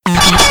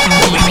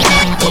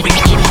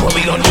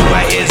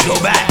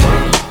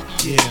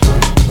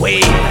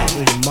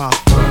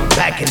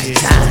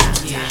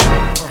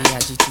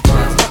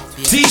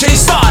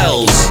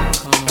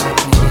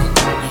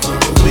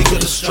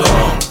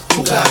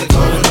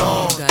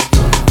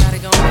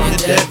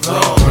dead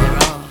wrong.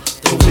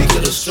 The weak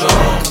of the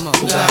strong,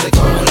 who got it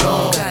going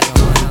on?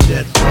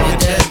 You're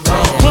dead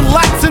wrong.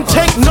 Relax and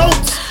take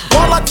notes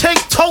while I take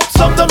totes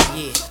of them.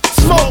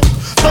 Smoke,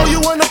 throw you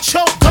in a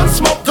choke. Gun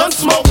smoke, gun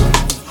smoke.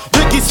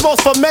 Biggie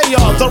Smalls for mayor,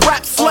 the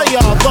rap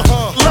slayer, the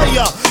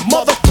layer.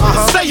 Mother,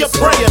 say your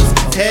prayers.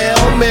 Hail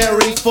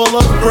Mary, full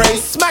of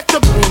grace. Smack the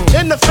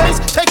in the face,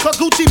 take her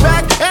Gucci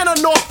bag and a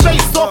North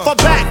Face off her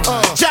back.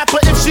 Jap her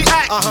if she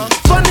act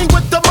funny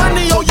with the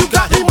money. Oh, you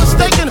got me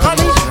mistaken,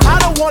 honey. I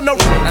don't wanna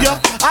ya,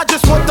 I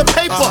just want the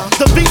paper,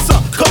 the visa,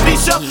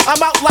 Kavisha. I'm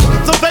out like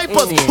the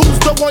vapors. Who's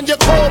the one you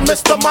call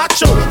Mr.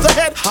 Macho? The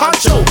head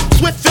honcho,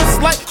 swift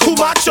fist like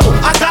Kumacho.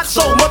 I got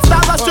so much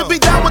style, I should be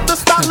down with the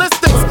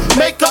stylistics.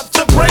 Makeup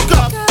to break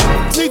up,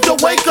 need to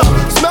wake up.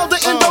 Smell the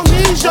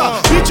Indonesia,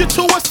 beat you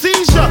to a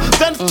seizure.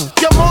 Then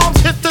your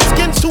mom's hit the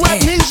skin to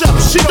amnesia.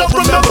 She don't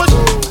remember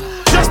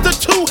just the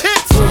 2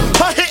 hits.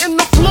 Her hitting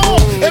the floor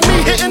and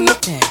me hitting the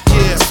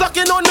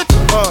sucking on the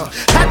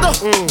had to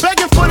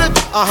begging for the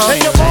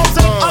and your mom's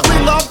ain't ugly,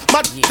 love.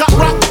 My got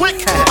rock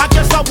quick. I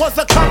guess I was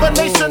a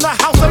combination of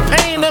House of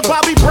Pain and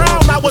Bobby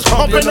Brown. I was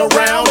pumping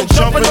around and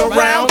jumping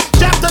around.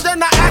 After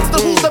then I asked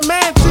her who's the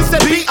man. She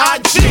said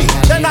B.I.G.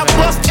 Then I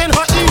bust in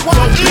her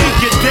E.Y.E.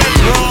 You're dead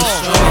wrong.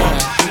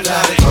 You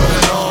got it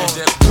going on.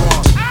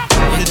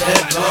 You're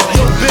dead wrong.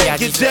 Yo, big,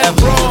 you're dead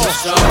wrong.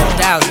 You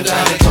got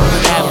it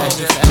going on.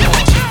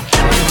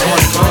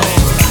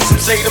 Some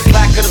say the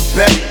blacker the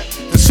better,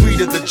 the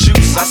sweeter the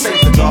juice. I say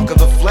the darker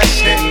the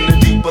flesh and the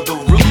deeper the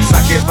roots.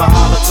 I give a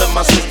holler to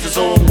my sisters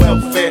on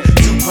welfare,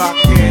 Tupac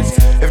kids,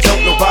 if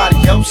don't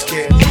nobody else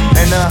care.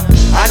 And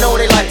I know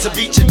they like to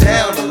beat you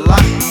down a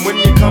lot. When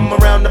you come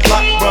around the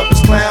block,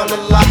 brothers clown a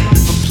lot.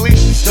 But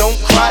please don't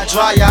cry,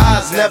 dry your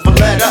eyes, never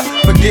let up.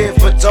 Forgive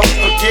but don't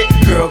forget,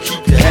 girl,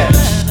 keep your head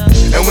up.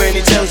 And when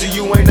he tells you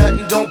you ain't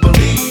nothing, don't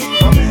believe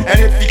him. And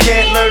if you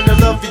can't learn to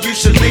love you, you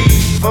should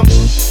leave him.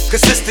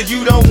 Cause sister,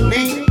 you don't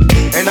need him.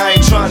 And I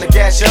ain't trying to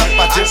gas you up,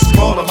 I just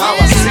call him how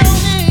I see him.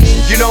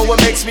 You know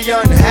what makes me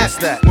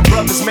unhappy? That when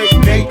brothers make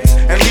babies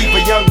and leave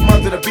a young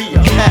mother to be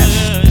a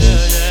pastor.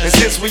 And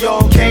since we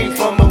all came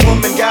from a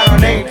woman, got our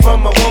name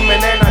from a woman,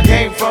 and I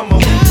came from a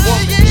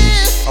woman,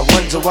 I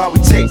wonder why we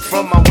take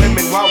from our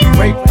women, why we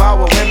rape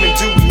our women,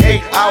 do we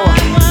hate our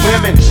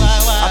women?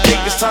 I think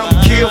it's time to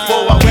kill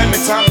for our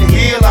women, time to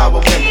heal our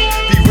women,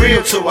 be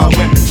real to our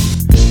women.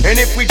 And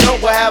if we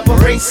don't, we'll have a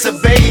race of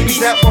babies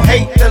that will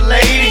hate the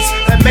ladies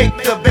that make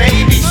the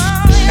babies.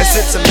 And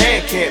since a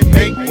man can't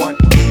make one,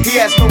 he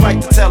has no right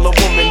to tell a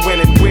woman when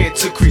and where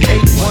to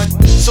create one.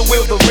 So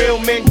will the real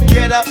men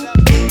get up?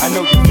 I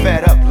know you're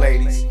fed up,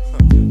 ladies,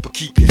 but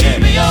keep your head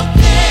up. Keep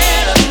your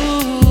head up.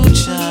 Ooh,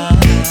 child,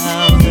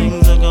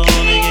 things are gonna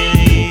get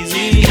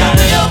easy. Keep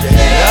your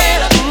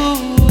head up.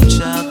 Ooh,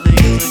 child,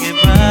 things will get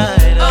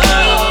brighter.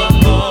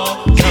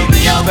 Keep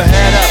your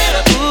head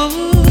up.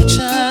 Ooh,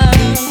 child,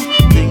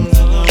 things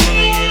are gonna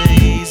get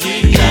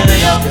easy. Keep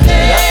your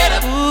head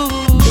up. Ooh,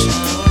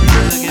 child,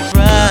 things will get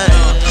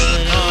brighter.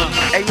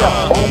 Hey, yo,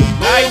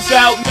 Lights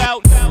out.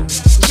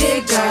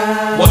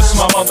 Jigga. What's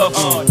my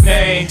motherfucking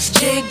name?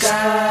 Jigga.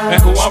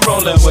 And who I'm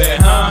rolling with,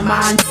 huh?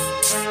 Man.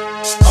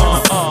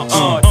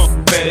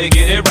 Better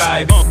get it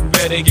right.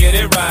 Better get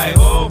it right.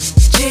 Oh.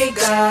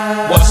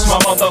 Jigga. What's my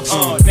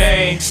motherfucking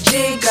name?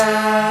 Jigga.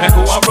 And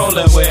who I'm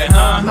rolling with,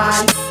 huh?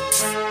 Man.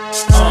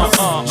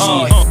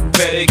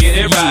 Better get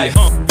it right.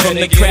 From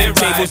the crap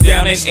tables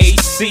down in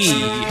AC,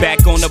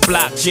 back on the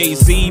block,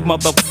 Jay-Z,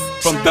 mother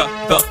from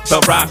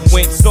the rock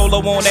went solo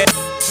on that,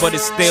 but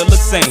it's still the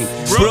same.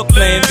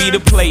 Brooklyn be the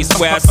place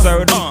where I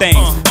serve them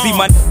things. See,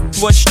 my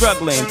was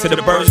struggling till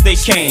the birds they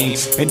came,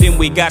 and then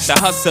we got the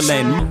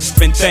hustling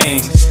and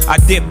things. I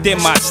dipped in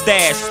my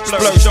stash,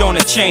 splurged on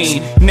a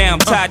chain. Now I'm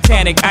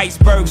Titanic,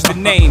 icebergs the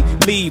name.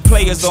 Lead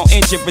players on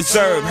injured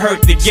reserve,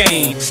 hurt the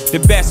game. The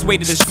best way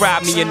to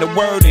describe me in the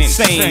word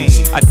insane.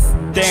 I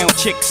down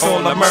chicks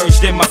all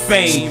emerged in my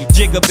fame.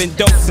 Jig up in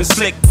dopes and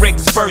slick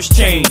bricks, first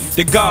chain.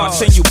 The gods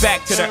send you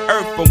back to the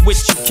earth from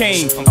which you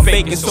came. I'm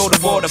baking soda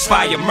water,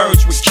 fire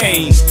merged with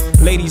cane.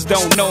 Ladies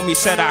don't know me,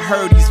 said I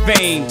heard he's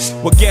vain.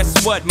 Well,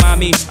 guess what,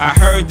 mommy? I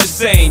heard the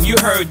same. You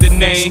heard the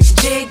name.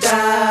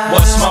 Jigga.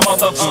 What's my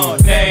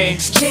motherfucking name?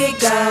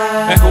 Jigga.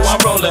 And who I'm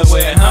rolling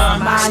with, huh?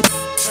 Man.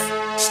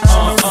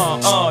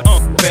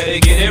 Better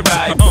get it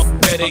right.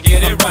 Better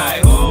get it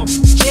right. Ooh.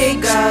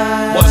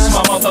 Jigga. What's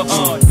my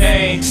motherfucking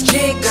name?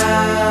 Jigga.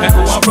 And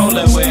who I'm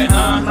rolling with,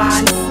 huh?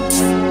 Man.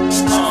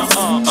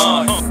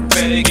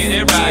 Better get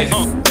it right.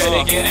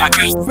 Better get it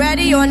right.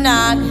 Ready or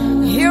not,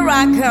 here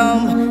I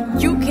come.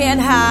 You can't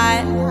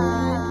hide.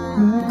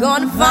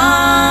 Gonna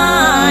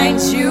find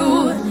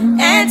you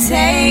and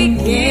take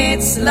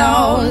it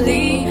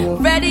slowly.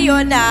 Ready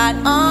or not,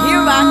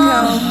 here I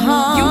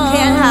come. You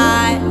can't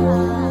hide.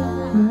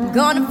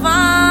 Gonna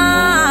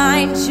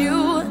find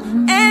you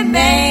and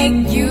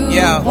make you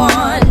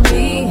want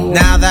me.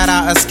 Now that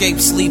I escape,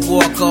 sleep,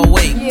 walk,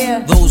 awake.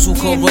 Those who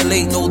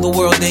correlate know the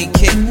world ain't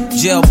kick.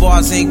 Jail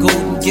bars ain't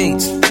golden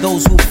gates.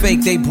 Those who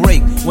fake, they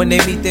break. When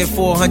they meet their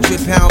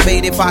 400-pound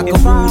mate, if I could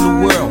rule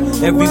the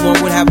world,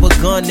 everyone would have a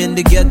gun in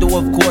the ghetto,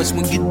 of course.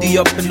 When get the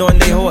up and on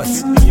their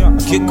horse.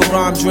 Kick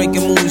around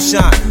drinking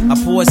moonshine. I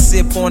pour a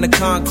sip on the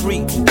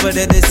concrete for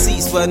the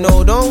deceased, but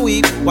no, don't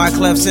weep.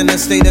 Wyclef's in a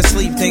state of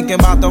sleep, thinking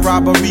about the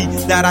robbery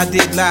that I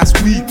did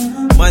last week.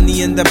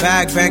 Money in the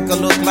bag, banker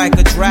look like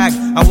a drag.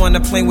 I wanna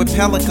play with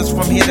pelicans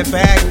from here to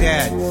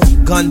Baghdad.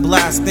 Gun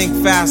blast, think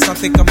fast, I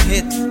think I'm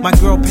hit. My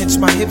girl pinched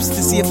my hips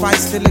to see if I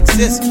still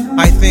exist.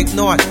 I think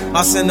not,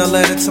 I'll send a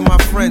letter to my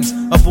friends.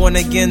 A born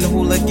again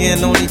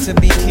hooligan, only to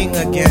be king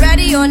again.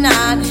 Ready or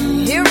not,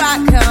 here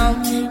I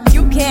come.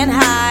 You can't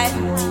hide.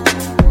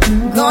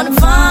 Gonna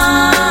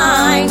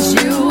find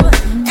you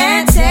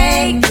and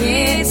take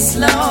it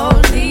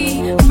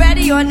slowly.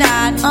 Ready or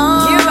not,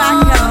 here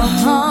I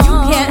come.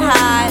 You can't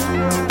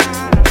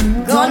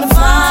hide. Gonna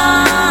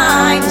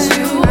find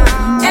you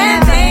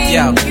and make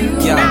you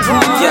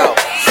yo.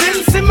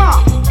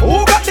 Simsima,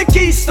 who got the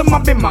keys to my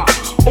bimmer?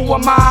 Who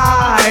am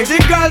I? The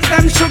girls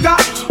them sugar.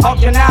 How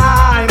can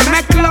I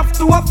make love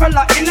to a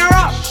fella in a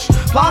rush?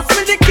 Pass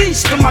me the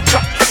keys to my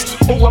trucks.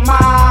 Who am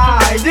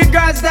I? The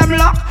girls them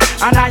lock.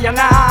 And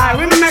I,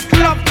 we make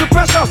love to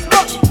precious.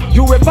 But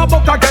you ever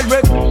buck a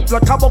girl with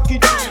like a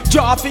bucket?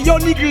 Draw for your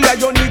niggle like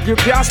your niggle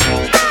can't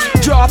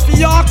speak. Draw for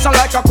your oxen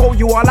like a cow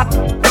you wanna.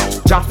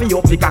 Draw for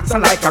your pickaxe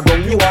like a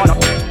gun you wanna.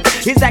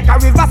 It's like a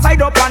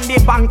riverside up on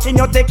the bank and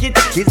you take it.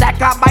 It's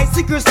like a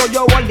bicycle so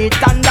you hold it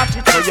and dash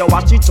it. So you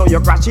watch it, so you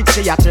crash it.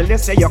 She a tell you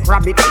say you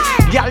grab it.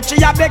 Girl she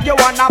a beg you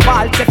wanna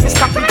ball, take it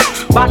stop it.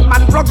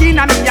 Batman plug in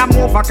and me a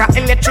move like a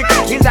electric.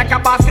 It's like a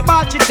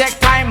basketball, she take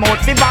time out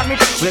fi vomit.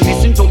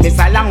 Listen to me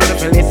silent,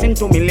 listen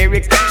to me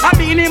lyrics. I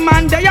be the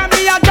man there and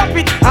me a drop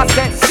it. I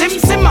said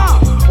Simsima,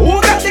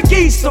 who got the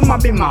keys to my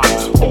bimmer?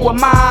 Who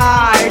am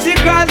I? The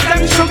girls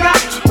them sugar.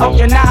 How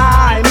can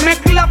I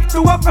make love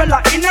to a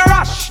fella in a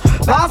rush?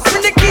 Pass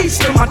me the keys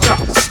to my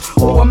trucks.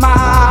 Who am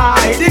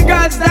I? The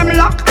girls them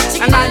lock.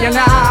 And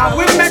I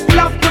we make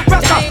love to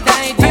press up.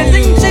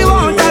 Anything she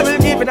wants, I will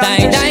give it up.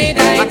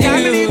 I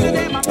can't believe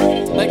it.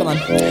 Come on.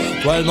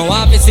 Well, my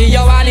want to see you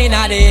one in the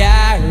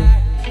air.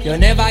 You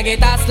never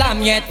get a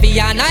slam yet, for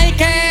ya and I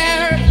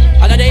care.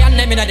 All of the and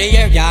them in the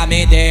air, yeah,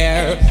 me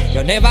there.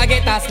 You never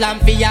get a slam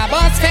for ya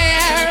bus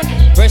fare.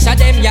 Pressure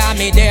them, yeah,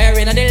 me there.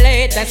 In the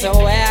latest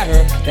wear.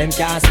 Them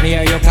can't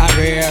smear your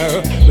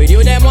career. With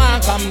you, them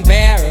want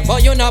compare.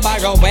 But you no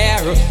borrow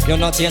where. You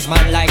no chase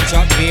man like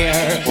Chuck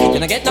Beer. You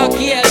no get no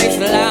careless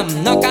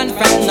slam. No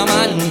confront no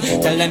man.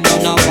 Tell them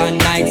you no one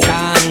night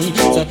stand.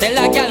 So tell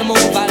a girl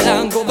move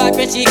along. Go back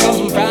where she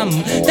come from.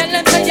 Tell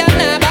them say you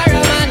no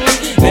borrow man.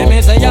 Let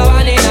me say you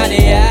one in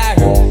the air.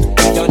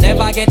 You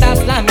never get a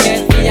slam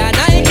yet, me and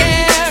I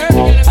care.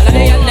 All of the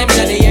and them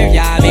in the air,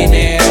 yeah, me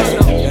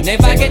there. You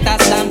never get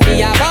a slam,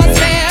 me a boss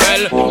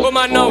fair. Well,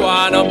 woman no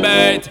wanna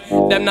bait.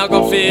 Them not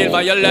gon' feel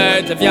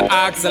violate. If you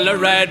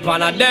accelerate,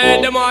 pan a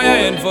day, the more you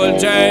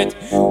infiltrate.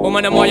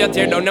 Woman, the more you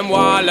tear down them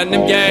wall and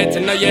them gates.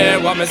 In the year,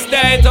 what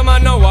mistake,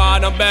 woman no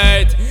wanna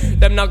bait.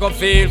 Them not gon'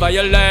 feel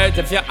violate.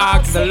 If you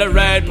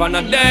accelerate, pan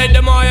a day,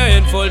 the more you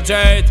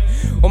infiltrate.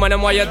 Woman,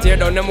 them why you tear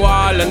down them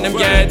wall and them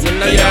gates in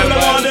the air. Them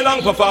want the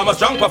long performer,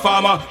 strong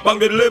performer. Bang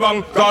diddly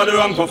bang, call the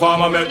wrong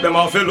performer. Make them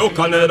off feel look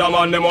and the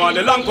man. Them want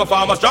the long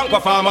performer, strong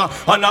performer,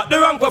 and not the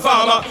wrong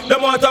performer.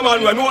 Them want a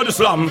man when know the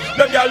slam.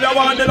 Them girl they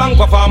want the long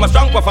performer,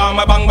 strong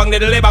performer. Bang bang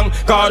diddly bang,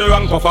 call the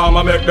wrong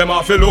performer. Make them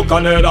off feel look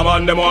and the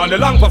man. Them want the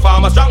long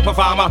performer, strong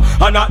performer,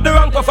 and not the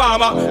wrong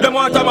performer. Them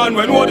want a man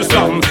when know the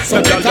slam.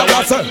 Them girl they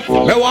want.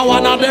 Me want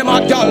one of them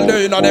a girl,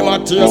 they know them a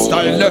tear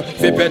style.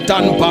 Flip it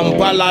and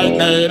pamper like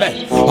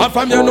baby. And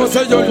from you know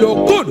say you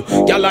look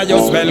good, girl and you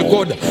smell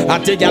good.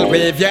 At the girl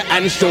wave your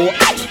hand show.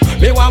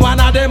 Me want one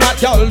of them a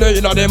girl,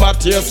 they know them a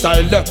tear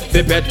style.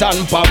 Flip it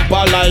and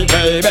pamper like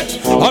baby.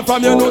 And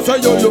from you know say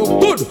you look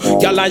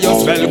good, girl and you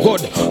smell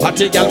good. At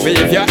the girl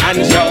wave your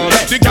hand show.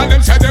 The girl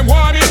them say them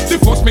want it. The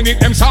first minute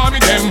them saw me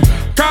them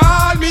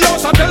call me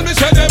out and tell me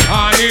say them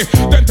honey.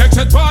 Then text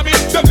it for me,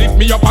 them lift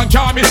me up and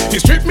draw me. They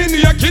strip me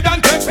naked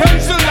and take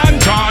pencil and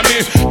draw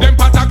me. Them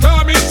patta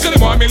claw me, say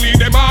them want me lead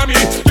them army.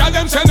 Girl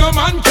them say no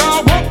man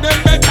can't walk them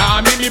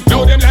better me. Me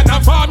blow them let them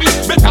for me,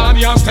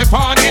 Bethany and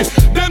Stephanie.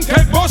 Them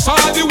take bus all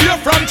the way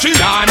from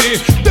Chilani.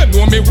 Them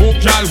know me walk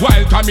y'all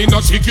wild, cause me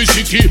no sicky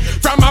sicky.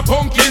 From a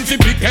pumpkin to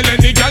pick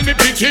any girl me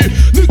picky.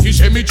 Nicky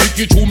say me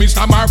chicky to me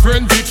some my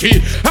friend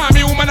Vicky. And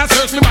me woman a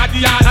search me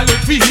body and I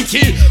look for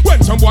hickey.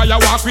 When some boy a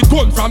walk with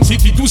gun from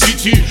city to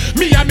city,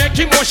 me a make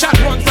him motion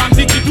run from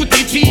city to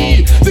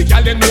titty. The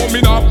girl they know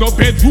me not have no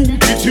bedroom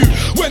pity.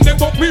 When they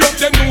buck me up,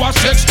 they know a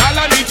sex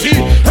calamity.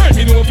 Hey,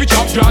 me know fi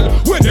chop girl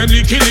when they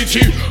licky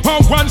licky.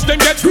 And once them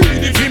get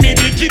greedy fi me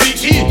dicky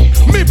dicky.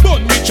 Me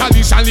bun me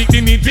chalice and lick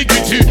the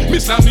nitty-gritty. Me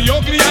slam the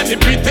ugly and the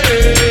pretty.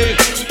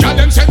 Girl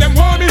them say them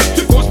want me,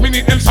 the first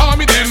minute them saw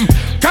me them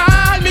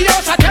call me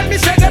out and tell me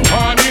say them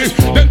want me.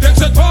 Them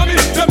text it for me,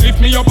 them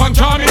lift me up and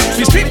draw me.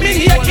 They strip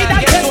me naked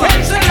and take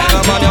pencil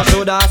and man, you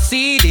shoulda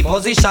see the the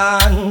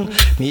position.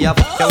 Me a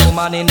fuck a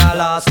woman in a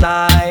last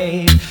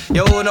night.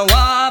 You wouldn't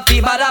want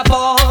fi bad a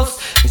boss.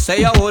 Me say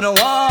you wouldn't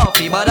want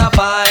fi bad a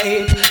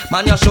fight.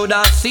 Man, you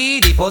shoulda see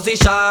the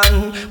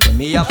position. When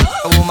me a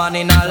fuck a woman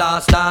in a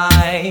last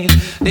night.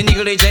 The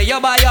negligee you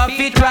buy your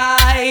feet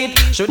right.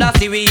 Shoulda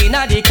see we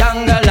inna the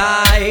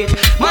candlelight.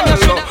 Man, you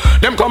shoulda.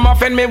 Them come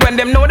offend me when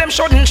them know them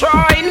shouldn't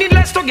try.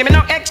 Needless to give me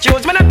no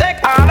excuse, me no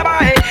take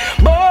alibi.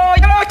 Boy,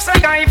 you look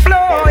like I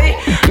fly.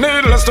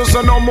 Needless to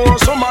say no more,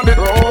 somebody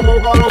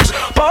looks.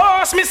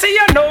 Boss, me see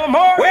you no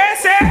more. Where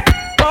say?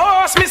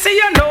 Boss, me see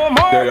you no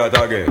more. There you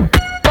are again.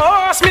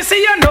 Boss, me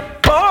see you no.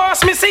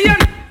 Boss, me see you.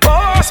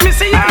 Boss, me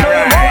see you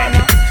no more.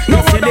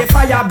 You see the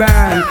fire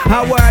burn,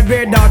 a word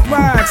without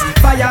words.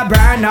 Fire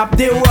burn up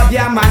the whole of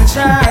your man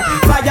shirt.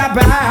 Fire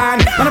burn,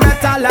 and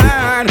better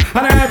learn.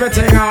 And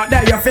everything out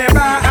there you feel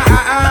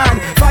burn.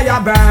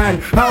 Fire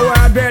burn, a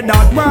word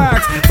without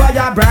words.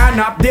 Fire burn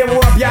up the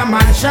whole of your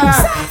man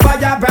shirt.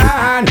 Fire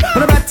burn,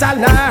 and better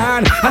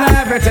learn. And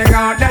everything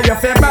out there you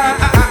feel burn.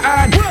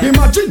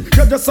 Imagine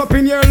you're just up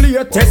in your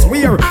latest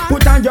wear.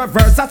 Put on your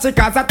Versace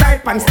cause a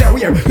type and stay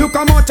weird. You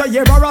come out to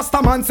hear a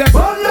Rasta man say,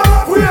 "Burn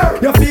up queer."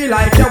 You feel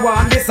like you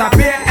want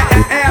disappear.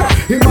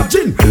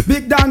 Imagine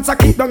big dancer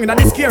keep down in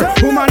the scare.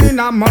 Woman in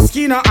a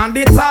Moschino and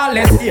the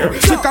tallest ear.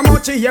 She come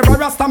out to hear a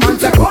Rasta man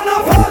say, "Burn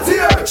up out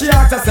here." She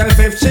ask herself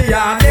if she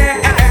are there.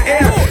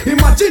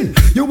 Imagine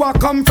you walk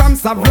come from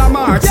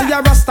Savlamar. See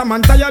a Rasta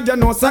man tired, you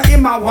know, so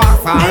him a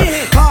walk far.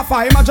 Half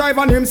a him a drive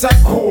and him say,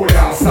 "Oh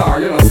yeah, star,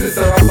 you know,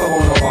 sister Rasta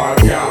on the bar,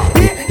 yeah."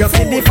 You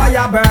see the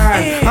fire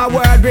burn, a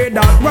word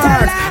without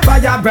words.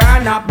 Fire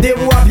burn up the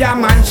whole of your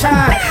man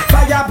shirt.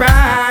 Fire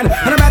burn,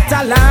 and a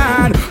better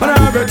land,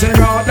 and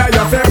everything out there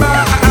you feel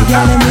burn. The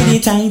girl with the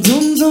tight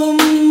zoom zoom,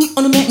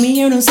 wanna make me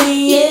hear them say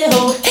yeah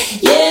ho,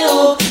 yeah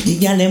ho. The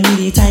girl with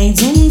the tight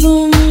zoom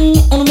zoom,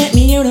 wanna make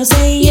me hear them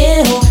say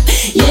yeah ho,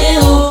 yeah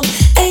ho.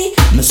 Hey,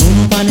 me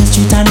soon up on the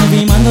street and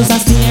every man does a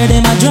stare.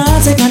 Them a draw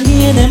second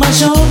gear, them a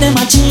shout, them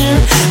a cheer.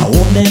 I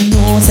hope them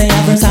know say a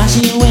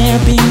Versace wear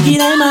pinky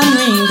diamond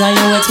ring, 'cause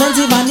you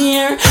expensive and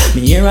near.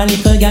 Me hear a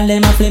little girl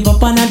them a flip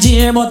up on a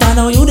chair, but I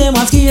know you them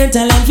a scared.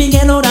 Tell them fi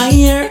get out of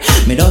here.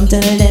 Me don't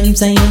tell them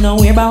say you know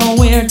where but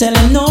where. Tell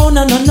them no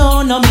no no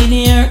no no me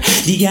near.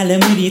 The girl them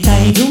with the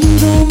tight zoom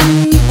zoom,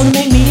 wanna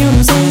make me hear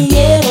them say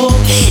yeah oh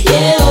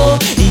yeah oh.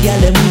 The girl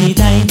them with the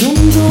tight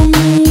zoom zoom,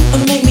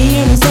 wanna make me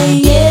hear them say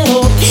yeah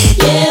oh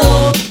yeah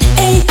oh.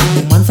 Hey,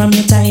 the man from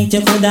your tight,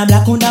 you coulda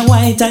black coulda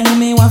white, and you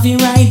may want fi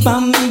ride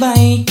pon me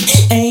bike.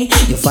 Hey,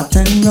 you fat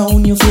and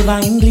round, you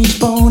flavor English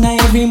pound, and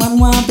every man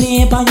want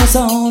play pon your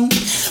sound.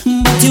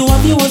 But you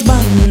have your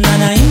husband,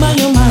 and I'm a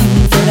your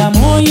man.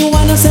 Furthermore, you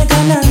want a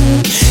second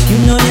hand. You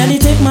know you're the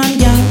take man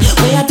gang,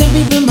 where you take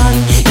people man.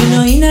 You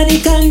know inna the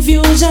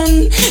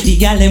confusion. The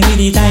girl them with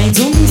the tight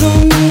zoom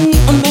zoom,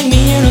 and make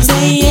me hear them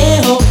say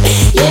yeah oh,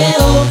 yeah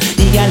oh.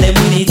 The girl them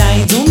with the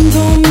tight zoom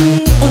zoom,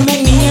 and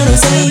make me hear them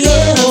say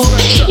yeah oh,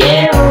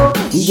 yeah oh.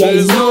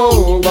 She's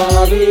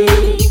nobody,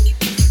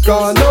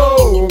 'cause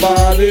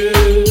nobody,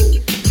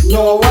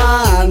 no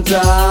one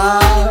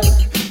time.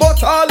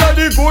 But all of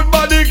the good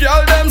body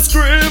girl them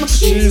scream.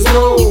 She's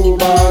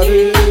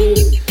nobody,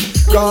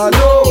 'cause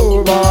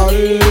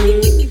nobody,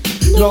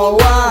 no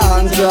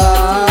one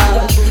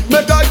time.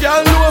 Make a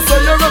girl know so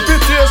your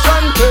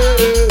reputation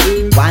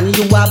pay. One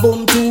you a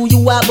boom, two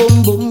you a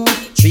boom boom,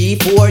 3,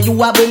 4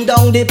 you a boom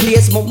down the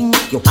place boom.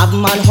 You have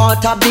man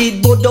heart a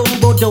beat bodum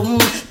bodum,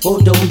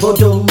 bodum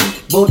bodum,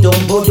 bodum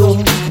bodum.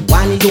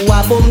 One you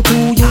a boom,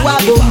 two you a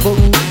boom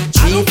boom,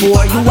 3,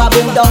 4 you a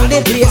boom down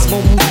the place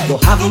boom. You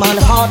have man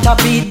heart a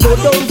beat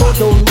bodum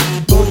bodum,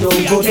 bodum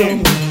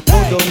bodum,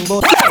 bodum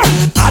bodum.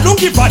 I don't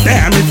give a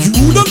damn if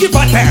you don't give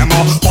a damn.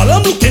 All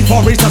I'm looking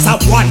for is just a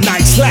one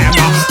night slam.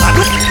 I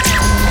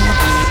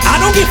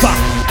don't give a.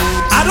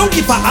 I don't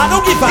give a, I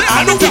don't give a,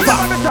 I don't give a,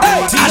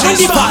 hey, I don't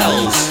give a,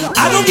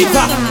 I don't give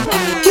a,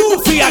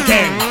 goofy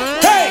again,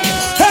 hey,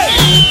 hey,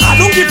 I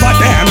don't give a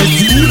damn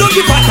if you don't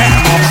give a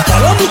damn.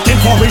 All I'm looking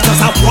for is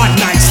just a one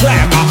night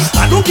slam.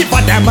 I don't give a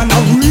damn and I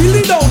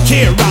really don't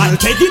care. I'll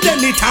take it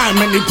anytime,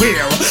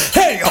 anywhere.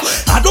 Hey,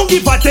 I don't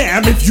give a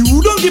damn if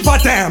you don't give a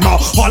damn.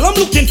 All I'm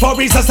looking for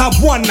is just a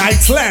one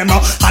night slam.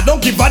 I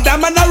don't give a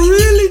damn and I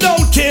really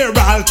don't care.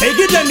 I'll take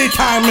it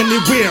anytime,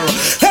 anywhere.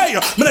 Hey,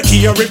 me not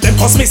care if them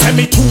cause me send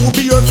me to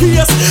be your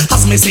face.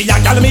 As me see a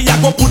gal me I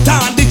go put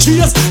on the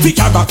chase. Fi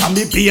carry on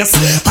me base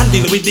and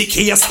deal with the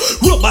case.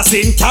 Rubbers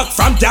intact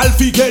from gal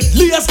fi get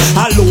lace.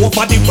 All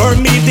over the world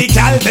me the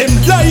gal them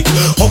like.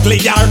 Ugly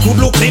or good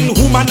looking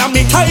woman and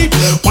me type.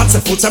 Once I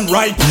put them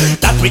right,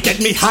 that we get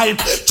me hype.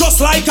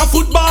 Just like a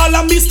football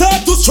and me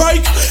start to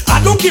strike.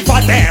 I don't give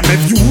a damn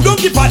if you don't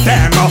give a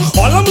damn.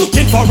 All I'm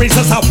looking for is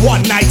just a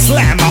one night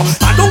slam.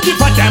 I don't give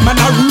a damn and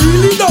I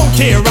really don't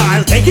care.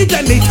 I'll take it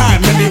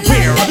anytime,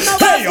 anywhere.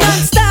 Hey,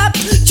 stop,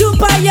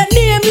 chupa your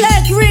name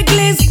like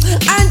Wrigley's,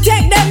 and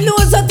take them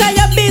nose out of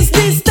your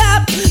business.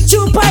 Stop,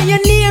 chupa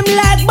your name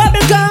like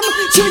bubblegum.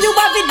 Show you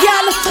have it,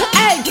 girl.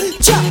 Hey,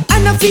 chop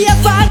and a fear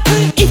fat.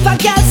 If a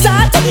girl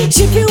sat,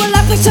 she feel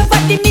like a fish of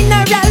the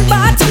mineral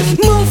bath.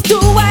 Move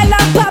too wild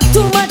and pop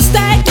too much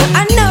style.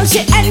 I know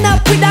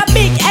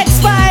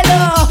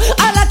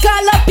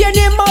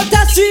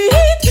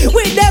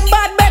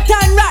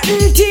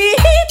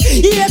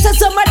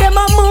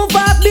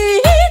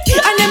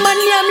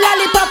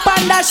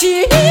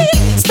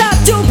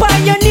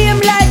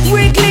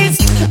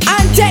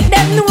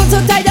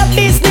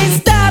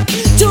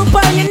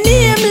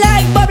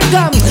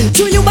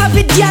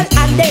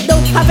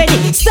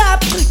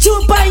Stop,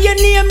 choop on your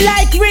name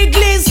like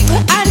Wrigley's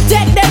and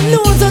take them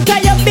news out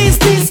of your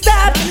business.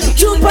 Stop,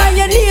 choop on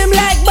your name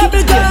like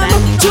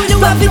bubblegum. Chew you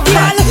have it,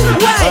 girl.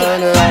 Why?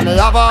 When me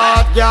have a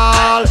hot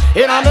girl,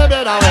 inna me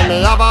bed when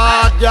me have a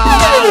hot girl,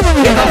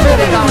 inna me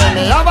bed when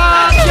me have a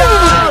hot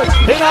girl,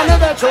 inna me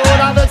bed true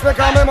that bitch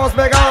because me must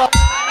make her.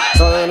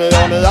 So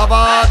anyhow me have a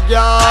hot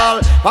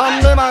girl,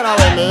 from me mind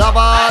when me have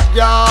a hot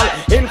girl,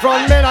 in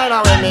front me line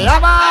when me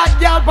have a hot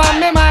girl from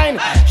me mind.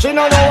 She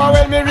no know how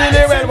well me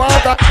really well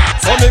want her.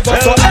 So me go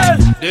so hey,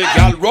 the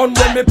girl run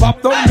when me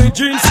pop down me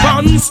jeans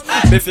pants.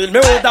 Me feel me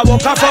hold a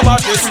walker from a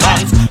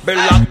distance. Me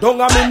lock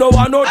down and me no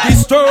want no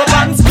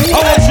disturbance. I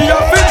want she a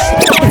fish.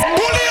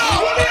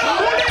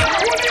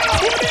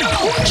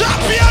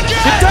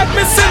 She take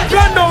me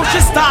simple now she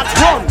start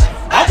run.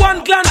 I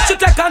one glance she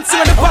take and see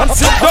when the pants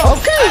sit down.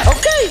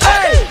 Okay.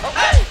 Hey,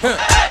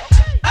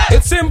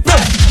 it's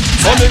simple.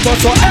 So me go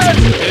so hey,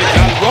 the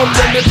girl run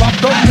when me pop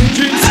down me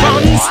jeans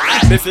pants.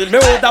 Me feel me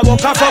hold a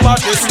walker from a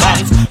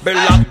distance. Me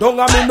lock down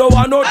and me no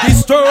want no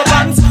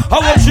disturbance. I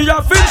want she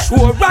a fish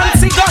who run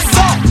cigar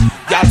so.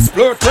 Y'all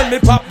splurt when me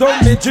pop down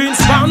me jeans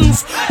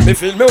pants. Me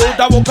feel me hold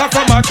a walker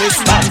from a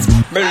distance.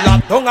 Me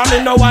lock down and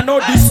me no want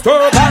no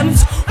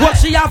disturbance. What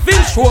she have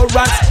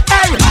insurance?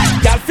 Hey,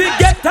 y'all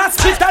forget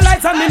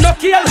hospitalized and me no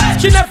kill.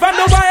 She never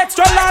know my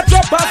extra large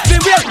drop off the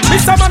wheel. Me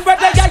someone where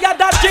they got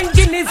that drink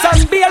Guinness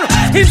and beer.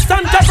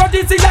 Instant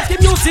aphrodisiac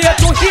him use here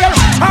to hear.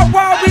 How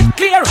are we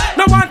clear?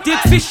 No want it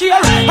fish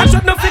here. I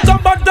should not fit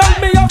up but down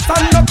me up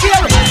and no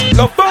care.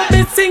 Love how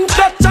me sing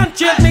touch and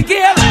change me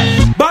gear.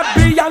 But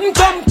beyond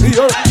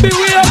compare,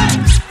 beware.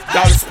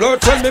 Y'all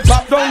splurt when me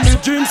pop down me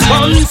jeans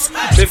pants.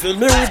 Me feel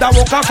me woulda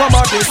walk off from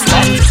a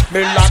distance.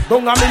 Me lock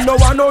down and me no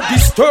want no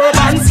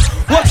disturbance.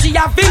 What she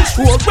have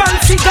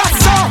insurance, she got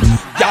so.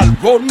 Y'all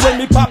run when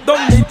me pop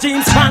down me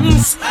jeans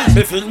pants.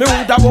 Me feel me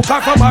woulda walk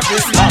off from a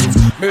distance.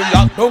 Me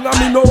lock down and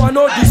me no want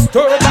no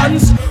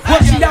disturbance. What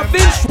she have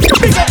insurance.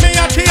 Pick up me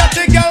a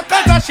the girl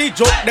cause she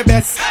joke the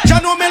best. You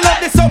know me love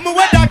the something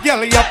where that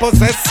girl you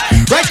possess.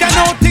 Right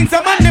now things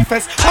are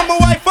manifest. I'm a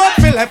wife up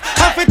for left.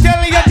 I fi tell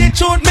you the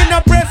truth me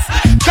no press.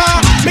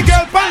 Cause me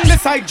girl from the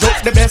side joke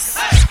the best.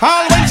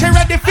 All when she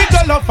ready fi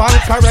go love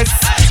and caress.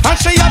 And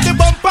she have the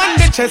bump on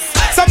the chest.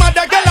 Some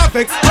other girl have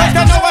vex. Right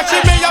now what she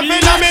may have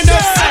been a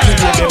minute.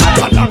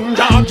 Galang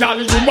girl,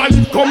 you want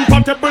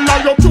compatible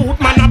and you cute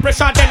man a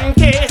pressure them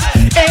case.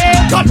 Eh,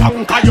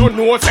 galang cause you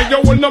know say you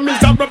will no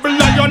miserable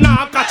and you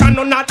not catch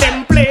none of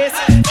them place.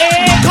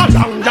 Eh,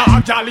 galang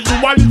girl, you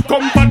want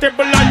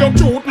compatible and you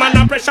cute man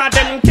a pressure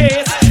them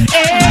case.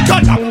 Eh,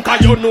 galang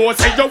cause you know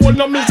say you will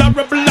no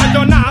miserable and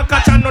you not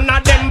catch none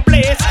of them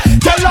place.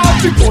 Tell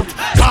off the good,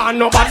 cause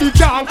nobody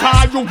can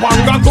call you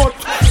wanga gut.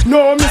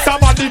 No, Mr.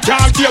 Body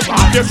can't give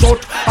off your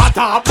shot. I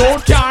talk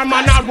about car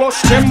man a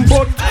rush them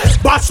butt.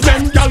 Bash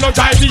them gal no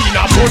drive in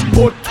a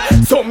butt.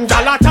 Some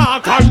gal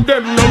attack and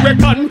them no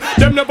reckon.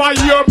 Them never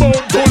hear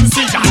about Dulce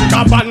and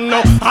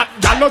Gabbana. Hot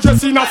gal no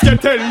just enough to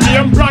tell me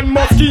and brand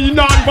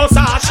Moschino and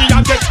Versace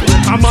and get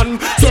Coca-Man.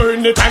 So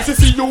anytime she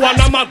see you on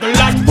a muggle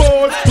and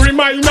pose,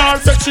 remind her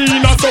that she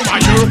not some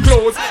of your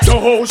clothes.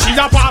 So how she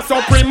a pass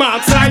up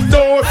remarks like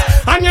those.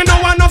 And you know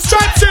one of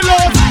stripes she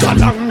loves.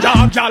 Galang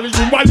gal,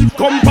 you a live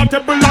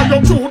compatible and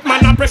you cute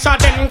man a pressure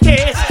them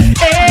case.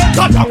 Eh,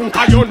 galang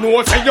cause you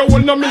know say you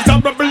will no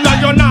miserable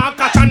and you not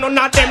catch none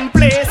of them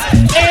place.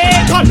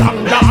 Eh,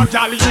 galang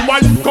gal, you a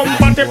live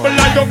compatible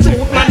and you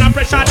cute man a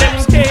pressure them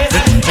case.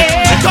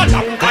 Eh,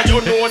 galang cause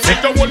you know say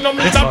you will no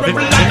miserable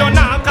and you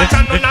not catch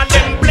none of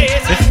them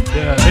place.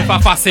 If I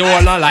fuss you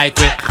all not like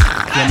it,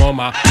 your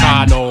mama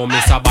can't know me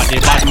somebody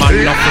bad man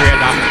no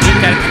afraid of. You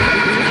tell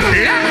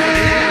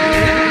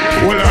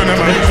hold on a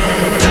minute.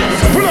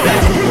 Pull up.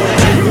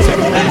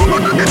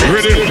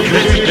 Ready?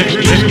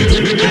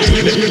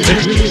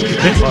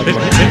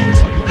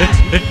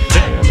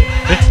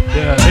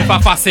 If I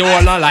fuss you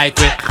all not like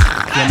it,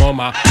 your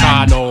mama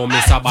can't know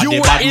me somebody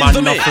bad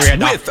man no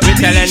afraid of. We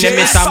telling them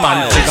it's a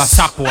man figure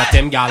support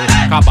him gal,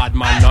 cause bad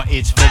man no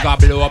itch figure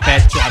blow up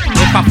petrol.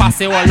 If I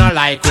fuss you all not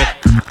like it,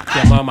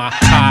 your mama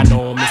can't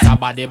know me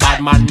somebody bad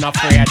man no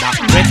afraid of.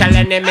 We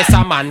telling them it's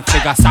a man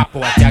figure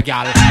support your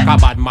gal,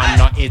 cause bad man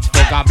no itch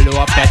figure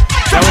blow up petrol.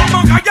 Your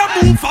mama can you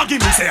move for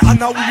give me say and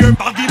now we're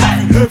baggy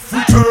baggy left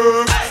foot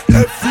turn.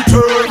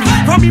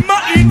 From him a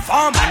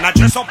inform and I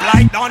dress up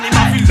like down him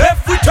a feel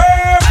left foot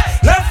turn.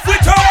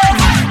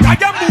 Can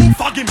you move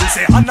for give me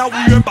say and now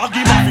we're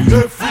baggy baggy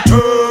left foot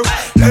turn.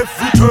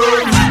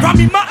 From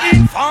him a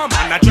inform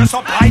and I dress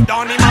up like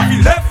down him a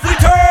feel left foot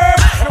turn.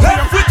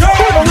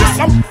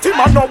 Team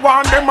man no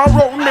want them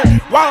around me.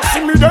 Want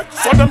see me dead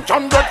so them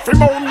can get free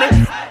moan me.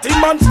 Team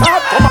man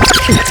start come on.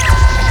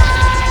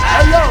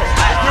 Hello,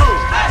 you,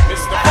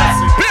 Mr.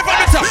 Fussy. Play for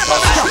the top.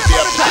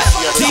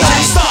 DJ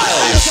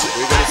StyleZ.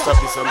 We're gonna stop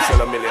this and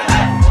sell $1 million.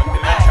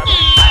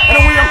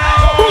 And we are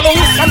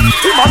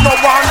team man no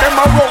want them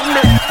around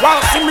me.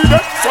 Want see me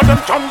dead so them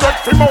can get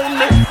free moan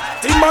me.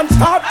 Team man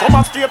start come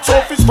and straight so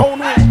fi stone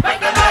me. Make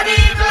them body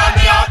evil and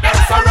me out them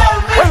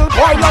surround me. Well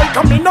boy like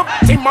a me no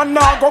team man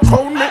now go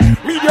crown me.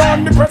 Media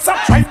on the press I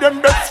try them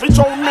best fi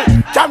own me.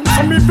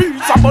 Cancel me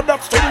visa, but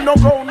that still no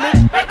grown me.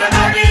 Let them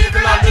know the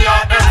evil and the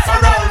heart them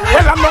surround me.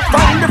 Well, I'm not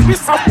time the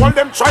piece of all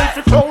them try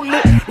fi clone me.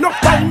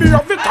 Enough time me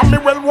have it and me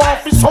well want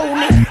fi soul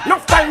me.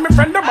 Enough time me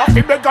friend them have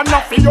fi beg and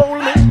have fi hold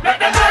me. Let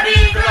them know the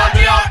evil and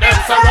the heart them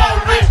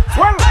surround me.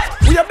 Well,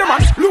 we have the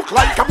man look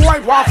like a boy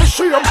want fi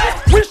shame.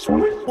 Wish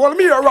well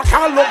me here I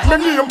can't love me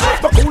name.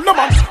 The cool the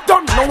man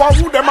don't know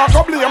who them a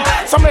go blame.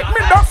 So make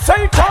me not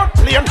say can't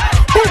plain.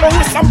 Who know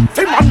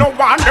something man no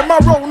want them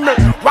around me.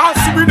 Want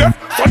see me there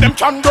so them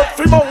can go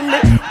fi moan me.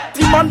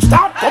 The man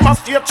start come a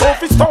straight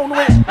trophy stone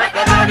way. Let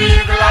them know the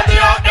evil and the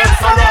heart them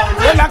surround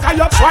me. Well like I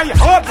try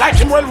hard like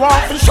him well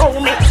want fi show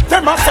me.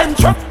 Them a send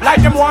you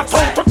like them want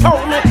to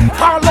kill me.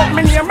 Call up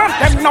me name and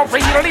them not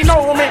really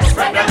know me.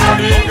 Let them know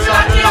the evil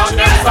and the heart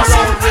them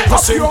surround me.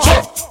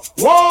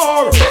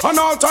 War and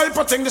all type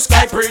of thing the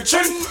sky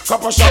preaching.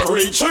 Couple shot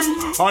reach him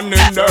and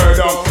in there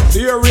down.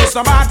 There is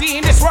nobody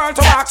in this world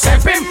to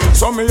accept him.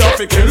 So me have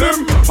to kill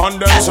him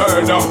and then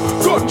turn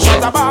down.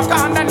 Gunshot a back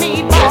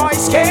underneath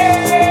boys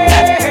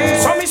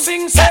skin. So me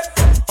sing set.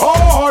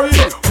 Oh,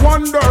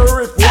 wonder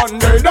if one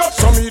day that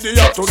some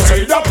idiot to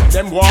say that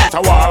them want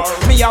a war.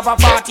 Me have a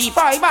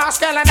 45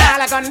 Pascal and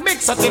all a gun big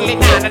so till it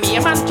not a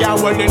name and can't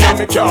hold it in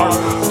me car.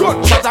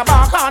 Gunshot a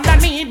back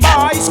underneath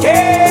boys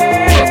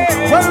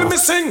skin. Well me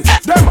sing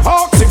them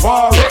hawks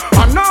evolve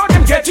and now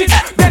them get it,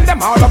 then them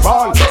all a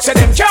ball. Say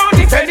them can't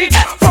defend it.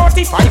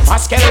 45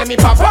 Pascal me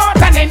pop out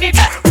and end it.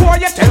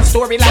 Boy you tell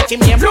story like him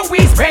name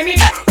Louis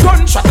Bennett.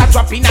 Gunshot a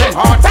drop in him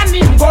heart and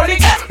him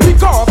gullet. Pick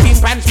up him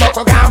pants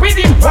buckle gone with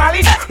him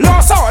wallet.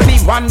 Lost all the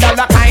 $1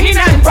 kind in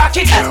and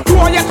pocket.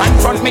 Boy you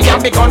confront me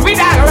and me gun with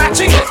a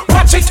ratchet.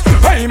 Watch it,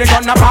 hey me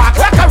gun a bark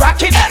like a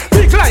rocket.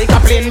 Big like a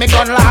plane, me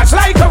gun large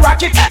like a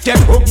rocket. Get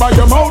hooked by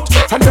your mouth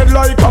and dead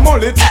like a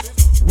mullet.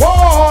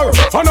 War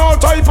and all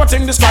type of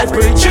thing the sky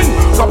preaching.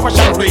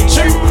 Compassion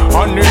reaching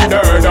and in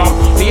there down.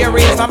 There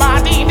is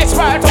nobody in this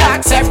world to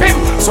accept him.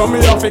 So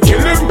me have to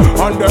kill him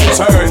and then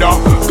turn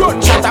down.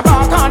 Gunshot a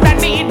back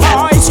underneath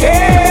boys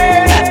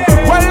skin.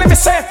 Well let me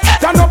say,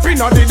 stand up in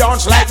the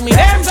dance like me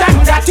them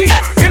John Gotti.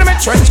 In my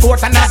trench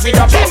coat and as it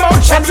up in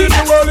out and leave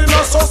the world in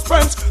a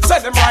suspense. Say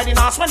them riding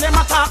ass when them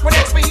attack with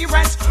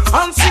experience.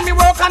 And see me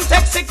work and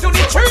take sick to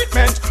the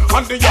treatment.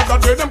 And the other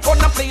day them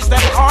couldn't please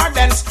them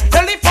ardents.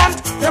 Elephant,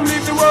 them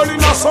leave the world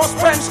in a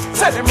suspense.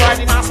 Say them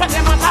riding ass when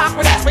them attack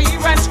with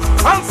experience.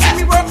 And see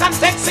me work and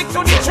take sick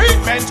to the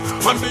treatment.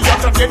 And the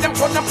other day them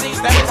couldn't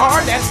please them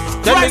ardents.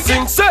 Then me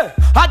sing say,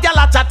 a gal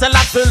a chat a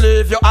lot to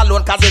leave you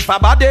alone. Cause if a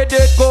body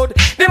did good,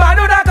 the man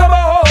would a come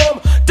home.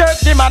 Take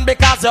the man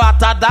because you're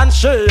hotter than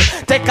she.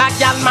 Take a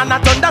gal man a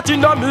turn that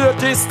in a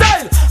beauty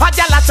style. A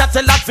gal a chat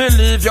a lot to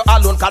leave you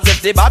alone. Cause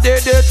if the body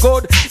did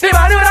good, the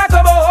man would a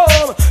come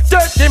home.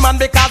 Take the man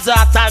because you're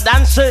hotter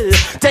than she.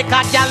 Take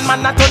a gal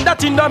man a turn that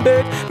in a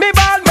bed. Me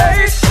ball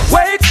mate,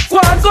 wait,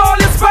 one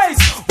goal is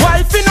face.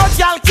 Wife in no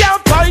gal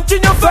can't point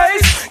in your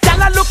face. Gal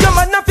a look your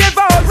man a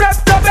favor or rep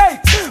the bait.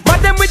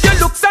 But them with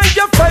your looks and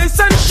your face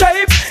and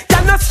shape.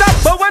 Cannot stop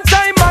but one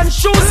time and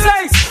shoes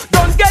lace.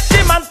 Don't get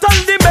the man tell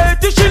the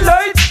mate she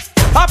late.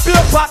 Up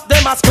your pot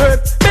them a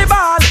scrape. Me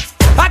ball.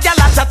 A gal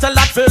a chat a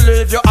lot to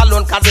leave you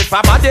alone. Cause if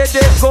a body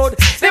did good,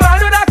 the man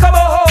would a come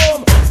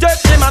home. Take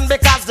the man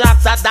because you're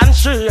hotter than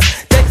she.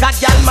 Take a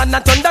gal man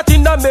and turn that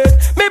in the mate.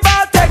 Me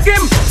ball take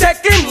him,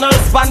 no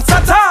response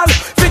at all.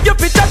 Figure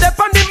picture dep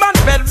on the man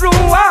bedroom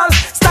wall.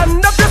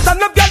 Stand up,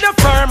 girl, you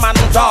firm and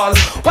tall.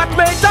 What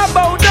made a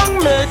bow down,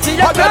 mate?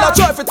 A girl a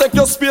try to take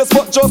your space,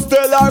 but just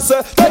tell her,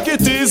 say, take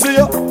it easy,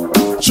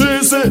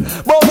 cheesy.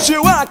 But she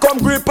want come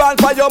grip on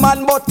for your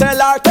man, but tell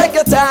her, take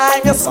your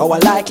time, you're sour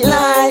like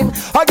lime.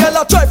 A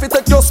girl a try to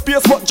take your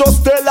space, but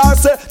just tell her,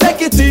 say,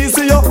 take it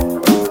easy,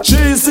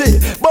 cheesy.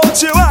 But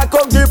she want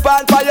come grip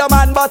on for your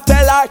man, but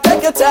tell her,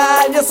 take your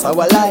time, you're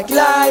sour like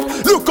lime.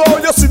 Look how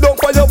you sit down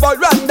for your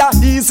veranda,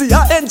 easy.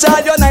 Enjoy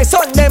your nice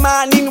Sunday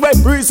morning, way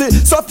breezy.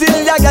 So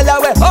till your girl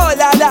away, all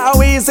that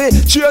now easy.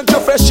 Change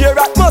your fresh air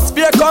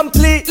atmosphere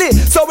completely.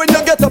 So when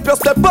you get up, you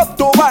step up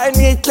to her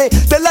neatly.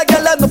 Tell a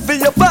girl enough for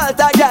your fault,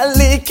 a girl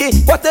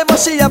leaky. Whatever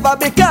she ever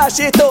because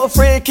she too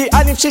freaky.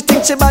 And if she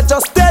thinks she might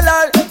just tell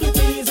her, take it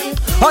easy.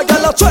 A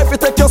girl a try to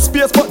take your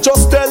space, but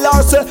just tell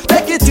her, say,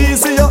 take it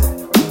easy,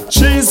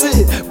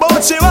 cheesy.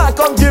 But she want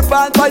come give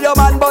on for your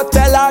man, but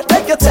tell her,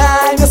 take your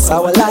time, you're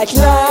sour like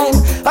lime.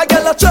 A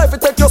girl a try to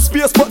take your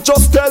space, but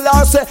just tell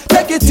her, say,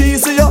 take it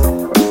easy,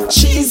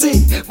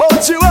 cheesy.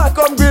 But she want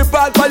come give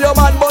on for your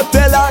man, but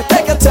tell her,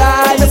 take your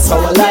time, you're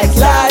sour like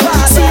lime.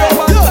 See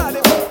your man.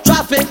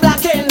 Traffic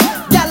blocking,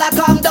 gyal a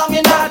come down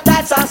in her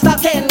tights and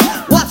stocking.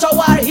 Watch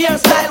our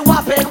hairstyle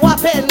whopping,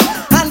 whopping.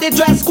 And the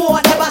dress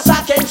code ever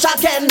shocking,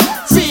 shocking.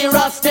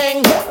 Serious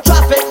thing,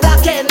 traffic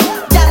blocking,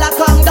 gyal a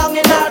come down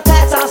in her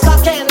tights and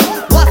stocking.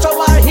 Watch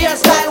our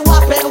hairstyle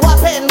whopping,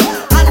 whopping.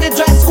 And the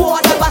dress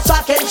code ever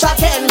shocking,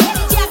 shocking.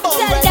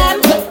 Tell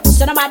them,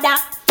 son of mother,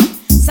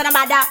 son of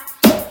mother,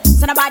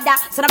 son of mother,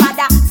 son of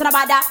mother, son of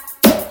mother.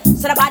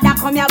 So the bada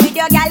come here with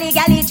your galley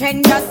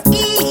trend. Just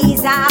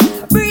ease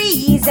up,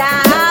 breeze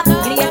up.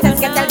 You get them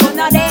skeptical,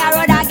 no they are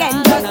road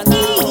again. Just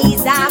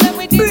ease up,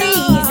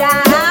 breeze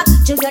up.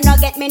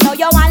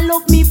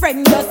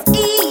 friend, just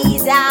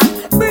ease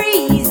up,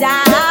 breeze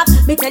up.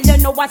 Me tell you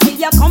no, I see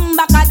you come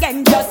back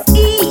again, just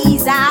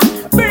ease up,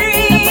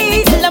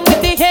 breeze. Kill them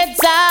with the heads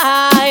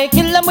high,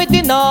 kill them with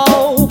the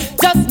no.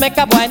 Just make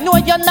a boy know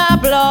you're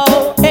not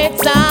blow.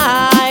 Heads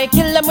high,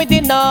 kill them with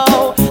the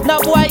no. No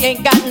boy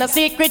ain't got no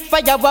secret for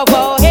you, whoa,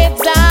 whoa.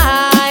 Heads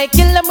high,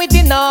 kill them with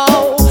the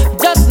no.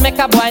 Just make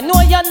a boy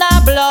know you're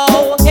not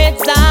blow.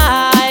 Heads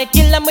high,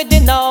 kill them with the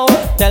no.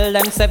 Tell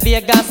them say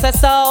Vegas say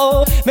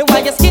so. Me why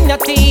you skin your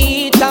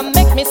teeth and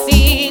make me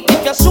see it.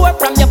 If you're sure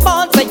from your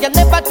phone say you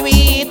never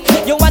tweet.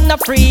 You wanna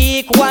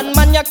freak, one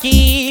man you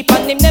keep.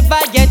 And him never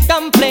yet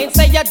complain,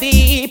 say you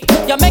deep.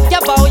 You make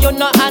your bow, you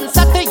no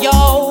answer to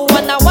yo.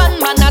 And a one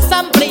man a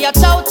sample your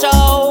chow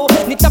chow.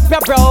 Knit up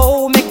your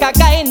bro, make a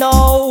guy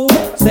know.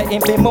 Say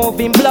him be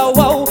moving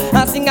blow,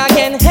 and sing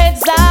again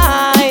heads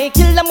high.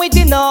 Kill them with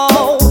the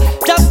no.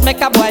 Just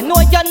make a boy know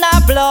you're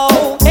not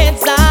blow.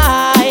 Heads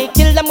high,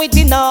 kill them with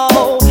the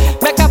no.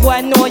 Make a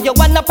boy know you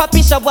wanna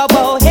poppy show,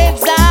 wow.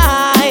 Heads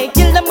high,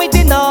 kill them with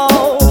the no.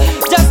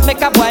 Just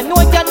make a boy know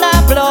you're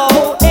not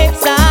blow.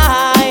 Heads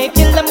high,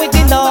 kill them with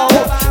the no.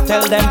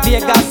 Tell them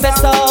Vegas say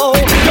so.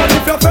 Girl,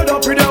 if you're fed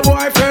up with your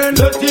boyfriend,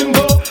 let him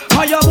go.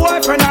 Or your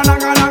boyfriend a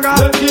naga,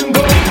 let him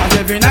go. Cause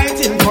every night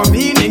him come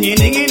in, ning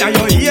in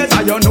your ears,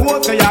 and your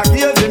nose say your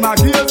ears, him a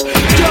gears.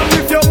 Girl,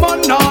 if your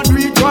man not do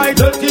it right,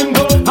 let him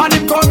go. And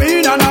him come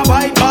in and a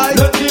bite,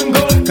 let him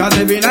go. Cause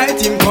every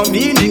night him come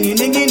in, ning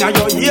in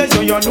your ears,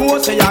 and your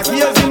nose say your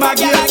ears, him a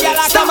gears.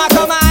 Stomach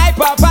come hype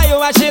up for you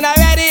and she not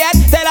ready yet.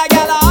 Tell a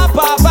girl up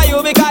for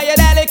you because you're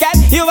delicate.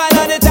 You are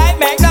not the type,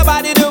 make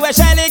nobody do a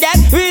shelly get.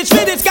 Reach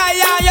for the sky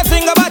and you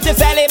sing about your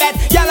celibate.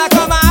 Girl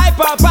come hype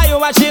up for you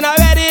and she not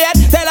ready yet.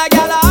 Tell a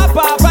girl up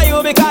for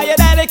you because you're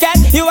delicate.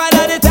 You are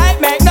not the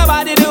type, make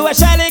nobody do a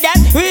shelly get.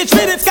 Reach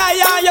for the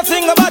sky and you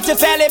sing about your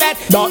celibate.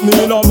 That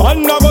mean a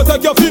man a go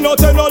take your fin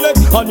out and all it.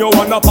 And you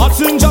want a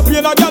passenger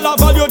plane a girl a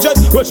value jet.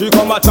 When she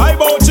come a try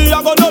bout she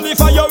a go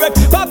nullify your wreck.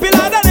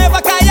 Popular than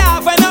ever carry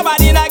off when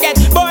nobody not get.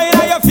 Boy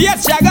in your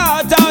face she go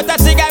out a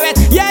cigarette.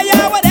 Yeah,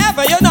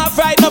 whatever, you're not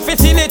fried, no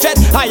facilitate.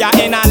 Higher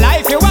in a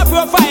life, you a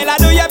profile, I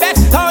do your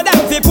best. How them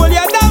fi pull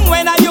you down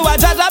when you a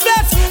judge a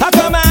bless. I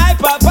come and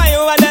hype up for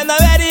you and them not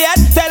ready yet.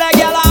 Tell a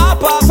girl I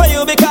hop up for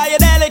you because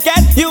you're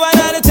delicate. You are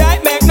not the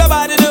type, make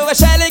nobody do a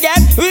shell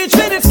again. Reach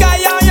for the sky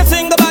and you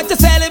sing about your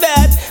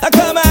celibate. I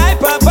come and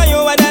hype up for you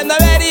and them not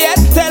ready yet.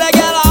 Tell a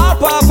girl I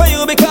hop up for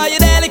you because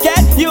you're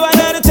delicate. You are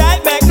not the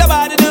type, make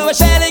nobody do a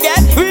shell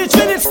again. Reach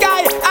for the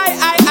sky, I.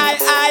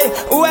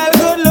 Well,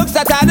 good looks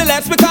that are the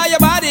less because your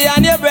body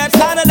and your breath.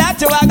 None of that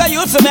you are gonna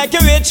use to make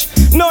you rich.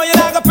 No, you're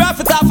not gonna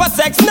profit off of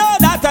sex. No,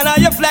 that and how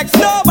you flex.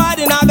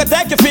 Nobody not gonna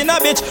take you fin a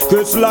bitch.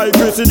 Chris like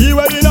Chrissy D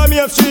way in a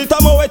main street.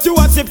 I'm wet you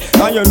a sip.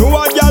 And you know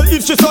a girl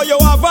if she saw you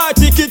have a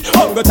ticket.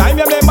 Hunger time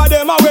you remember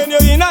them when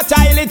you're in a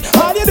toilet.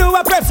 All you do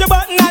is press your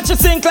button and she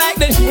sink like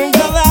this.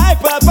 Girl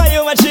hype up for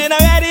you and she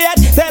not ready yet.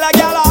 Tell a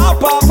girl hop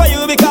up for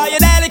you because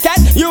you're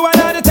delicate. You are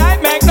not the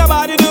type, make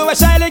nobody do a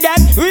shy again.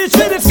 Reach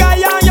for the sky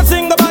and you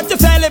sing about your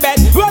celibate.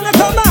 Run it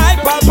come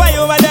hype up for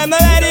you and them not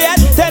ready yet.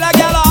 Tell a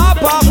girl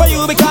hop up for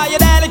you because you're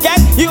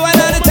delicate. You are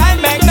not the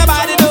time, make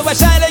nobody do a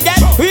shy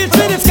again. Reach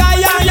for the sky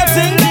and you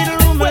sing.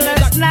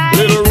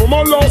 Little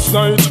rumor last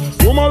night,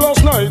 rumor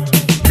last night.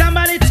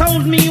 Somebody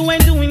told me you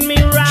ain't doing me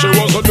right. She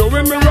wasn't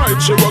doing me right,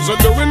 she wasn't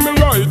doing me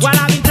right. While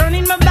I've been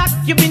turning my back,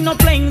 you've been no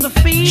playing the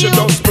field. She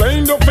just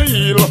playing the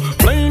field,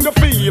 playing the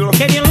field.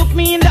 Can you look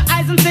me in the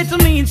eyes and say to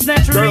me it's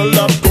not Girl, real?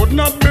 that could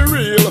not be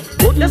real,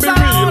 couldn't That's be all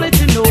real. I wanted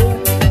to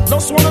know.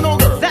 Just wanna know,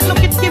 girl. That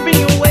look it's giving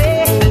you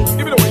away.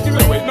 Give it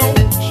away, no.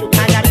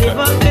 And I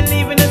never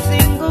believe in a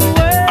single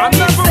word. I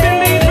never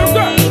believe in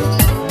that.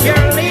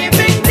 You're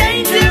living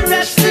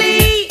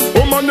dangerously.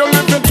 Woman, you're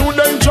living too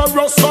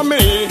dangerous for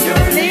me.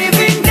 You're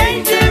living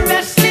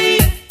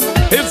dangerously.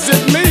 Is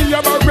it me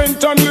you're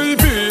rent and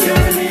leaving?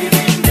 You're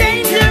living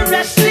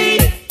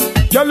dangerously.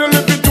 Girl, you're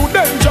living too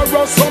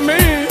dangerous for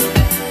me.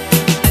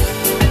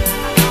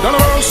 Don't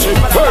know shit.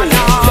 Hey,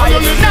 girl,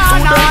 you're living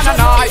too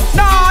dangerous.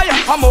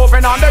 I'm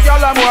moving on the girl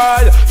I'm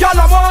way. Girl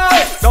I'm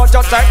way. Don't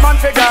just take man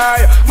for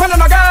gay. Man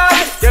I'm a guy.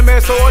 Give me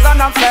souls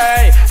and I'm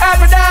play.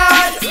 Every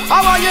day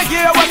I want you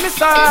hear what me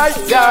say.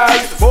 Yeah.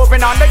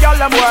 Moving on the girl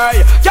I'm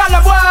way. Girl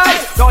I'm way.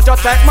 Don't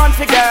just take man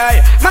for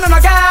gay. Man I'm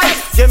a guy.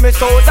 Give me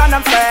souls and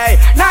I'm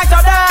play. Night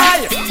or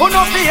day. Who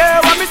know fi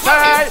hear what me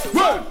say.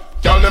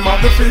 Girl, them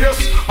have the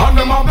face and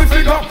them have the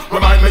figure.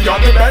 Remind me of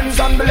the Benz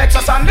and the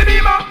Lexus and the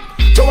Beamer.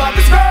 To have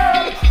this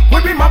girl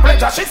will be my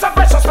pleasure. She's so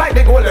precious like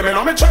the gold living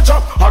on me treasure.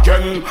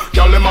 Again,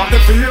 girl, them have the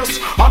face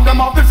and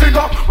them have the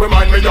figure.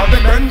 Remind me of the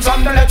Benz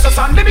and the Lexus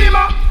and the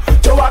Beamer.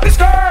 To have this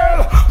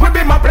girl will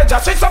be my pleasure.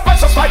 She's so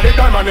precious like the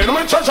diamond in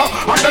my treasure.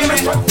 And then me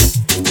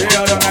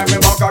yeah, don't make me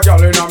back a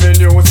girl in a me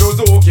new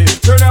Suzuki.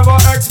 You never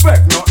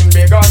expect nothing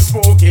big and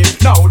spooky.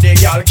 Now the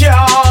girl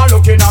can't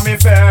look in a me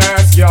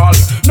face, girl.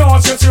 No,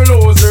 she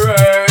lose the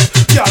race.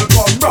 Girl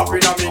come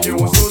rapping a me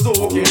new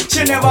Suzuki.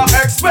 She never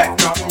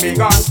expect nothing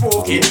big and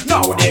spooky.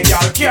 Now the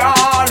girl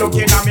can't look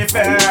in a me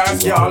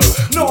face, girl.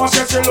 No,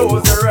 she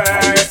lose the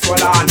race.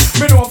 Well on,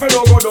 me don't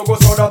feel go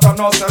so that I'm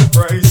not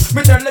self-praise.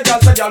 Me tell the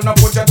girl, say girl, no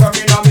put your tongue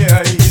in on me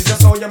eyes.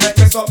 Just how you make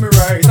me suck me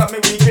right, and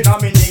me weak in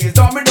on me knees.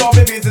 Don't be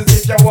business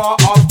if you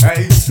want up,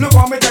 hey. Look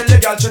how me tell the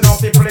girl, she know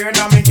fi playing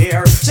on me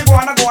gear. She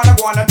wanna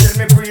till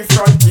me free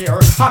frontier.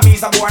 And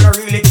me's a wanna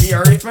really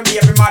care if me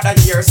baby mother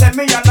here. Send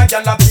me and a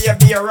girl a play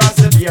beer and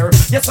severe.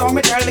 Yes, so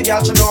me tell the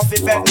girl, she know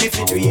fi bet me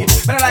fi do it.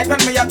 But I like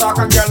when me a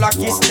talk and girl a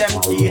kiss them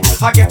teeth.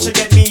 I get she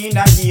get me in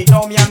a heat,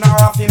 now me and her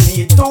off fi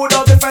meet.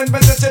 2,000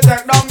 fences she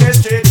take down the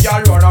street. Girl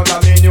run out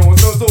of me new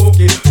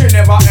Suzuki. She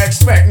never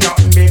expect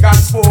nothing big and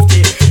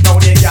spooky. Now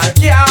the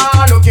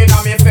girl looking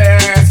at me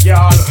face,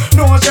 girl.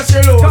 No, she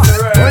lose the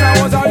rest. When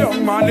I was a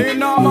young man in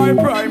my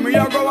prime, me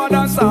a go and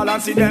dance all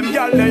and see them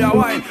girl they a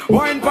wine.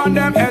 Wine pon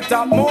them head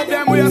top, move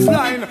them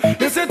waistline.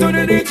 Listen to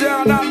the DJ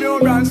and a new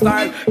brand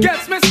style.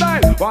 Gets me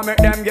style, want make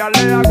them girl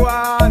they a go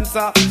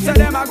answer. Say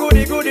them a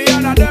goody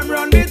and a them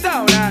run the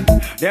town and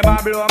them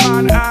a blow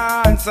man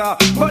answer.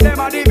 But them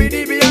a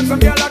DB and some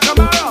girl a come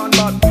around.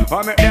 But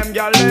want make them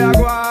girl they a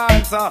go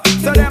answer.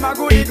 Say them a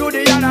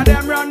goody and a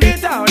them run the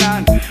town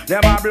and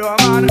them a blow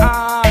man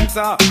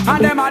answer.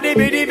 And them a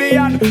DB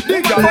and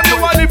the girl you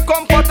a live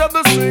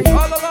comfortable sing.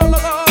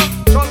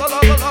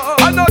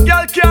 And no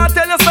girl can't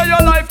tell you say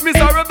your life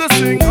miserable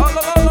sing.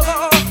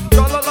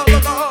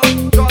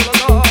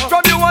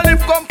 From you a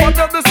live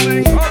comfortable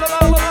sing.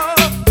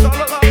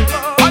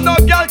 And no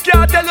girl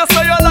can't tell you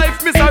say your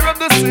life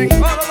miserable sing.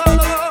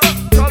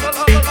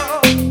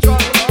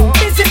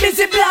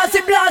 Busy,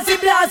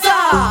 blaza.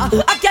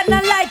 I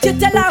cannot like you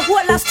tell her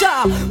whole a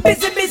straw.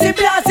 Busy,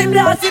 blaza.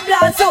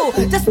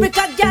 Just make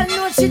a girl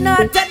know she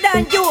not better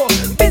than you.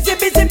 Busy,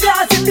 blaza.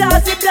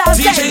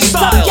 DJ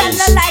Some StyleZ. girl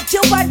not like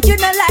you but you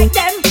not like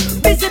them.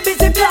 Busy,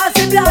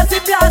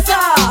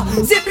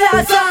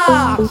 blaza.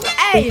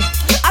 Hey,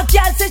 a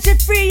girl say she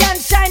free and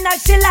shine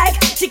as she like.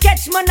 She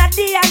catch money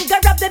day and go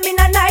rub them in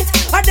a night.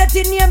 Her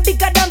dirty name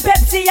bigger than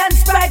Pepsi and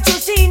Sprite. So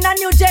she in a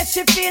new dress,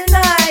 she feel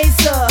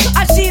nice.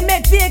 And she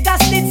make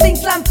Vegas lit sing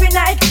slam for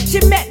night. She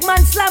make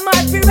man slam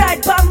hard for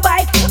ride pan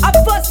bike. I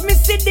first me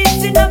see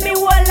this in me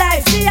whole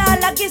life. She all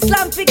like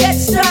Islam fi get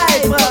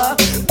stripe.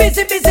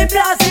 Busy,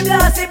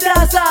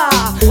 blaza.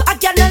 I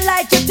cannot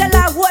like you tell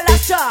her whole a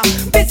shop.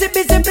 Busy,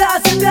 blaza.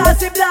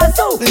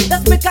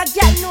 Let's make a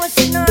girl know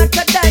she not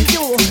better than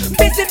you.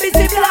 Busy,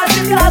 blaza.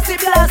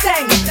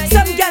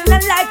 Some girl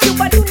not like you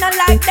but you not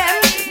like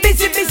them.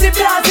 Busy, blaza.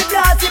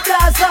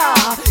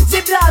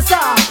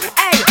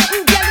 Hey,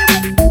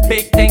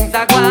 big things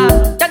are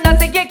gone. You know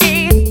see you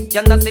keep.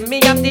 You know see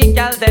me and the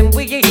girl them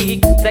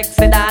weak.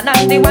 Sexy than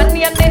and the one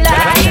in the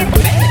light.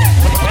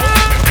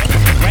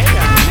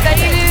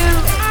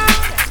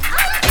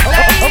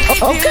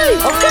 Okay.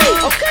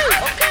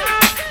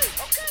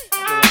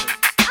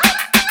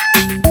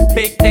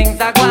 Big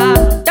things are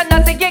gone. You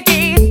know see you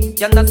keep.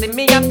 You know see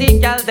me and the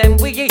girl them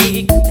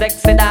weak.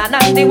 Sexy than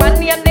and the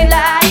one in the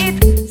light.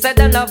 Say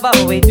they love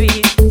how we do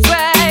it.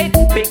 Sweet.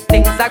 Big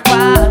things are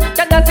gone.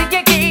 You know see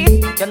you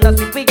keep. You know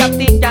see we have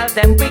the girl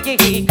them weak.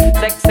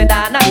 Sexy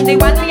than and the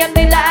one in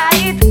the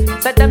light.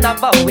 Say they love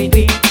how we do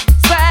it.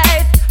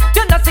 Sweet.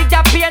 You know see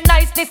your pure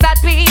niceness a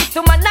tweet.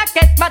 Woman a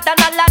get mad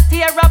and a lot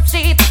tear up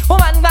shit.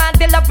 Woman want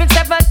the love in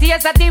 7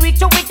 years of the week.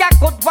 You we a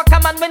good work a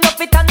man we no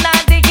fit on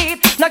the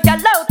heat. No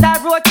girl out the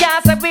road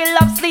can't say we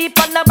love sleep.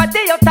 And nobody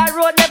out the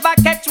road never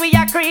catch we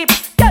a creep.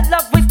 Girl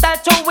love we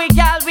start to we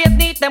always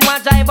neat. Them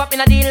want drive up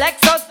in a the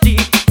Lexus Jeep.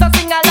 So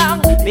sing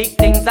along, big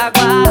things are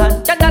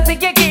gone. You know see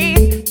you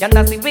keep. You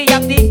know see we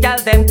have the girl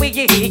them we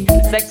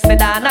sexy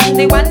than and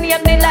the one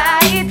in the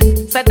light.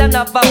 Say they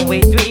love how we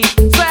do it.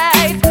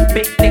 Sweet,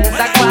 big things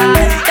are gone.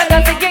 You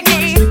know see you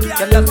keep.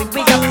 You know see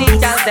we have the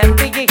girl them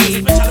we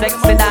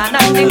sexy than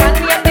and the one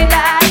in the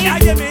light.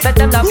 Say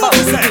they love how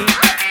we do it.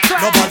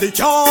 Nobody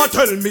can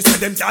tell me say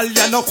them gal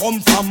ya no come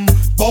from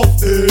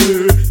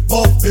Buffy.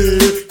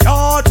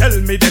 Can't tell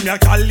me them ya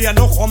gal ya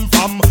no come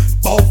from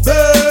Buffy.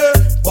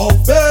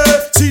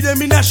 See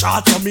them in a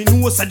shot so me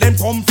know say them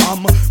come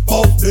from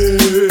Buffy.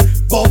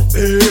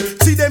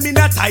 See them in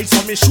a tight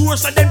so me sure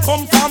say them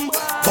come from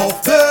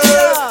Buffy.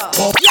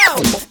 Yo,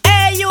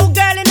 hey you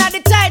girl in a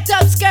the tight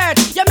up skirt.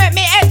 You make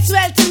me head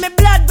swell till me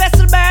blood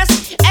vessel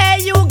burst. Hey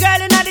you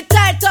girl in a the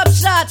tight up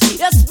shot.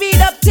 You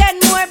speed up 10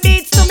 more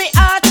beats to me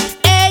heart.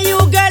 Hey you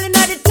girl in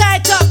a the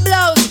tight up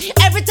blouse.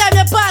 Every time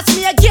you pass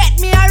me you get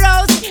me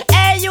aroused.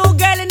 Hey you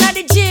girl in a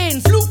the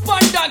jeans. Look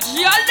on that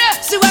girl.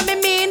 See what me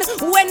mean?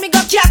 When me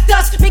go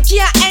cactus, me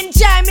can't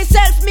enjoy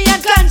myself, me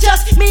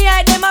unconscious. Me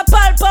hide them a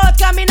pulp out,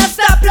 cause me no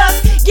stop loss.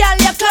 Girl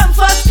you come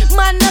first,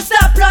 man no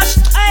stop rush.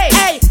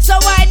 Hey,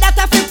 so why that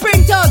I feel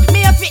print out?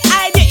 Me if I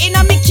hide it in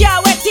a me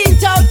car wet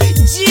tint out.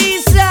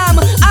 Jeez, all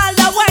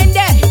the wine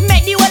there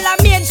make the whole of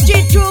Main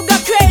Street crew go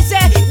crazy.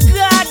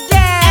 God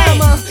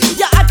damn,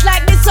 you act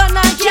like the sun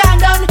and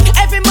can done.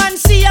 Every man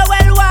see you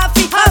well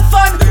waffy, have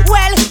fun.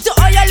 Well, to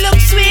all you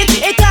look sweet,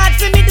 it hard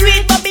for me do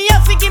it, but me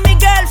have to give me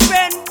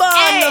girlfriend bun.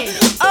 Hey.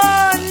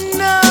 Oh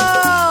no.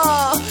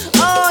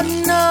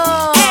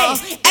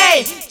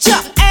 Hey,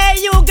 Chuck, hey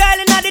you girl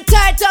in a the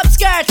tight up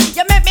skirt.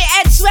 You make me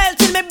head swell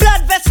till me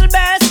blood vessel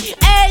burst.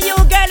 Hey you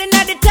girl in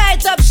a the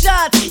tight up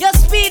shot.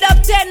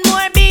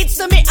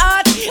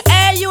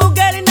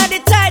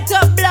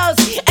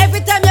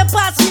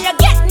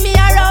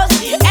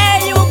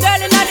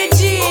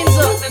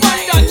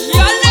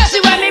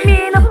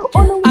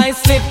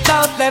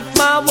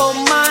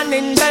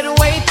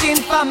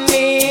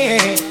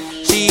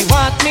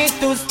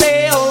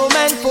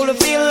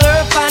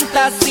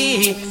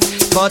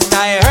 but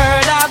I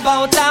heard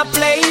about a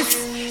place,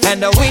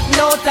 and with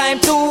no time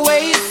to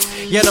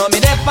waste, you know me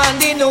dep on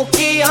the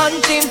nookie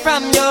hunting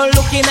from you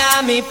looking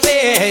at me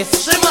face.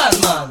 Shimal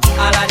man,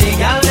 all of the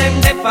gal them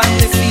dep on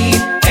the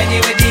scene.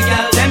 Anyway the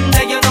gal them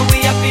there, you know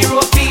we a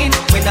European.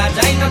 With a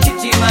giant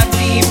chichi man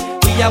team,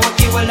 we a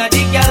walkie all of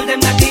the gal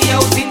them that the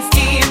housing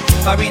scheme.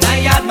 For in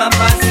a yard man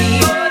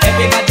passing,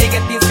 everybody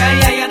get this guy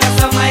higher, that's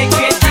how my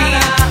great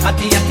dream. At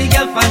the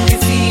gal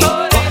fantasy,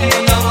 walking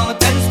on the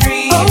mountain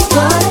street. Oh,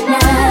 what a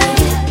night.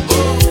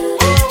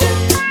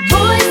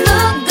 Boys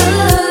look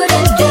good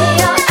and they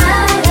are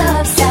out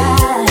of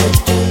sight.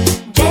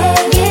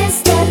 They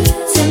stepped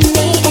to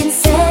me and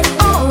said,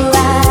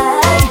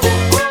 alright.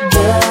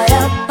 What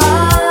a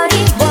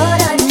party,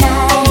 what a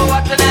night. Oh,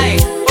 what a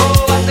night, oh,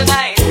 what a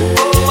night,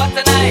 oh, what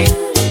a night.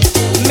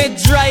 Me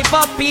drive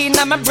up in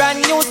a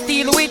brand new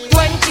steel with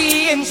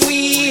 20-inch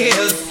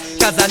wheels.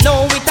 Cause I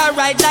know it a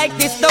ride like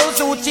this,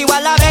 those Uchi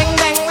walla bang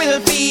bang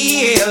will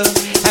feel.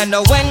 And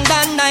when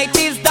the night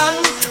is done,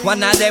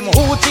 one of them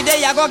Uchi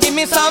they a go give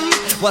me some.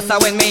 What's a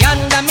when me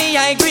under me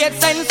I great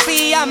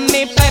Sensi and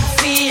me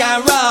Pepsi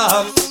and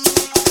rum.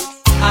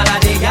 All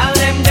of the gal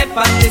them dep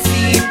on the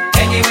scene.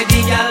 Anyway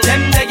the gal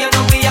them there, you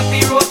know we a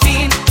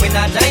routine. When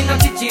a giant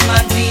chichi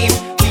man team,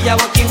 we a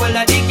walking all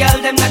of the gal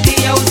them not the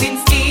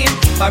housing scheme.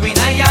 For in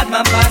a yard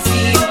man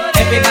passing,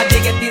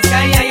 everybody get this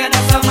guy higher,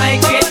 that's how my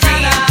great dream.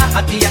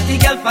 At the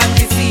girl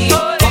fantasy,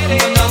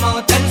 walking on the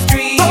mountain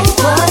street. Oh,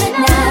 what a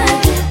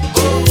night.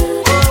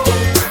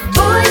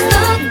 Boys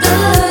look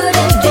good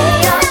and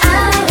they are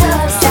out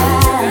of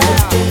sight.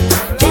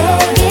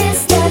 They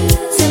stepped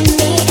to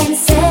me and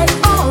said,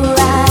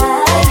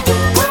 alright.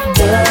 What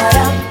a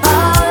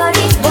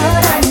party,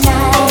 what a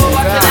night. Oh,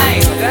 what a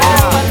night,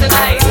 oh, what a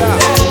night,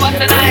 oh, what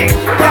a night.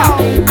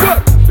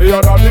 The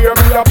other day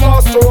me a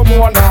pass through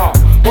Mona.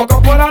 Woke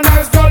up on a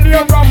nice girl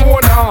named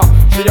Ramona.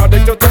 She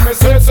addicted to me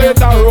sweet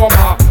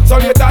aroma. So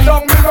later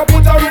down me go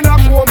put her in a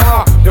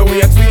coma. The way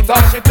it's sweet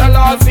and she tell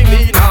her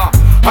Selena.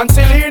 And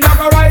Selena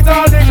go write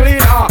all the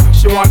cleaner.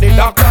 She want the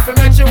doctor to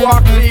make she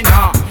walk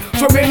cleaner.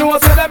 So me know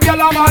say them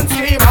yellow man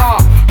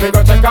schemer. Me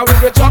go check her with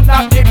the truck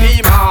not the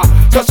beamer.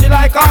 So she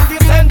like on the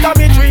center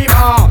me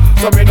dreamer.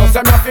 So me know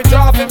say me have to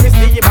drop in me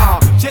steamer.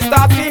 She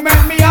start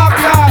screaming me up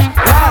yeah.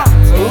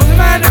 So who's the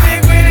man the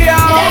big video?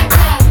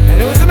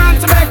 And who's the man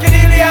to make it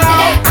illy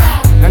out?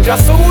 And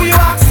just so who you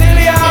act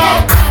silly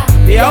out.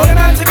 The only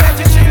man to get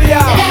you chilly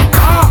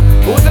out.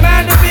 Who's the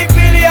man the big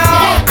billy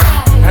out?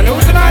 And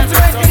who's the man to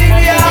make it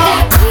illy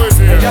out?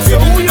 And just so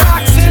who you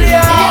act silly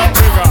out.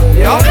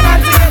 The only man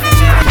to get you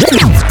chilly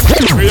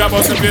out. We a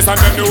bust the place and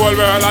then the whole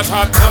world a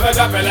chat. Never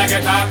drop it like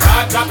it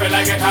hot, drop it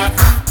like it hot.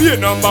 Be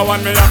number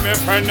one, me and my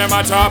friend them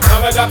a chop.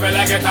 Never drop it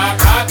like it hot,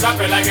 drop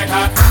it like it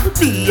hot.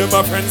 Me and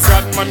my friends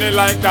got money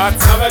like that.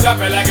 Never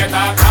drop it like it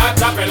hot,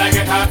 drop it like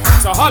it hot.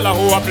 So holla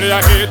who a play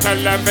a hit, tell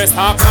them to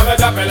stop. Never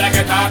drop it like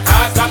it hot,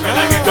 drop it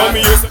like it hot.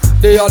 Me used to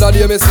the other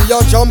day me see a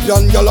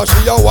champion girl,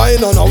 she a whine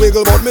and a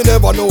wiggle, but me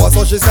never know what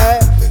so she say.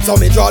 So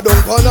me draw down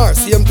on her,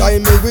 same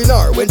time me win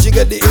her. When she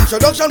get the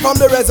introduction from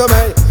the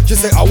resume, she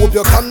say I hope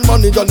you can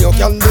manage and you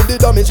can do the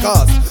damage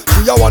cause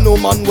she a one no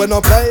man when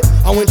I play.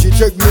 And when she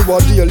check me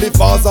what daily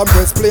fast and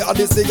press play, at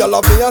this the girl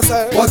of me I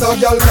say, what a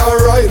girl can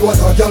ride, what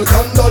a girl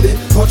can dolly.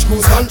 Touch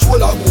cruise control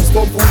a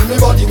goosebump full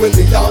me body when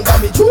me under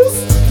me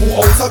juice. Who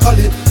out a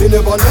collie, me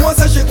never know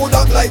say she could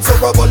act like so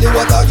properly.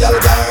 What a girl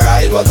can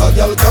ride, what a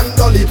girl can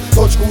dolly.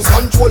 Touch cruise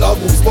control a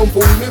goosebump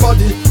full me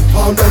body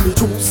under me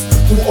juice.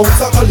 Who out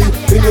a collie,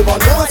 me never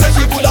know say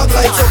she could act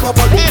like so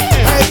properly.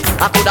 Hey,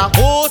 I coulda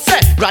who say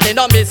granny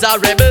no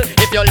miserable.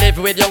 If you live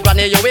with your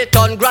granny, you will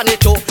turn granny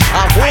too.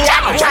 I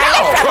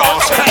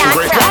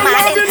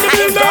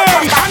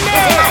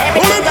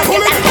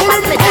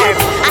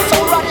so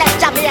run like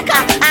Jamaica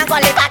and go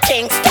live at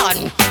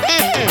Kingston.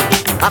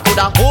 I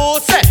coulda who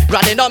say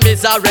granny no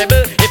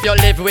miserable. If you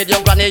live with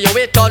your granny, you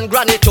will turn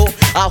granny too.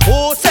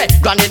 Who say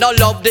granny no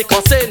love the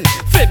cussing?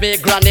 For me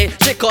granny,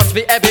 she cuss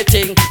me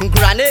everything.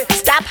 Granny,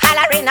 stop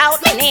hollering out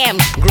my name.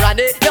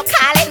 Granny, you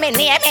calling me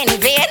name in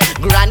vain.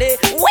 Granny,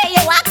 where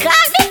you are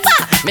call me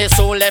for? Me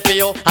soon left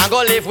you and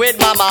go live with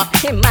mama.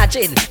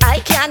 Imagine, I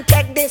can't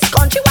take this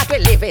country what we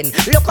live in.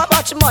 Look how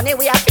much money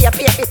we have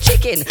pay for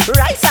chicken.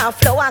 Rice and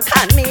flour and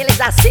corn meal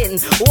is a sin.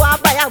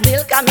 Want buy a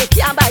milk and me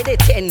can't buy the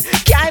tin.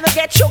 Can't even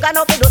get sugar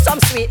now to do some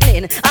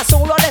sweetening. And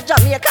soon run left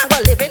Jamaica and go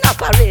live in a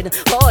parade.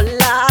 Oh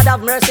Lord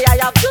have mercy, I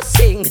have to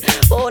sing.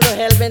 Oh no,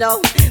 help me now.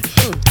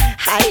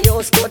 I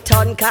used to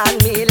turn corn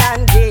meal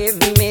and give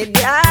me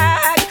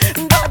that,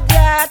 but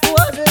that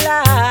was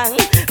long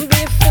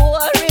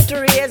before it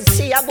raised.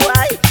 See a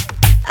boy,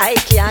 I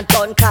can't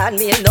turn corn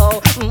meal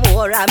no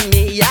more on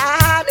me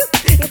yard,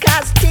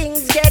 cause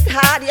things get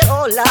hard,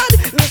 oh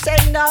Lord. Me say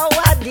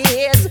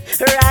nowadays,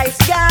 rice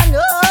gone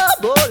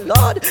up, oh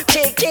Lord,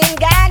 chicken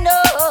gone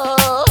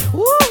up,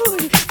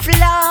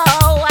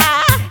 flour,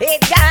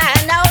 it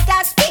gone out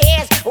of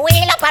space.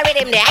 Wheel up a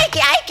rhythm there, I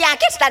can't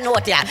catch the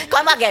note here.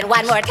 Come again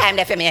one more time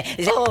there for me.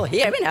 Oh,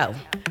 hear me now.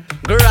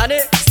 Granny,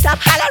 stop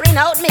hollering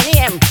out me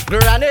name.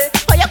 Granny,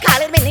 oh you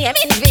calling me name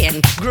in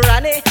vain.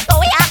 Granny,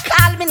 oh you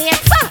call me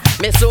name for.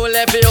 Me so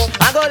left you,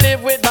 I go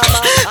live with mama.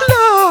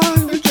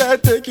 Lord, I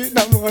can't take it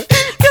no more.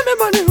 Give me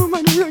money,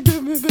 woman, you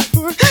give me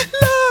before.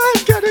 Lord,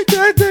 God, I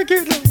can't take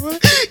it no more.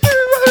 Give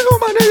me money,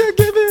 woman, you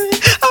give me.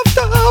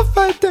 After half,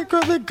 I take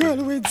off a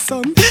girl with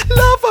some.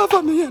 Love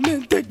over me and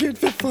then take it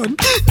for fun.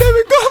 Then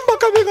we come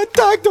back and we go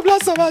talk to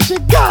Blossom and she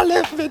got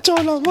left me too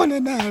long money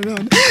now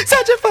run.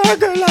 Searching for a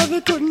girl and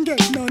we couldn't get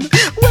none.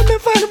 When me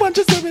find one,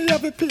 she said we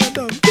have a pay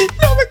down.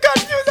 Now we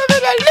confused and we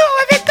don't know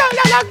every time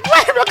that I'm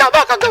going to come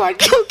back and go and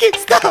you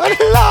kickstart.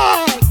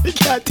 Lord, we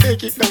can't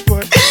take it no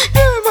more.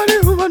 Give me money,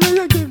 woman,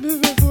 you give me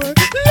before.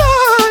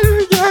 Lord,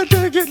 we can't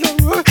take it no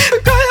more.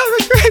 Because I'm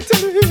a great to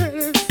be here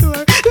in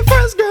store. The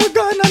first girl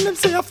gone and them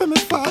say I for me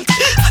fault.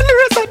 And the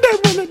rest of them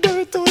when they do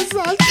it to us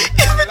all.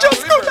 If we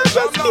just come and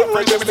just give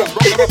me just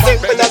if you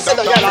think me that's in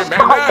a yellow.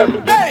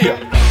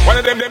 Hey! One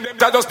of them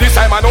just this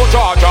time I know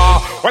Georgia.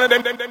 One of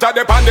them just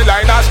the pan the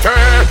line and stir.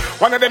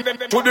 One of them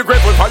to be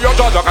grateful for your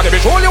Georgia. Can they be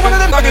show you one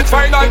of them that gets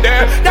final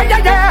there?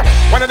 Yeah.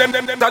 One of them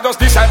just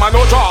this time I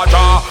know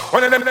Georgia.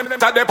 One of them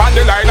just the pan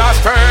the line and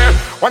stir.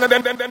 One of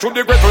them to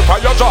be grateful for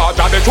your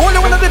Georgia. They show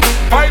you one of them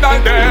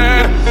final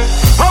there.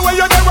 How are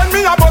you there when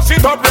me a bust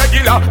it up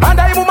regular? And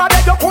I mama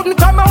that you couldn't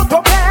come out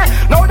to play.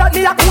 Now that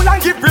me a cool and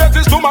give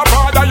praises to my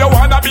father, you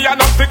wanna be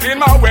enough to clean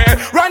my way.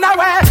 Run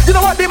away. You know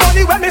what the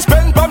money when me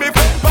spend for me.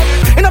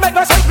 It no make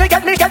no sense, me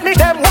get me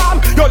them warm.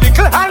 Your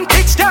little hand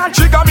kicks can't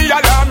trigger me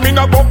alarm. Me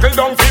no buckle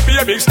down fi be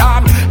a big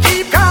storm.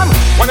 Keep calm.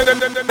 One of them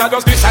that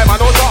just this time I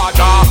know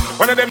Georgia.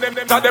 One of them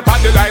that they pan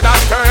the line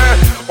and turn.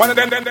 One of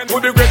them to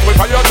be grateful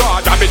for your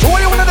Georgia. Me show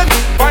you one of them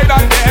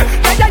final there.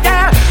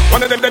 Yeah.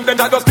 One of them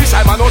that just this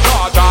time I know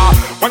Georgia.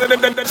 One of them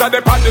that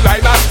they pan the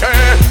line and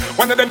turn.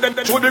 One of them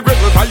to be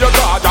grateful for your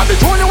Georgia. Me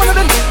show you one of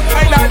them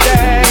final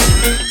there.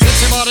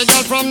 Sexy body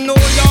girl from New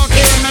York,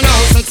 hear me now.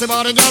 Sexy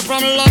body girl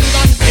from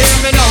London, hear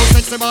me now.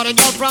 Sexy body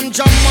girl from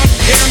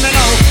Jamaica, hear me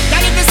now.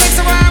 Girl, if you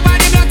sexy, where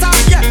body you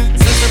talk, yeah.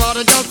 Sexy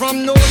body girl from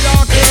New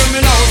York, hear me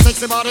now.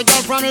 Sexy body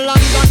girl from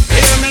London,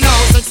 hear me now.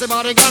 Sexy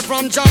body girl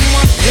from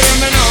Jamaica, hear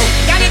me now.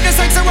 Girl, if you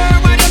sexy, where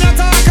body you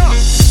talk.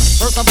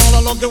 First of all,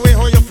 I love the way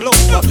how you flow.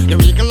 The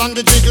wiggle and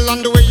the jiggle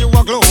and the way you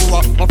a glow.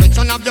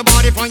 Perfection of your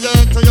body from your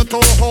head to your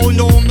toe. Hold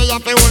no, me a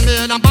fi hold me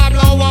in a bar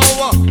blow.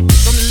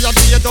 To me a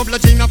be a double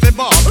G, me a fi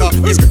bark.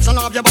 Description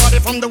of your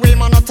body from the way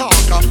man a talk.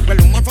 Well,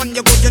 woman from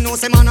your good, you know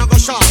say man a go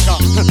shock.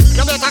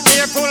 You better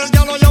careful,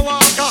 girl, how you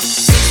walk.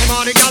 Sexy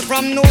body girl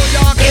from New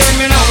York, hear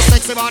me now.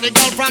 Sexy body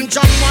girl from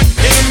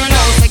Jamaica, hear me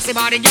now. Sexy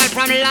body girl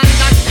from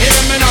London, hear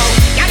me now.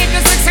 Girl, if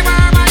you sexy,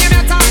 where body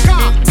you talk.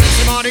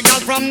 Sexy body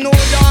girl from New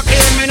York,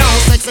 hear me now.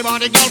 Sexy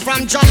body girl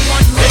from Jamaica,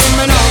 hear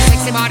me now.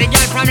 Sexy body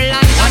girl from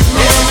London,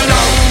 hear me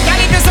now.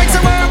 Girl, if you sexy,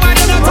 where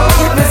body you talk.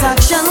 If it's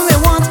action we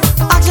want,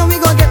 action we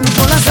gon' get me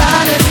full of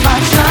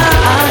satisfaction.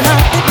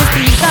 If it's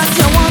things that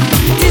you want,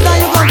 things that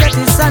you gon' get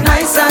is a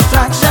nice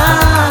attraction.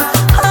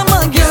 I'm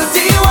a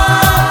guilty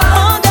one.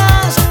 Oh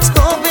gosh,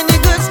 scoping the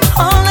goods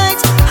all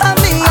night, have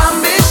the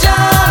ambition.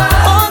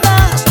 Oh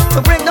gosh, to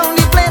break down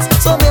the place,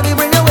 so baby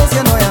bring your waist,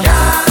 you know ya.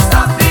 Can't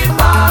stop the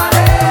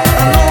party.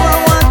 I know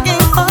I'm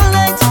working all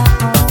night.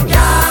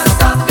 Can't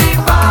stop the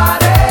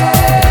party.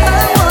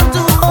 I want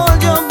to hold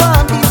your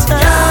body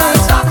tight. Can't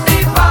stop the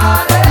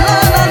party.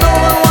 I know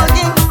I want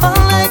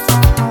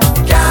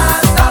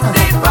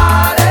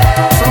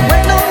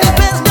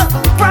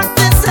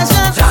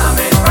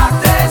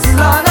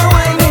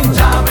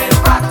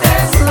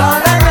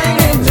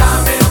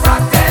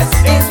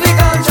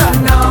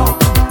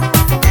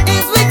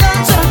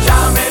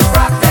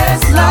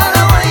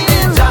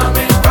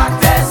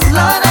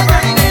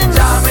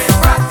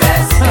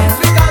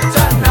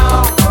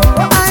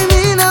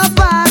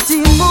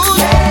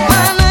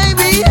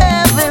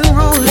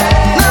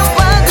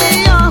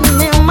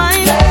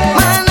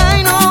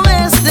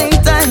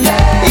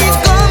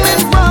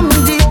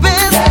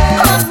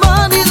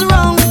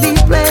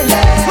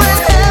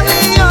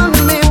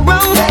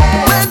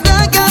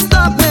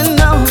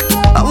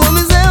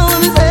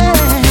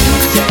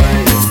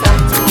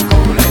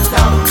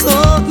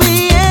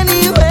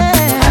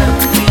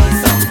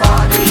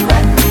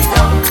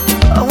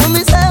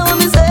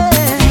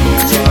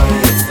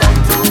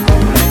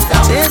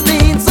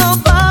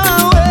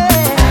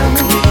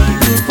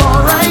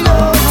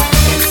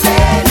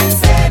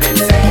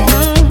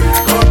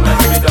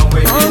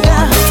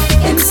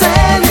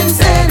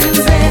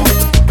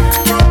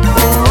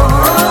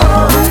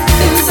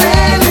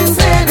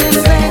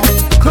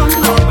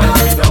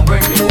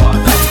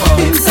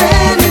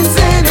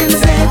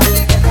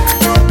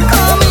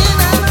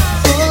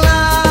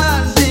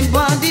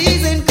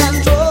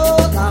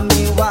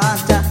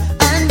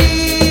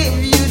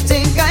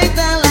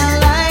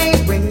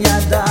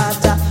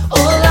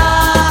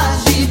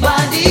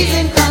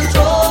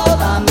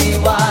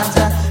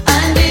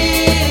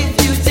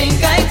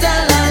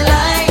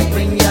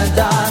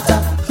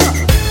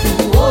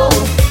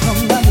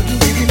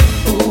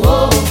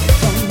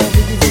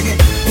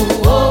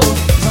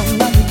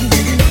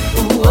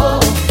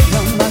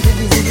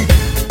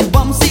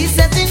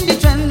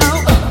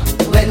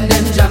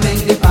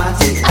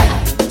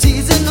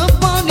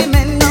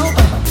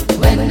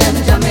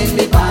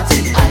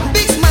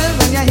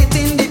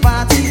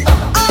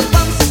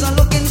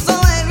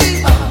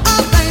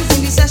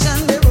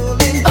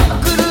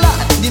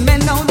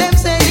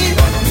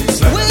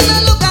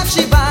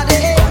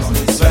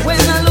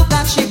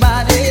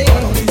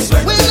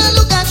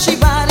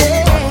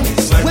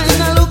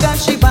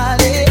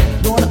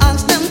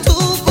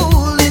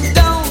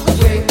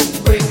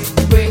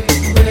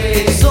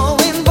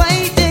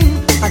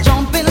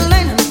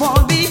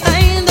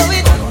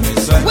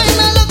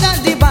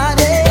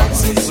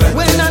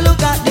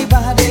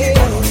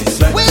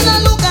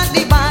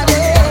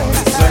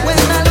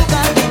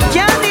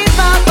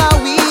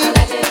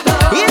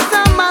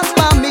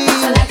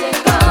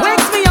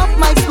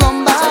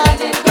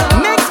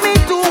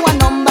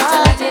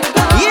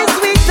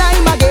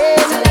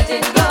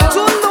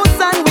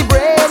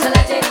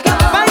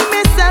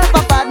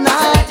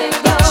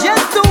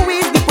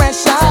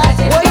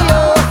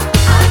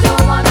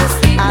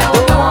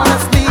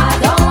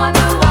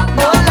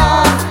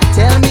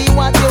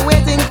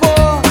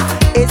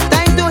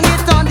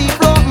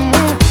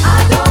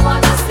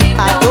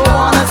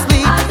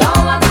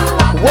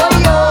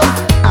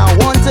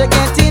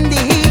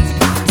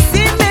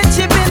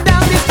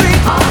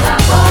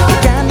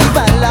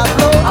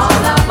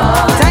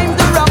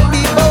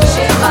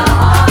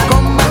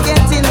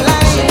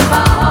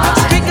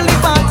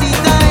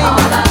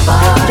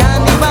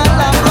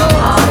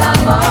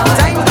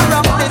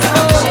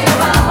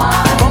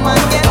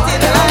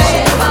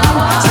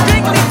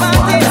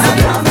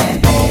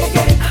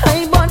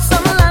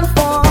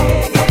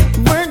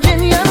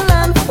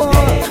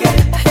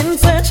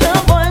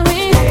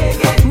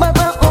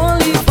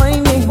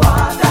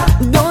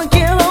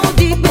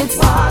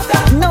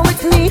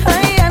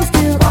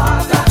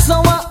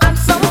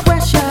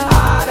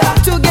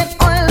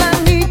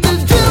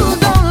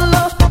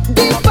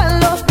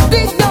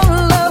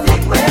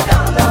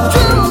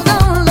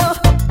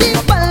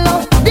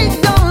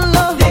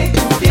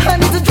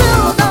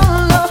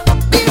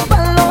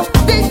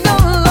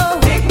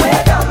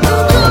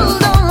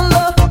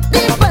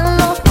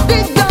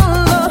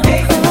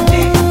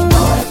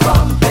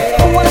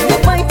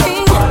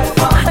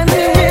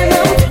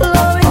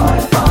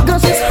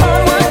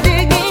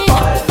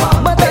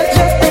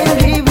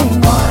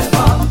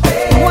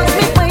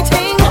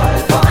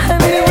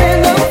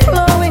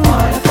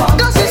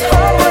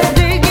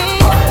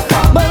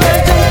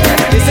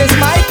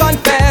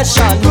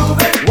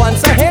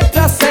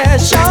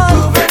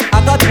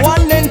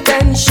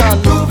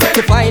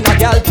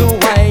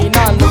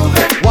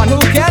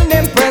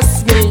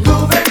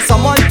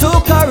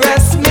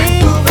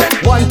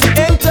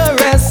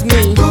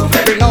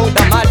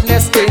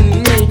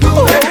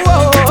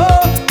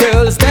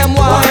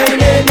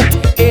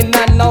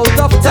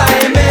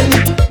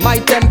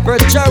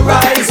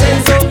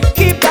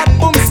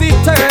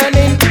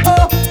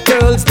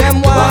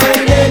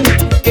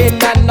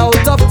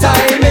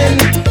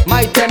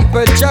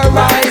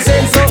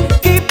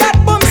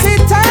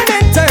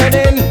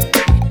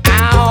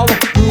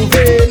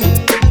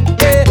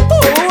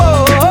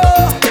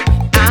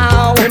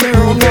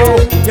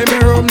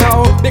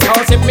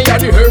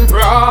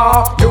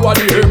emperor, you are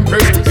the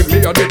empress. If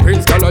me are the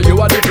prince, girl, you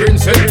are the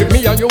princess. If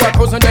me and you are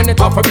cousin, then it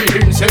have to be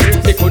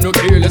incest. They couldn't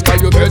kill us,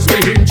 cause you get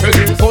me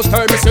interest. First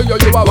time me see you,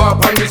 you are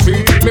walk on the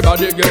street. Me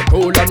body get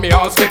cold and me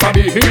heart slip a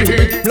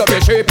beat. Love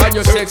your shape and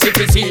your sexy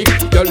physique.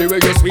 Girl, the way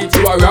you sweet,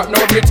 you are right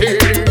now me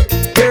teeth.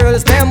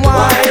 Girls them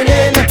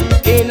whining,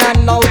 in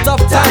and out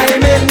of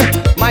timing.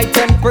 My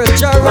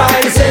temperature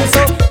rising,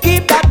 so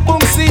keep that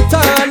boomsy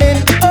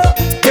turning.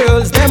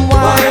 Girls them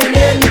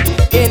whining,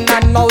 in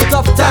and out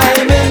of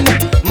timing.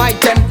 My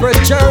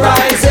temperature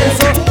rising,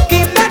 so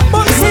keep that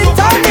boomsy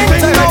turning.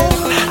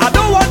 I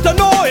don't want to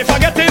know if I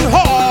get in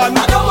hard.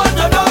 I don't want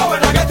to know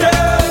when I get in.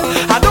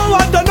 I don't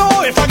want to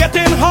know if I get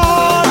in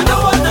hard. I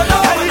don't want to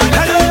know when I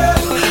get in.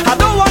 I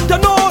don't want to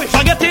know if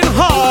I get in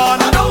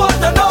hard. I don't want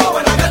to know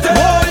when I get in.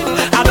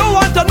 Boy, I don't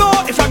want to know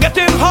if I get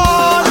in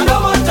hard. I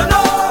don't want to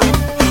know.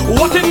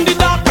 What in the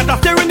dark, better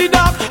stare in the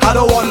dark. I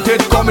don't want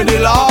it come in the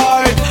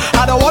light.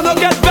 I don't want to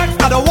get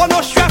vexed, I don't want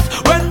no stress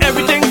when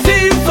everything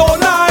seems so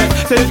nice.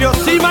 So if you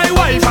see my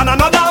wife and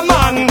another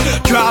man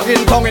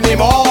dragging tongue in the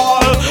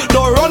mall,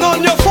 don't run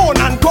on your phone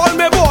and call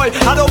me boy.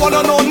 I don't want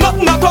to know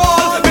nothing at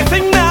all. Me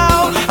sing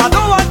now, I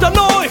don't want to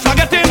know if I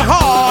get in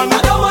hard.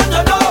 I don't want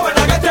to know when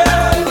I get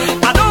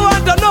in. I don't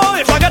want to know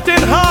if I get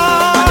in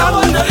hard. I don't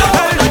want to know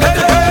when I get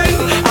in.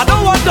 I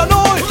don't want to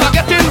know if I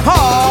get in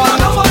hard.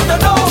 I don't want to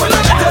know when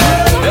I get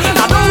in.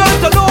 I don't want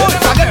to know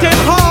if I get in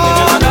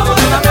hard.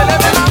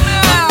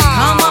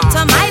 Come up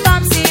to my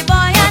bumpsy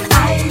boy and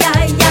I.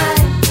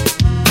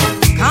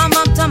 Come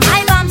up to my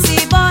bumpsy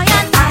boy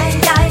and I.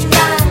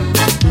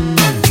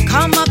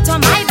 Come up to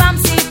my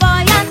bumpsy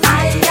boy and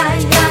I.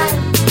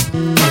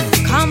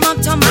 Come up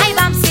to my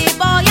bumpsy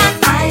boy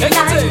and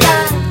I.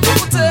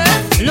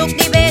 Look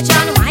the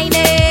Bajan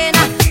whining,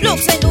 look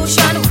St.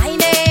 Lucian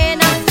whining,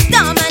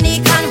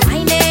 Dominican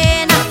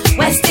whining,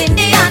 West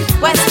Indian.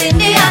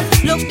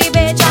 Look the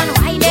Bajan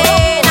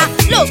whining,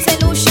 look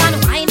St. Lucian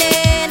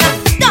whining,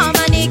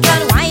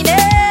 Dominican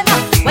whining,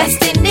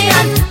 West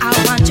Indian. I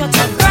want you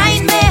to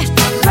grind me.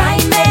 I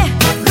want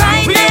you to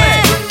grind me.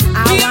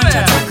 I want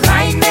you to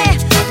grind me.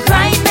 I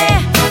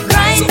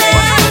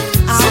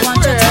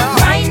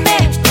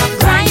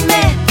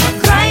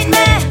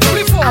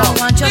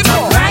want you to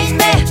grind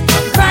me.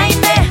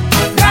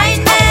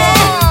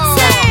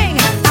 Sing.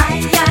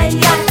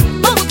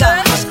 Oh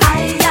gosh.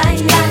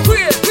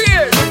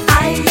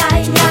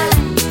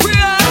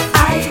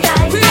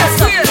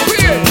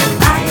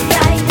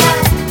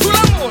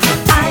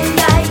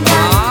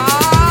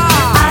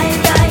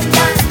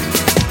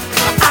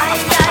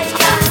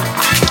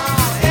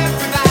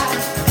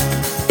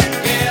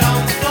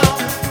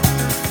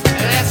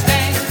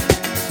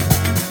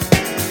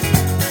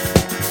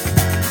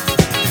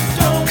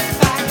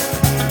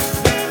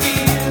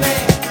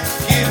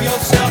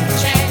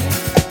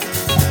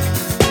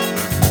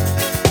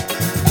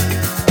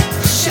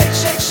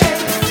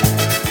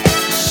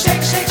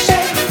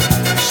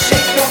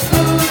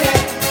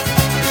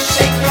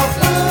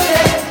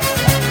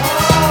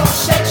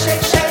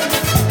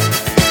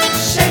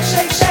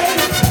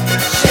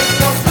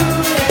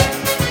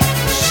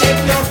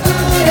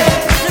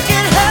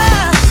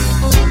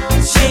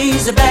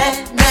 She's a bad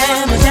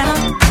mama jama,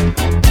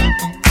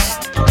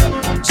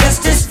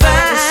 just as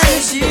fine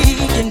as she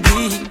can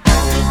be.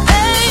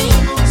 Hey,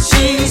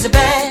 she's a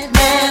bad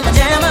mama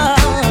jama,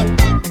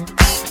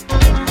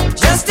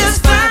 just as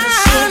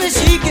fine as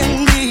she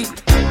can be.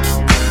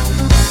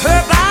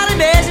 Her body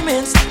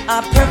measurements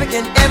are perfect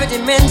in every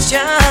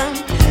dimension.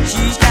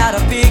 She's got a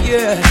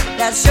figure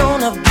that's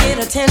shown of great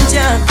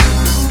attention.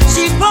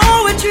 She's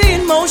poetry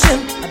in motion,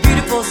 a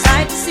beautiful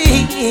sight to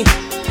see.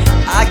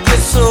 I get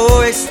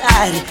so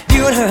excited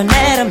viewing her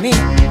anatomy.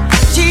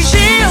 She's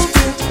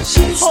shielded,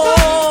 she's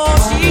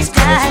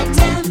tight,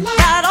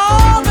 got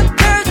all the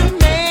curves a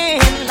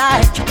man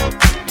like.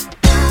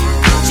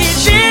 She's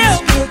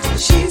shielded,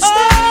 she's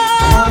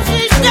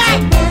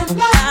tight,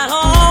 got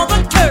all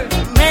the curves a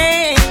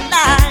man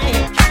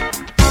like.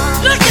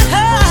 Look at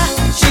her,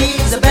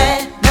 she's a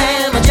bad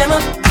mama jamma,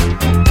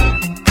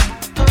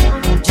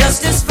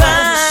 just as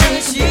fine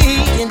as she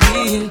can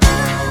be.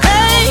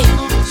 Hey,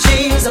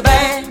 she's a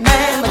bad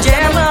mama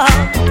jamma,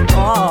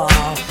 oh,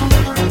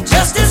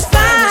 just as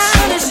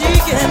fine as she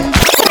can be.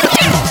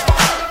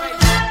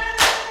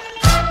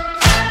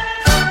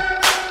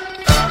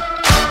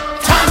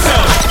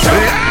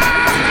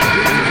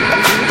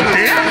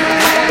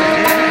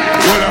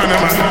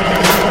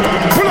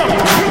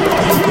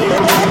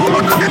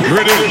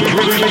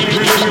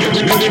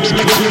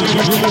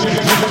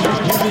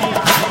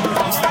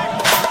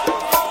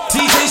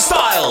 DJ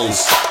StyleZ.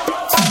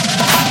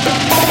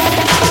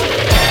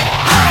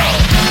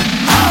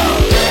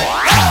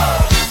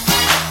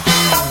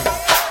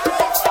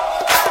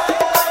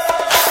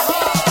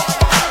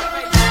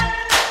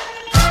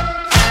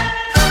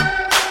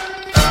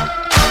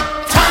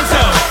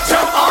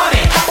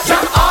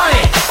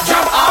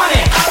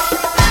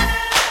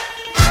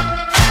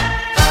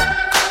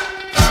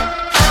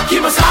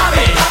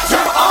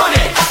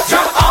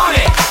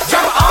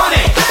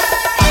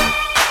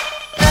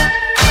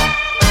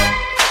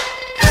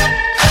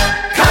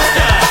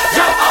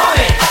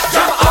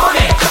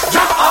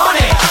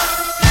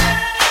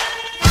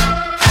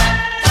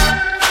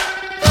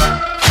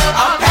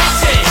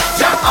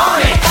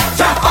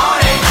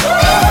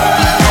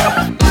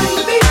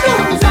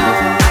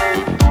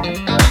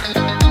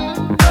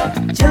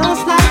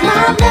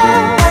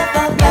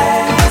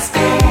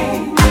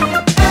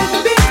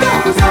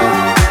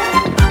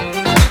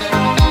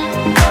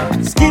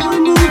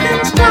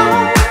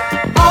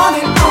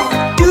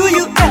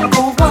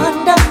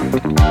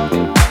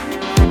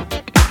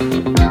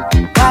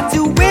 To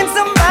win,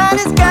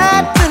 somebody's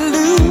got to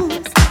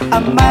lose. I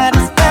might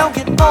as well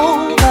get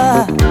over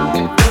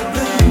the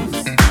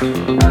blues.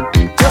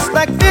 Just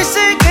like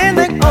fishing in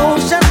the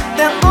ocean,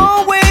 there'll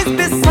always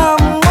be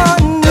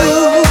someone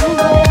new.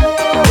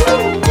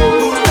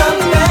 Who's done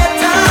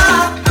better?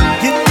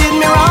 You did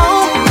me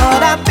wrong,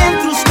 but I've been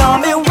through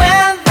stormy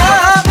weather.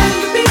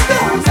 The beat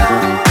goes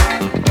on,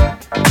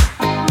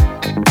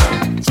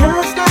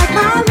 just like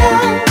my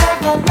love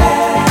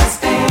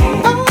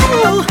everlasting.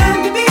 Oh, and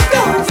the beat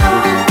goes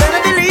on,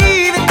 better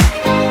believe it.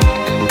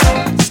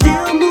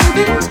 Still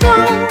moving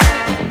strong,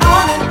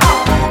 on and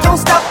on, don't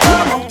stop.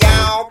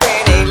 Y'all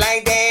pretty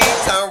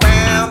ladies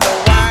around the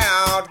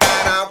world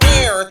got a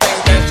weird thing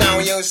to show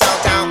you. So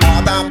tell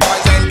all the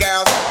boys and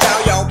girls,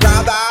 tell your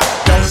brother,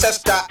 your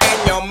sister, and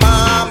your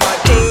mama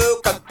too,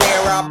 'cause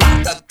we're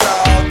about to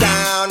throw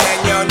down, and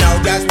you know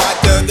just what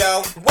to do.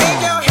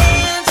 Wave your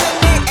hands in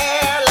the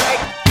air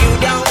like you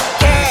don't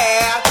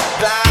care.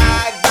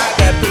 Glide by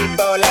the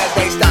people as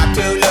they stop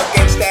to look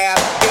and stare.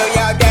 Do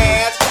your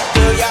dance,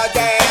 do your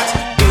dance,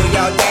 do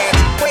your dance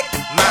quick,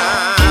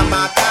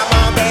 mama. Come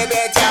on,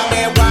 baby, tell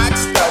me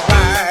what's the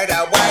word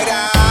up.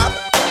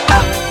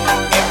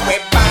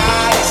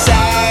 Everybody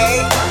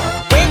say,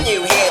 when you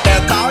hear the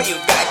call, you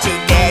got to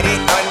get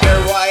it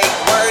underway.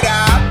 Word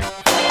up.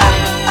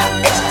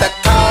 It's the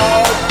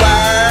code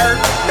word.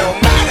 No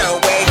matter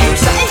where you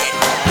say it,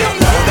 you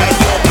know that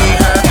you'll be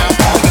heard. Now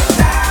for you.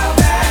 Now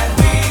that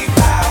we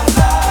found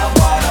love,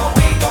 what are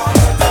we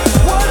gonna do?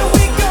 What are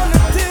we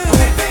gonna do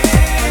with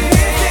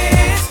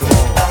this?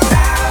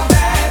 Now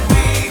that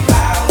we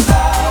found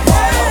love,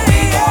 what are we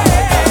gonna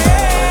do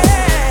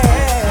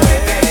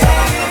with this?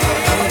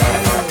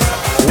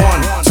 1,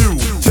 2,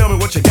 tell me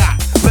what you got.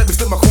 Let me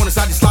slip my corner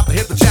side, you slop to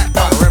hit the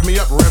jackpot. Rev me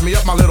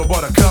up, my little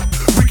buttercup.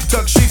 We can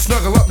tuck sheets,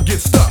 snuggle up and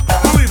get stuck.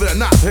 Believe it or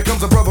not, here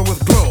comes a brother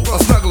with glow. A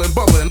snuggling,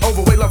 bubbling,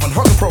 overweight, loving,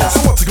 hugging pro. So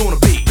what's it gonna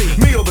be?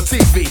 Me or the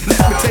TV?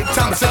 Let me take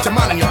time to set your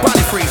mind and your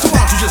body free. So why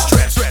don't you just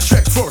stretch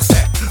for a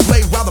sec.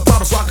 Lay while the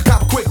bottle so I can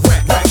cop a quick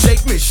wreck.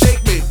 Shake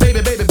me,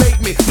 baby, bake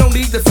me. No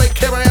need to fake,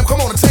 here I am,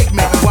 come on and take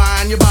me.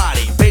 Wind your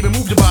body, baby,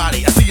 move your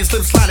body. I see you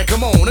slip sliding,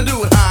 come on and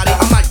do it, hottie.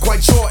 I'm not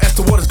quite sure as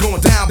to what is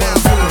going down, but I'm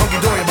feeling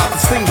hunky-dory about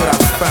this thing that I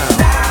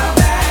found.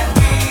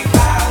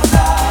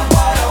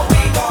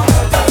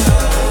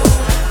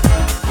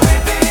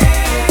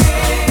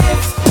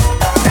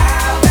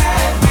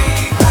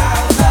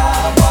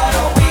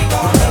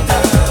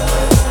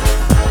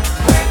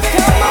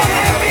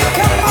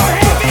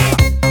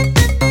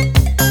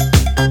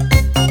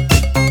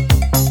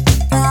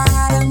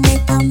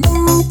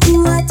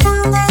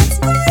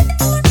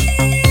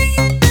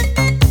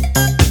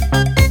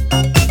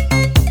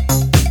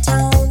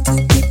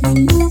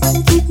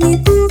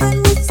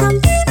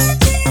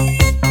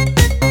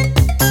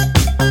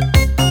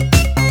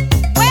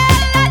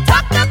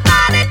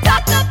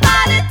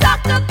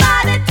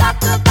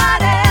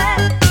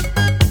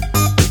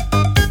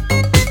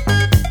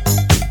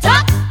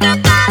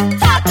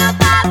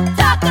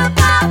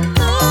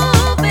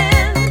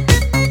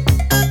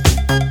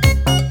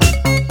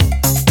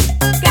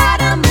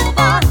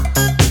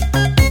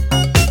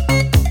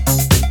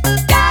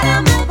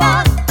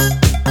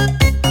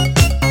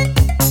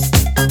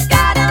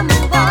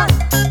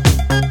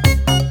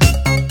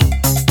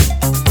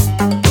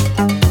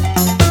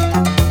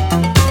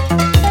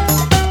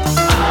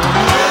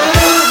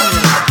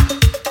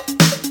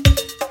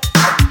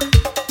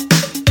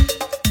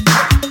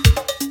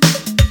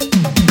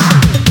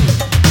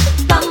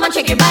 Come on,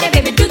 shake your body,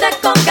 baby, do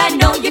that conga.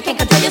 No, you can't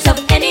control yourself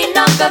any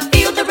longer.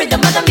 Feel the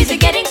rhythm of the music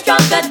getting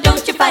stronger.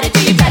 Don't you fight it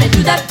till you try to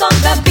do that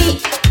conga beat.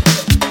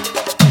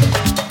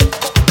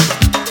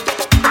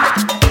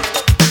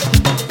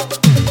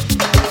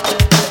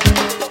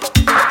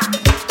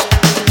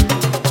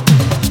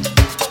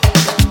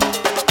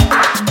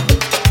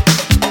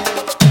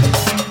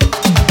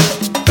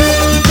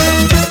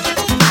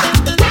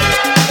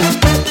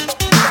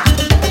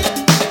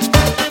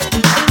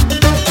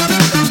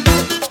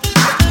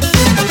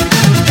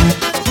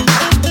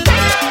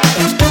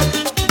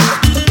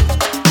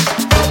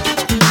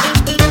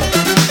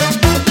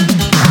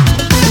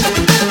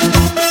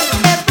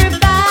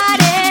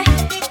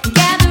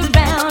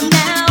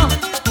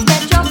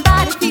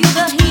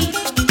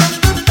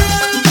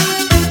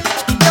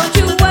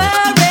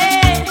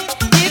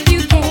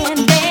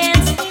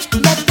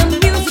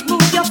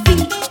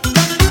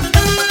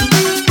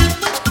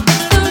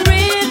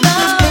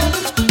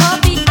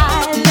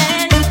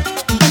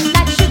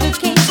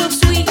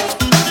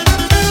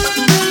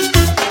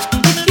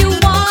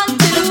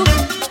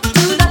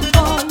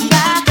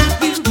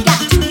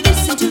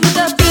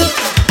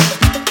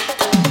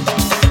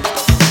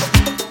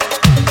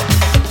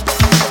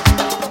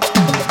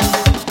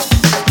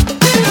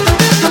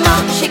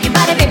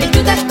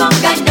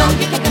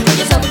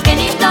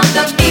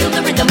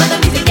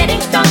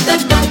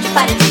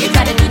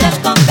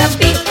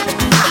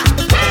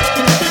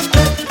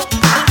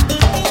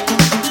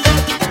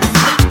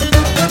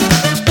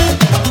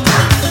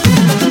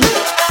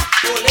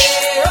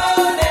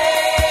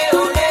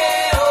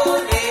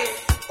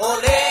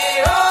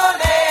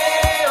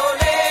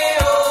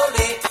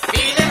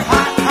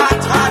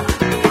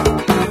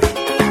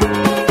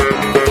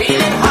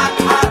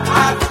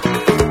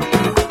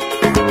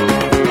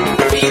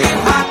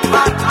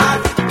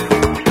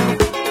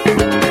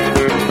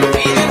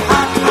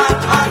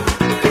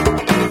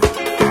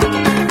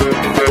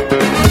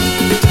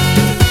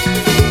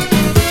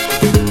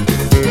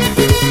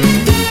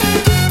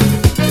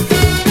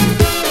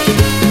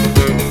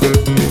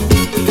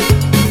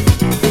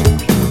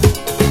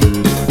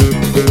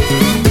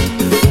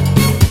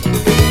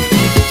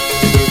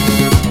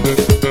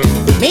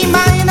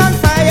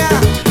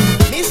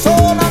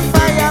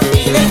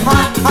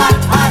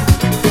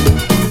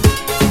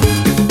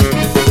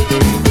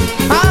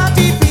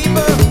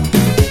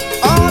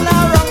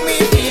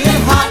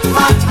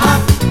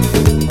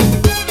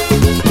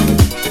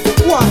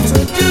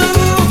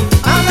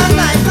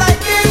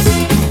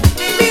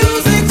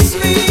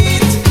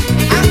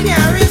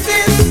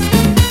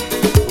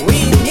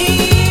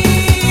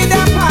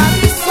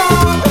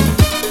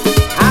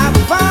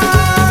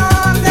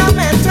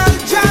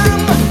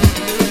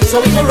 So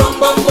we go rum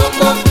bum bum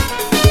bum.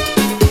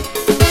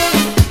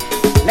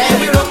 Let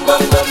me rum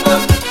bum bum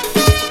bum.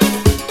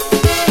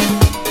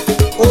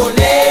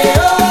 Ole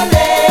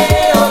ole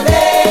ole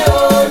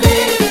ole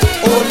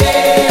ole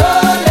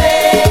ole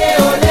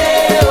ole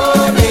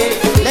ole.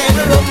 Let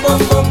me rum bum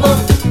bum bum.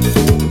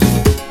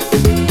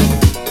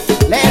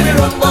 Let me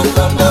rum bum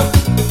bum bum.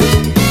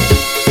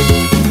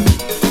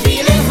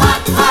 Feeling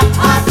hot hot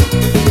hot.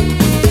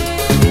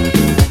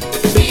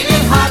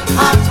 Feeling hot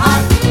hot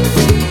hot.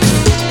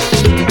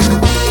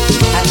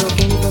 I'm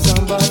looking for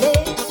somebody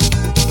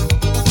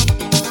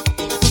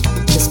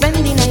to spend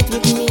the night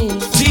with me.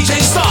 DJ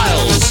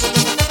Styles.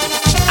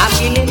 I'm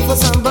feeling for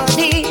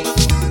somebody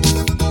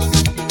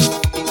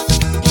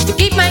to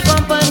keep my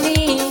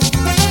company.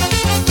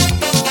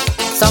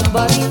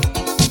 Somebody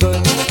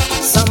good,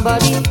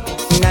 somebody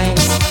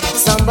nice,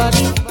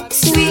 somebody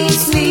sweet,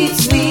 sweet,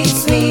 sweet,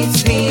 sweet,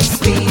 sweet,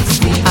 sweet,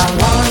 sweet. I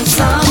want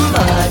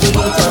somebody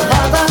to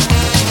love up,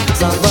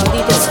 somebody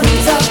to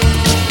squeeze up,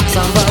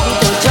 somebody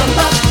to jump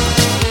up,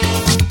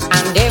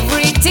 and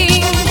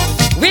everything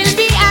will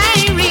be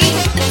airy,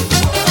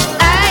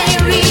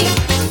 airy,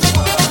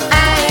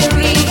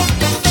 airy.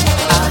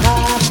 I'm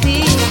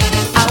happy.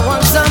 I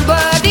want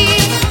somebody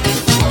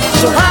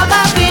to have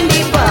up in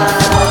the party.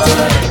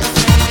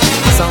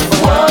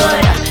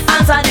 Boy,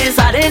 answer this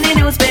ad in the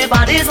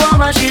newspaper. This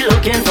woman, she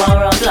looking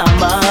for a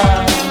plumber.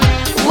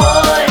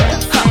 Boy,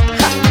 ha,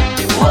 ha.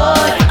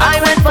 Boy, I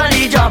went for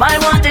the job. I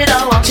wanted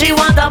a walk. She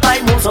want a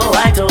pipe move, so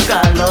I took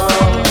a look.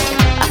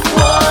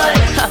 Boy,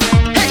 ha,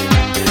 hey.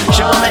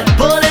 She want me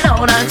pull it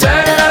on and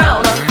turn it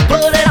around.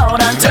 Pull it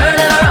on and turn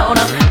it around.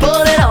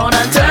 Pull it on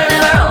and turn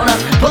it around.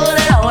 Pull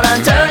it on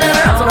and turn it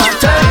around.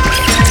 Turn.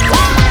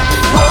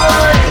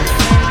 Boy,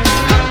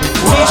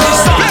 DJ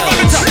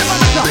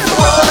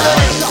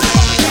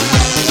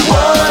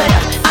Boy,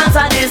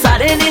 answer this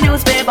ad in the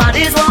newspaper.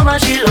 This woman,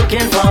 she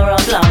looking for a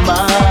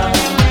plumber.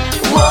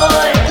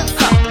 Boy,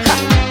 ha, ha.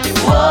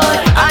 Boy,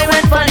 I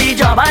went for the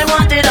job. I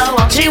wanted a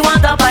walk. She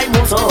want a pipe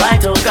move, so I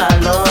took a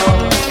look.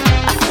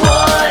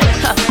 Boy,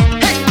 ha,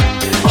 hey.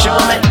 She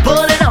want me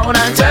pull it on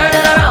and turn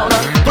it around.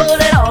 Pull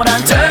it on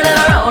and turn it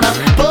around.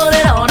 Pull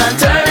it on and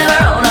turn it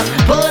around.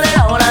 Pull it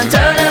on and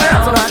turn it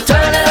around.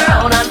 Turn it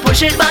around and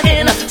push it back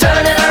in.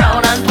 Turn it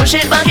around and push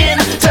it back in.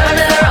 Turn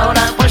it around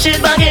and push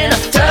it back in.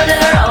 Turn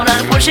it around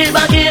and push it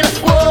back in.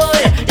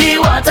 Boy, the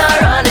water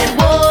running.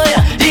 Boy,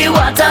 the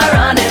water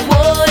running.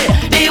 Boy,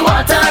 the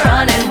water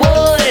running.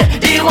 Boy,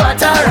 the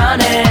water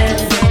running.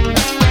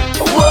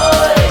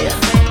 Boy,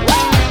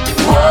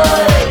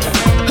 boy,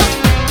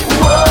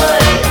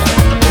 boy.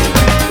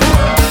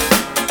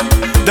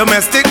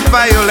 Domestic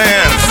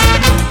violence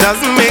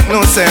doesn't make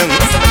no sense.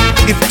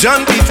 If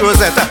John beat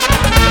Rosetta,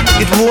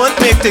 it won't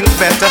make things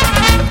better.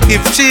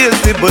 If she is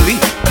the bully,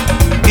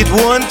 it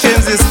won't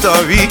change the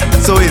story.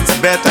 So it's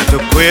better to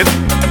quit.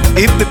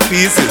 If the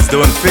pieces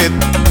don't fit,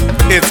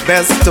 it's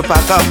best to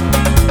pack up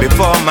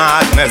before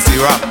madness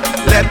erupt.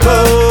 Let go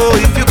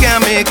if you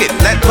can't make it.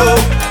 Let go.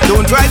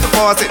 Don't try to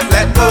force it.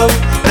 Let go.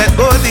 Let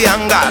go the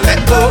anger.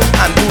 Let go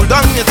and cool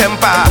down your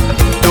temper.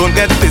 Don't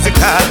get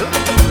physical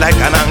like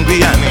an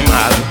angry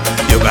animal.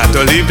 You got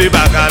to leave the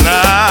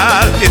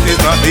bacchanal. It is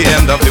not the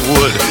end of the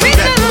world. Sweet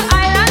little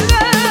island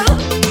girl,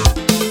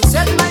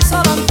 set my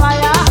soul on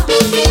fire.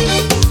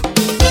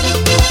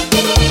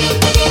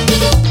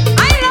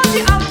 I love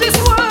you out this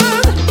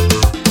world.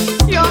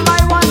 You're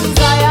my one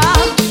desire.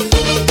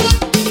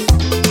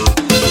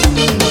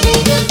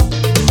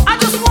 I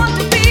just want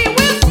to be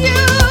with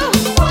you.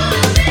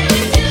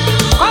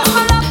 Cause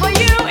my love for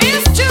you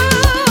is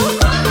true.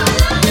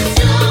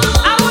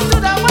 I would do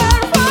the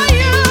world for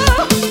you.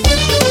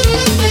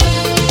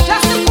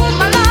 Just to put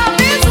my love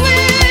is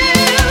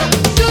will.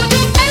 To do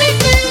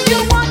anything you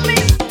want me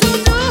to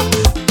do,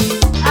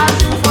 I'll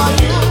do for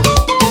you.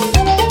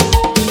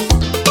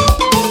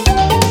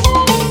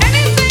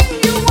 Anything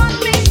you want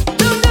me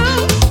to do,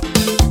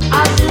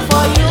 I'll do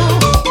for you.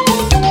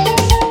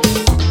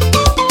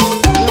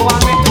 You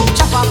want me to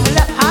chop off my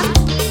left hand?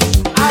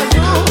 I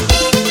do.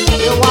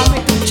 You want me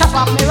to chop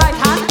off my right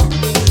hand?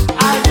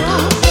 I do.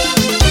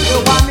 You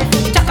want me to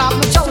chop off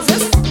my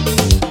trousers?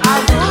 I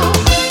do.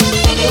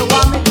 You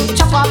want me to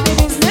chop off my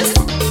business?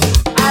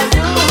 I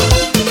do.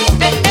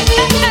 Hey, hey,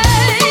 hey,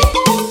 hey.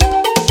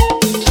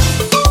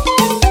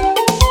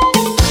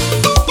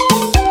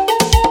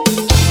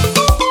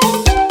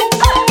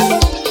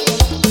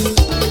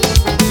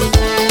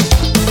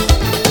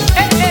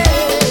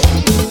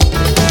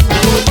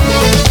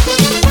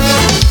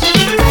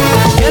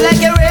 You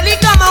like you really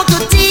come out to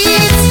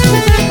tease.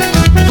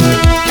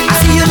 I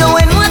see you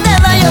doing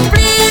whatever you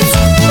please.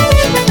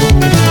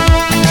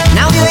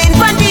 Now you're in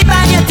front deep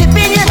and you're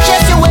tipping your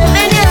chest, you're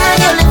waving your hand,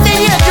 you're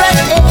lifting your dress.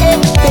 Hey, hey,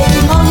 baby,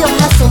 how you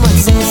have so much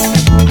sense.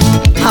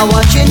 I'm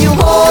watching you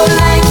whole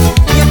night.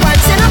 You're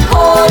prancing up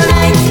whole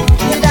night.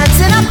 You're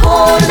dancing up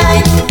whole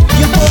night.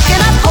 You're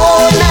poking up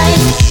whole night,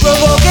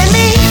 provoking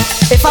me.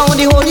 If I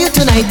only hold you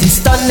tonight, it's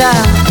thunder.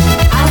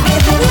 I'll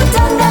give you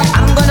thunder.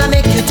 I'm gonna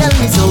make you tell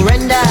me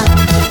surrender.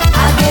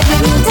 I'll give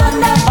you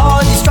thunder.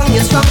 All the strong,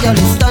 you're strong, you're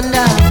this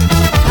thunder.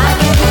 I'll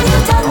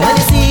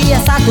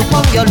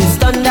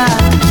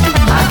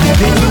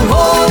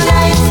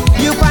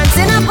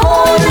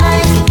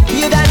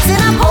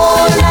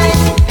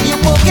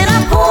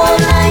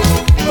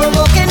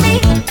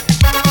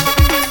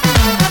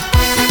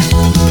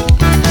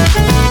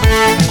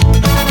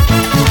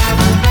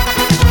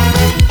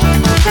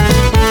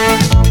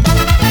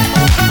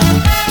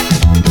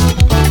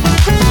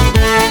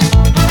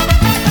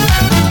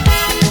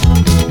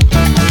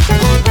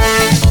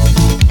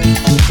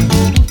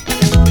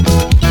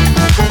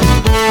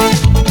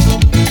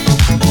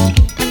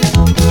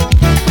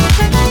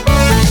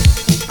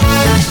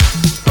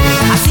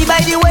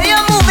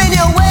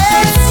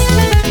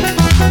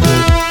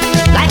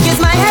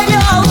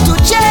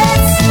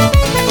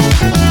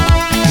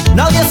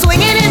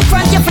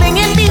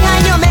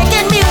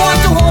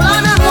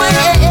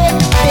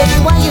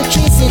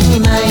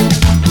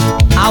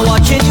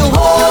watching you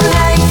whole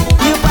night.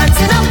 You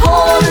prancing up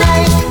whole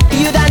night.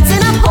 You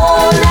dancing up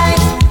whole night.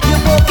 You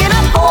poking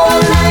up whole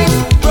night,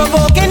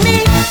 provoking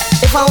me.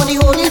 If I only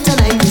hold you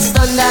tonight, it's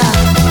thunder.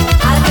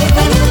 I'll give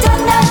you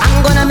thunder. I'm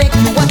gonna make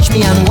you watch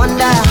me and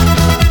wonder.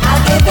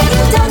 I'll give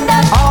you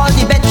thunder. All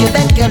the bet you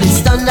bet, girl,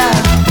 is thunder.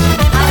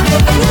 I'll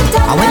give you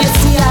thunder. And when you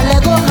see a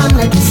Lego come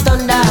like it's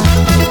thunder,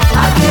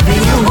 I'll give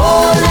you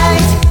whole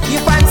night. You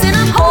prancing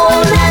up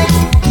whole night.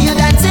 You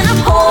dancing up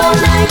whole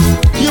night.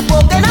 You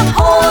poking up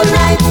whole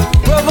night,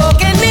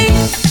 provoking me.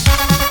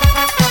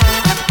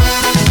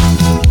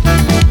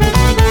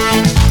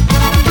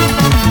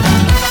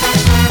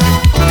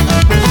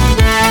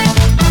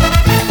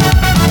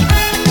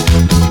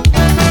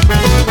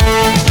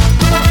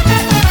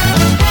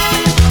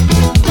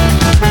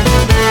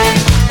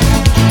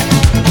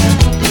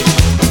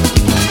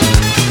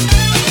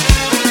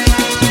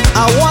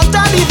 I want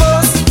a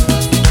divorce,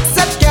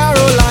 said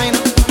Caroline.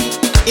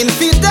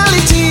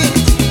 Infidelity,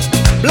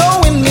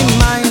 blowing me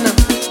mind.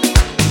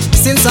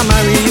 Since I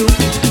married you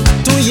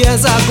 2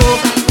 years ago,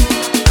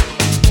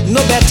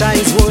 no better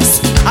is worse.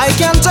 I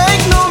can't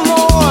take no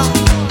more.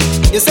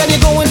 You said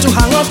you're going to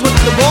hang out with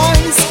the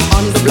boys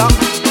on the block,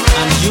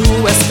 and you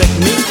expect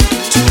me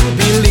to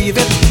believe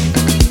it.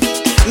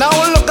 Now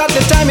look at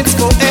the time, it's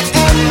 4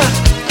 a.m.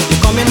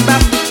 You're coming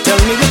back, tell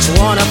me which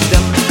one of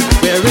them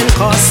wearing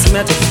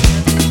cosmetics.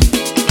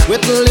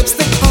 With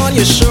lipstick on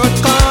your shirt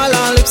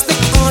collar, lipstick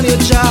on your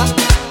jaw.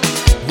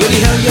 Where the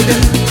hell you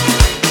been?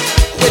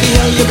 Where the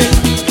hell you been?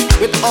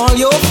 With all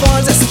your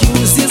false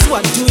excuses,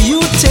 what do you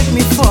take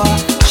me for?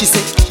 She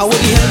said, oh, where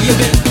the hell you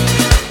been?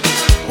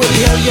 Where the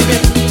hell you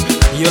been?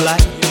 You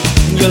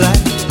lie,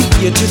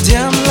 you too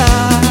damn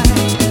lie.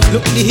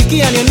 Look the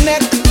hickey on your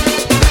neck,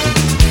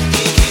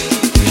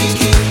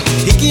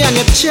 hickey on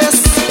your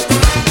chest.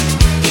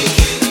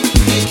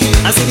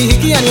 I see the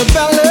hickey on your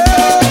belly.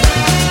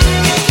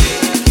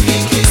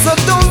 So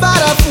don't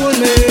bother fool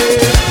me.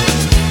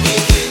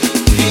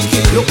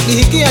 Look the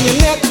hickey on your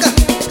neck,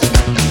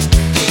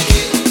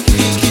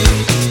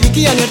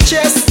 hickey on your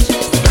chest.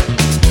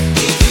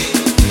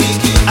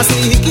 I see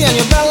the hickey on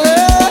your belly.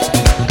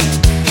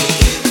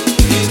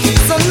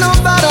 So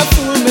don't bother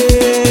fool me.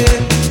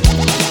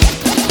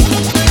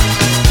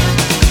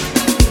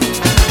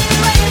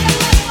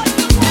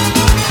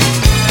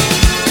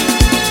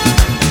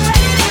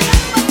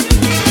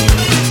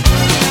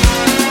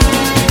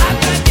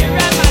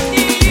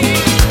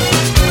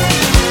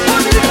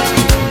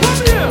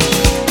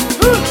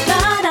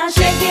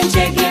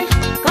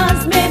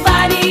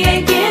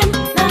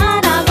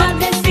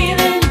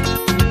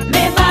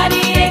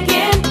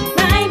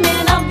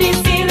 Of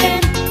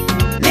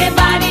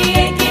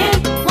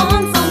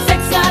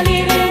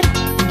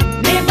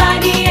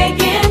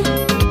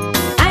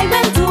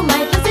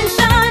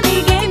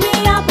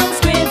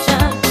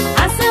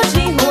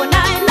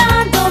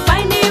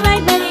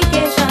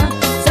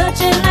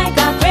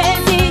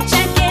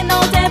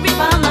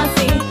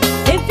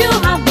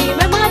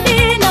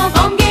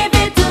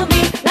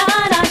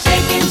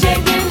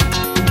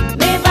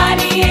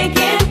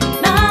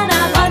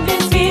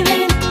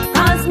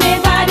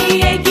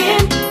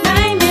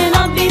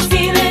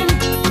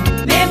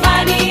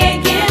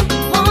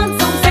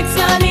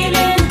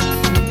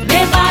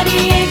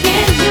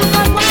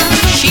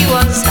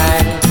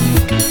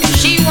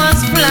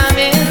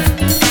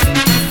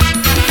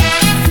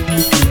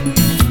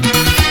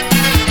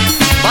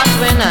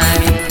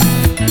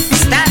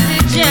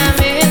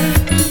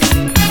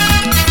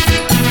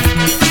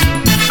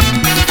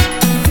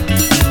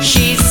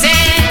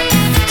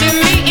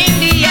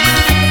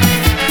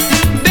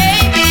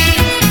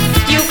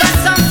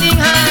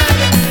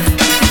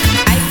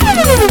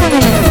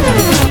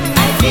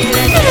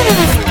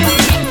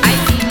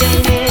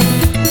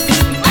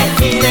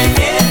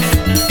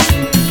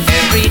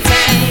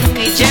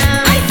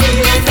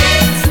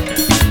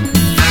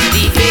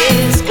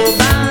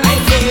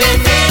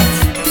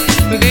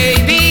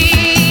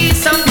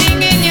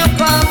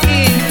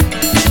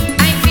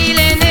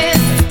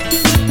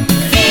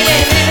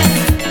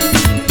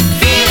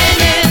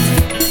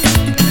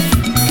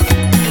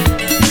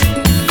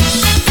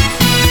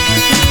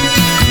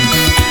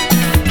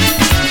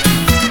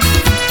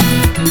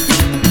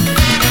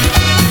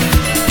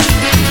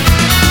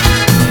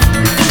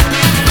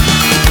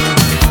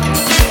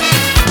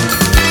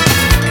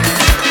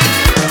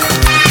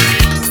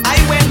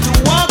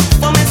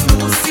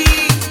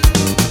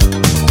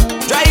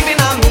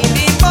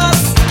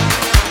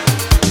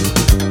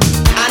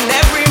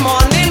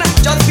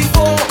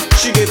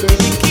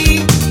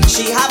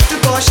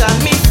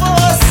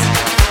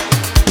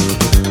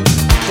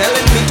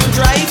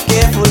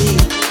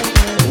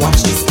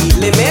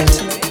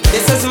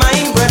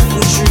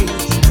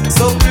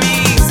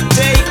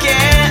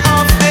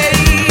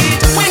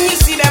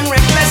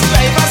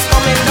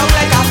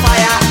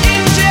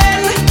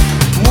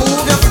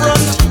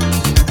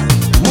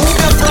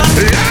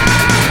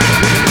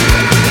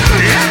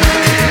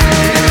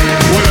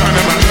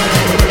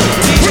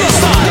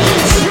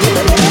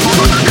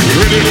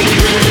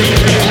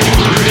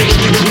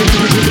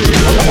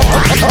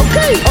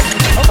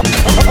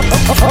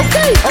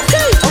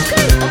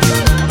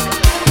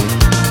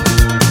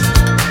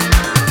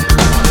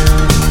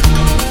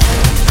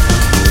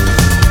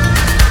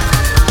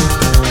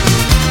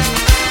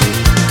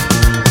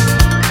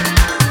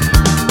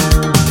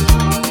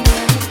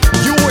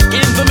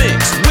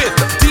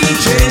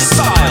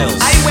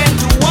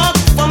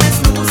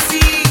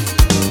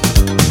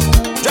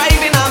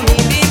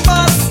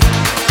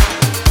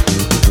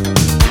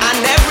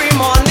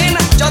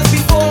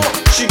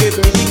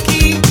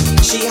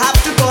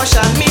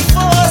caution me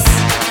force,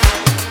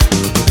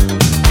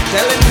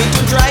 telling me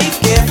to drive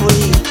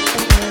carefully.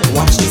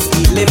 Watch the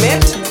speed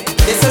limit.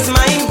 This is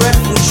my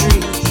breadfruit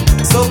tree,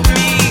 so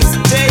please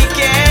take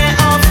care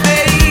of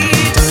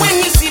it. When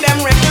you see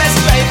them reckless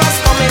drivers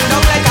coming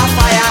down like a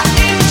fire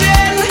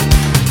engine,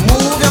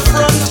 move your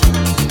front,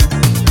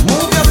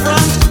 move your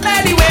front.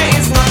 Anyway,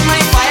 it's not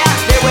my fire,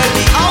 they will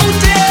be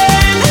out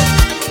in.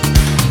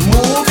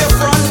 Move your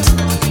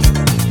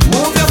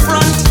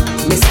front,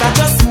 mister,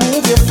 just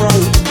move your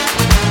front.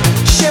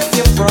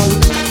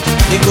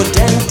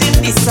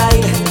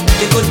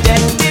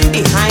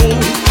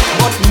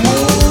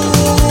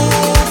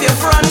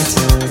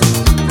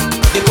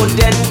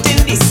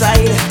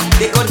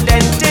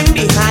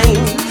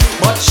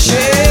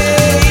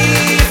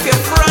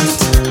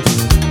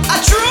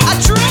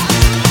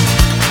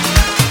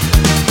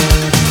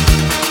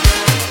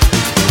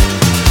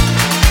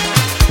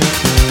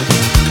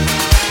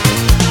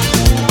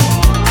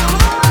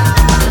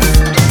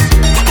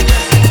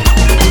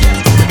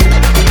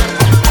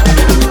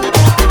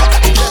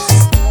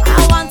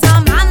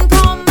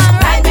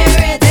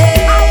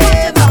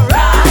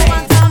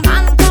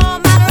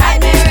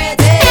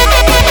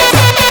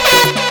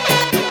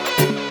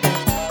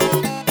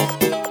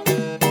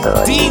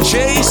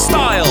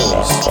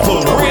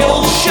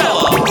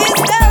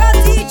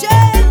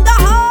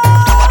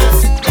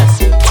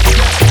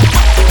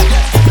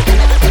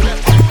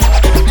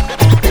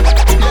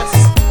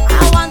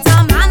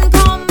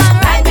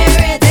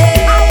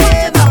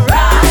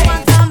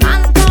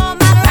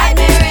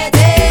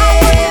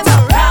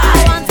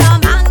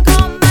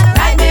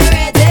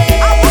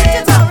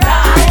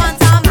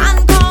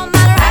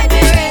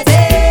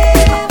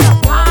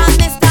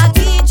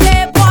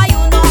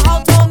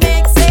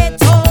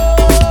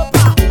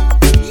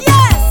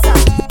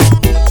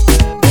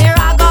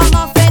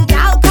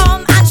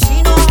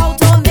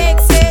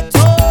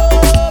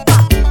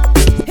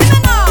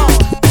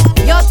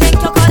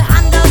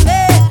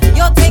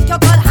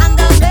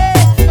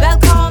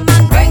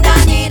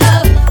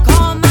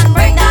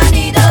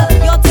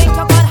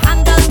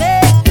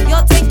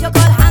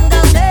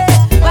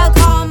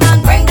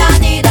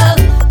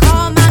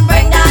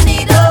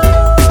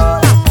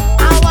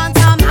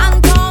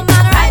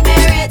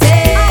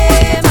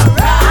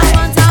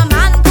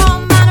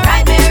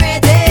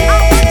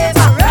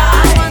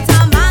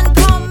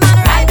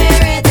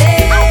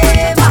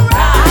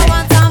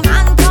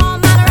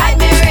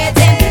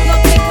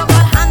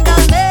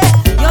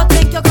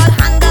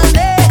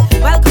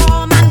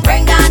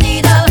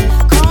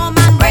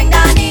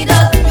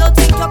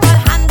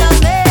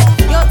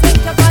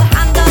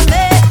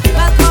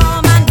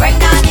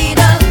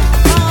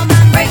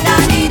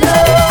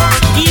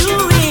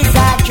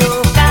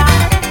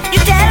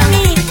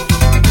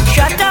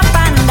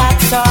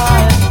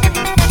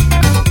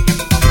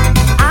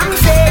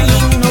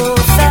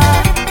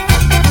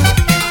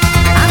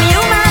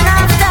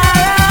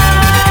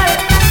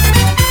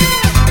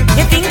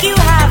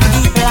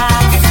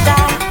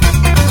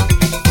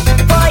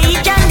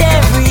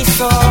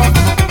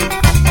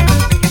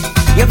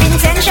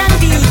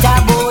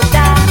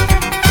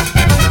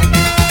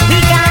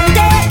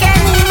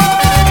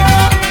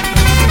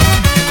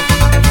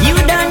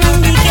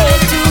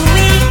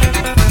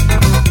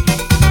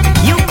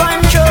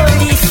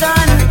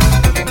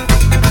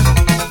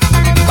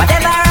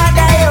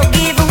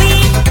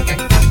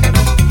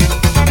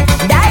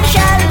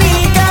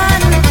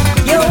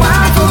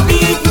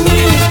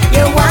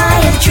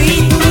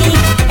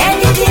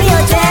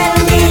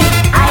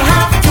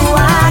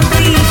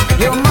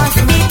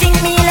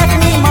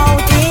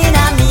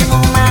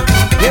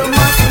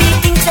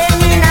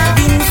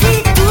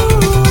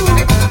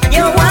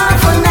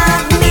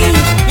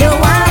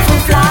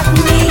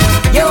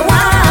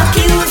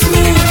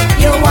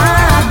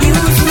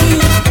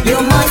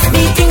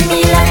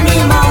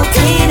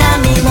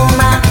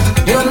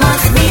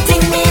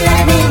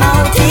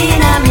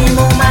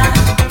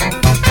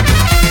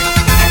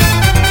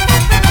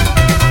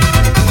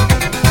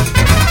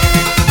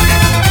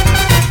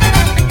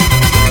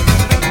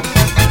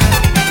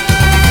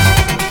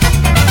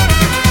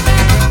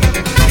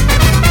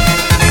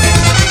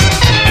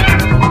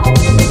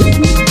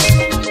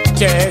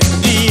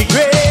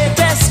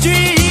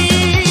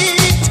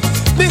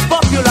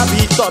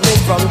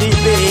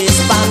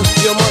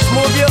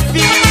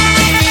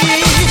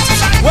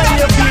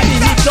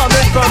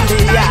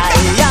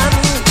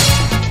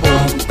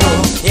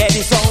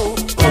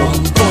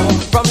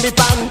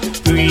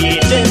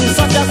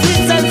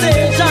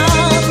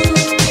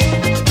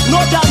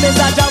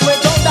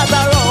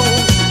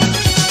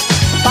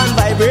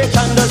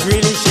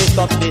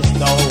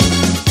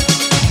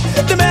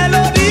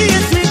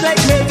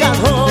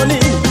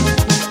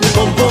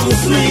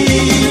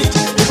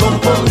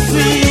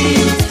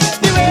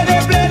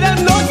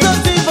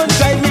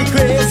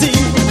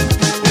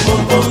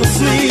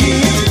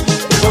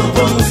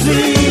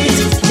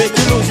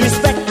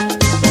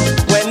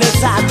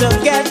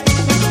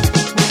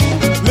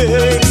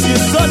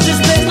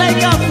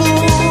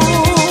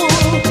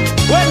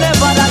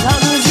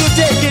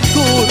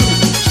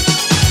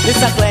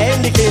 This a clear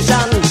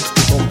indication.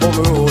 Boom boom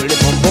rule, the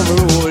boom boom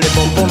rule, the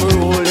boom boom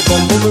rule, the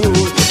boom boom rule,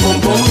 the boom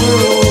boom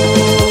rule.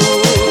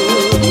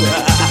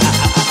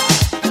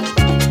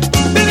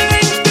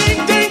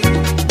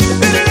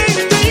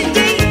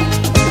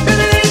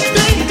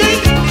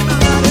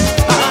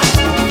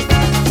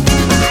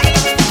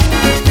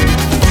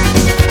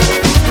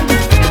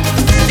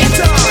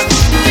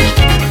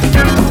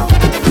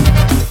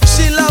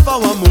 She love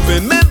how I'm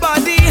moving my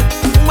body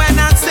when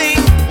I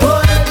sing.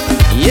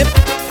 Yep.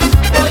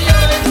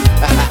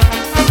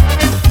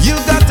 You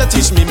got to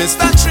teach me,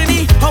 Mr.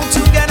 Trini, how to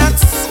get that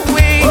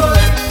swing.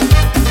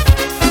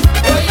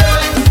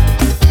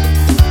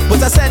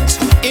 Put a cent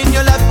in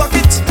your left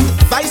pocket,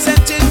 5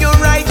 cents in your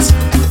right,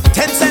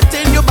 10 cents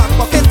in your back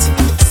pocket,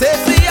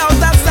 safely out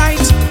of sight.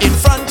 In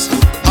front,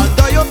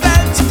 under your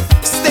belt,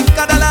 stick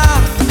a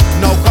dollar.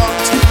 Now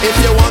count if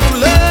you want to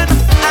learn.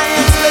 I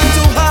explain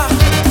to her.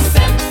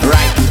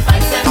 Right.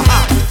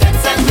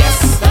 Yes.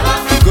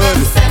 Good.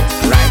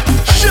 Right.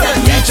 Sure,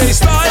 DJ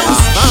Styles.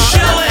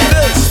 Sure it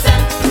is.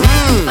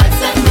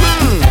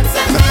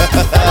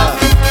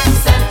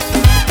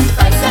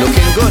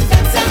 Looking good.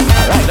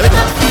 Alright, let me go.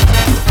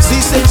 She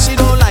said she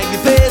don't like the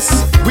pace.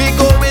 We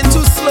going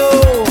too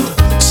slow.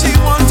 She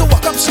want to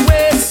walk up she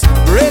waist.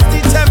 Raise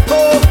the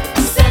tempo.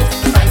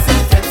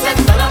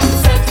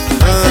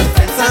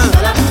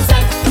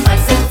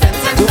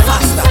 Go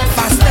faster,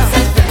 faster.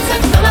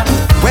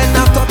 When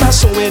I thought I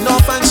showing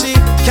off and she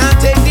can't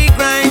take the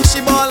grind,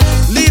 she ball.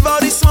 Leave all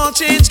the small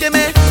change, give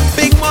me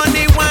big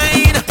money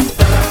wine.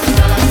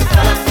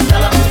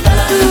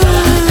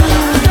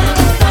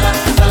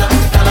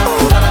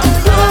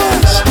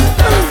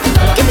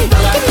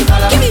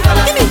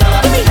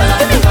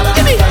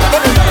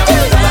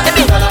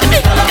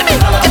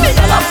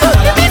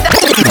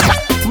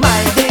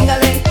 My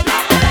ding-a-ling,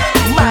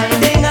 my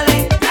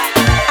ding-a-ling.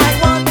 I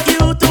want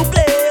you to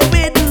play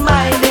with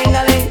my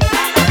ding-a-ling,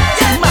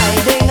 my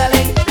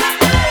ding-a-ling,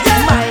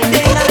 my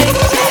ding-a-ling.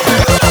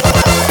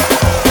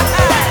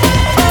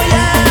 Oh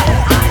yeah,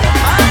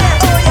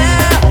 oh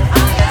yeah,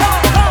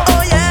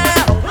 oh yeah.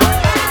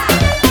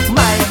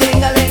 My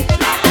ding-a-ling,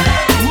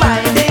 my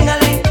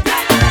ding-a-ling.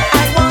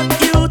 I want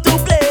you to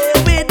play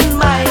with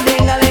my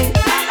ding-a-ling,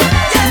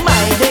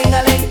 my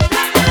ding-a-ling,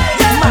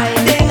 my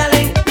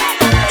ding-a-ling.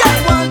 I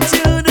want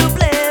you to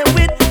play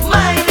with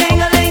my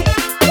ding-a-ling,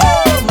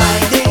 my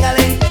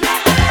ding-a-ling,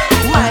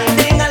 my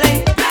ding-a-ling.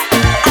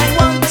 I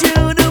want you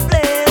to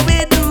play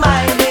with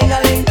my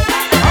ding-a-ling,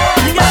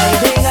 my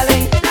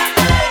ding-a-ling,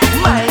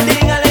 my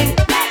ding-a-ling.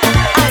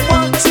 I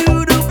want you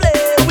to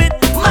play with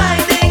my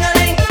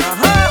ding-a-ling.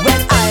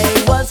 When I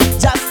was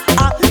just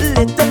a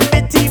little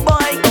bitty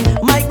boy,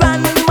 my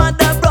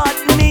grandmother brought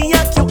me a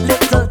cute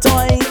little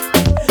toy.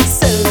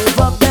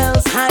 Silver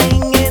bells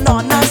hanging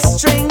on a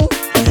string.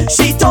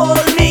 She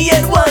told me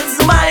it was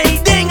my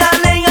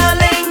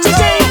ding-a-ling-a-ling.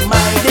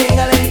 My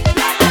ding-a-ling,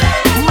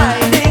 my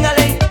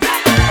ding-a-ling.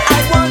 I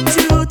want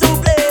you to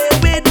play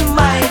with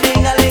my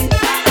ding-a-ling,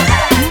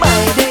 my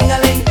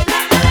ding-a-ling,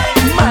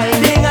 my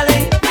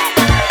ding-a-ling.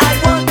 I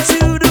want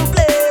you to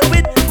play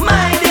with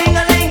my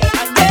ding-a-ling.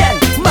 Again,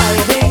 my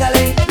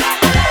ding-a-ling,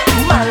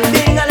 my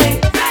ding-a-ling.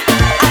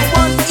 I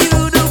want you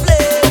to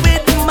play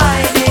with my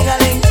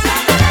ding-a-ling,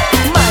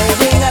 my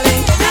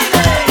ding-a-ling,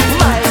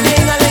 my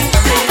ding-a-ling.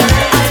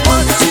 I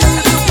want you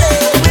to play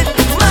with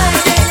my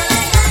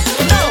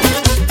ding-a-ling.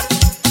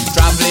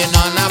 Traveling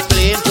on a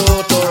plane to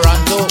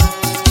Toronto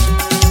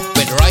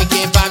with Roy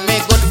Cape and my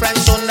good friend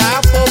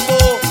Sunda Popo.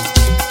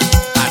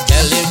 I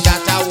tell him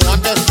that I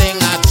want to sing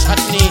a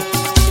chutney,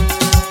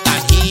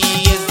 and he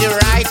is the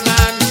right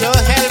man to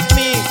help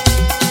me.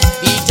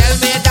 He tell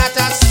me that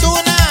as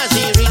soon as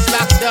he reach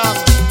back down,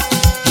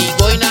 he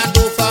going to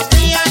do for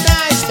me a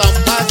nice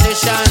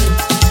composition.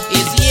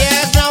 His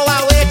years now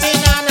are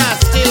waiting and are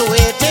still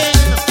waiting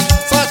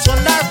for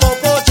Sundar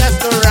Popo just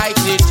to write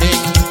the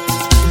thing.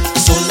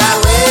 Sundar,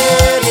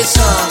 where the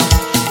song?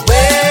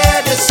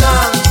 Where the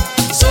song?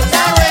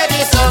 Sundar, where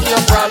the song? You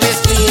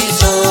promised me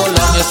so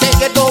long. You say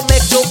it don't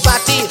make you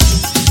party,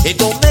 it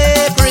don't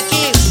make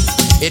Ricky,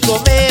 it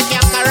don't make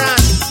Yakaran,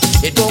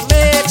 it don't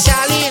make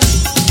Charlene.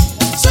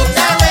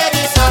 Sundar, where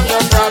the song? You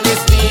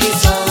promised me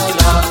so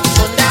long.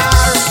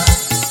 Sundar,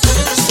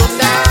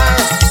 Sundar,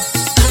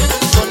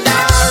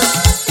 Sundar,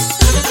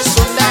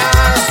 Sundar,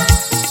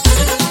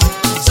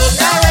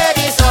 Sundar, where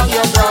the song?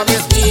 You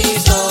promised me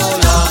so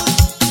long.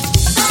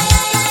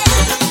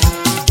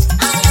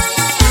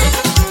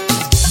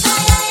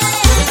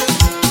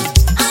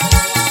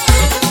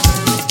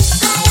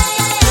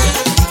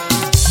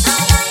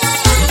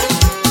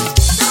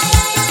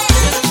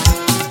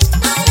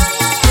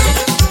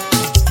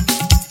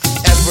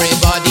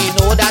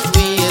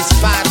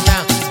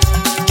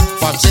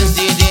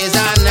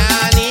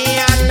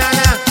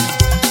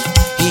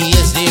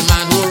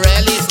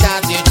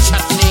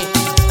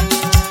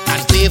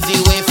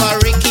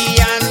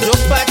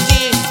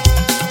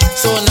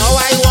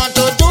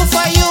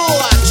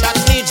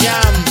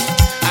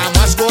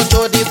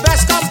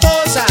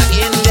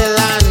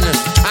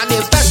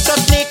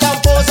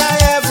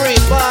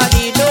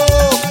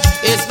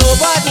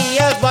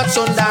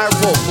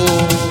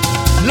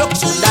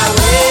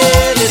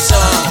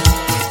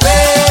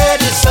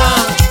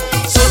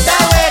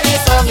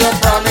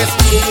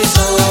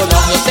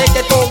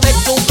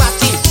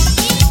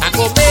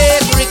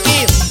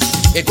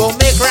 go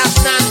make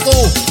Rasnan go,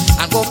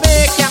 and go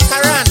make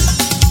Yakaran.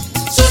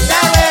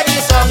 Sundar, where the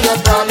song you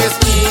promised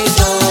me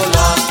so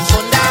long.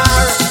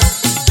 Sundar,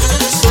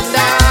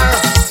 Sundar,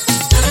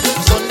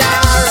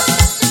 Sundar,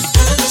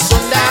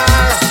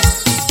 Sundar,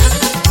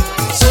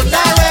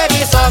 Sundar, where the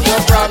song you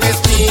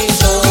promised me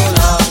so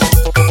long.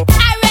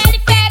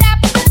 Already fed up,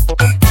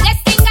 this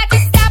thing got to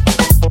stop.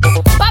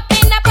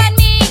 Popping up on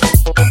me,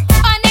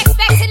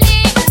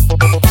 unexpectedly.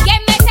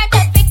 Get me time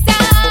to fix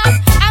up,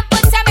 and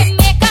put some in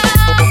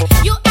makeup.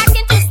 You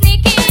acting too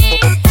sneaky,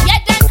 you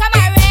done come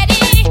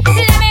already.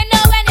 Let me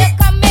know when you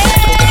coming.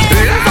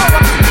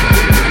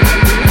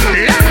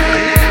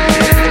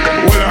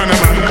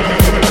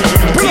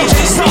 DJ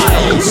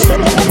StyleZ.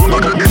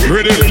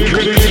 Ready.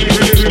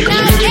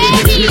 Now,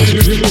 Eddie,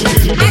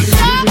 I'm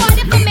sure all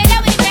the familiar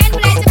with men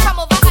would like to come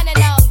over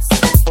unannounced.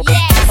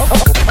 Yes.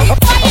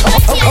 Before you go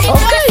to your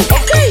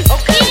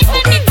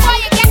even before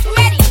you get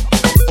ready.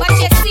 But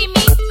you see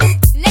me,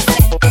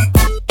 listen.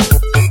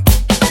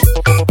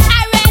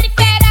 Already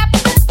fed up,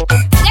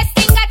 this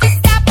thing got to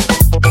stop.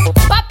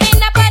 Popping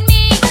up on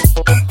me,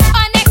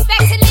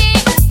 unexpectedly.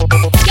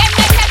 Get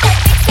me time to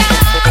fix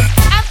up,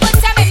 and put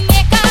some in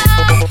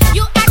makeup.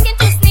 You acting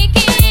too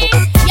sneaky,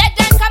 you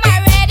done come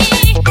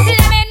already.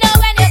 Let me know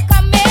when you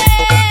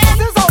coming.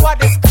 This is how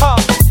this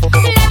come.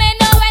 Let me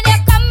know when you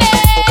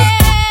coming.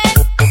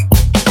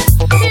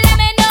 Let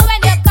me know when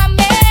you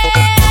coming.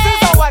 This is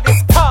how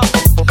this come.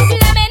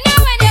 Let me know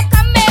when you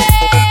coming.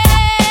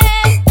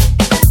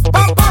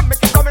 Pam pam,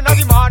 make it come in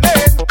the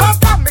morning. Pam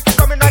pam, make it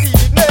come in the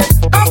evening.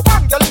 Pam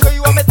pam, girl, you know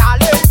you are me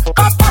darling.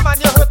 Pam pam,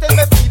 and you're hurting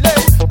me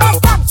feeling. Pam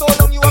pam, so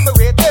long you are me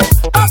waiting.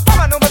 Pam pam,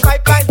 I know my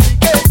pipeline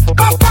leaking.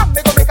 Pam pam,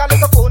 me go make a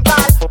little phone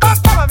call. Pam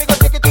pam, and me go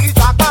take it to the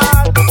track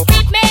ball.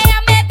 Beat me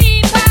and me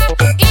beeper,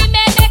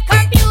 email me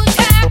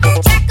computer,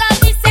 check out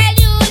the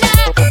cellular,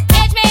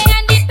 page me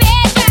and the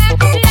pager.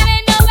 Let me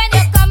know when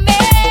you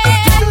coming.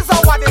 This is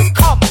how this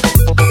come.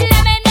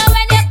 Let me know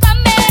when you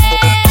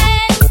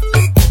coming.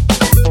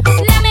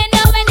 Let me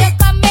know when you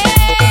coming.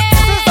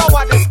 This is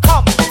how this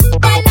come.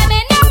 Boy, let me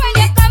know when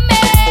you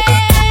coming.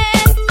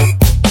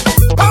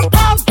 Pam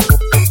pam,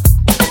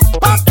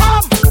 pam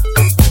pam,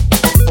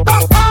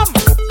 pam pam, pam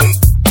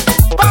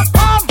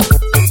pam,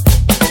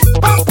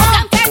 pam pam.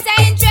 Sometimes I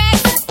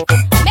interest,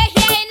 me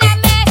here in a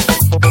mess.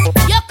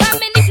 You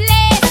come in the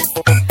place,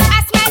 I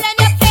smile on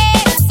your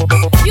face.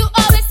 You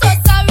always so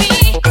sorry,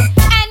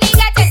 and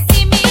eager to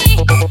see me.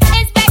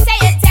 It's better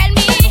you tell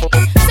me,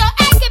 so I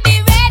can be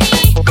ready.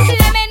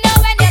 Let me know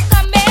when you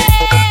coming.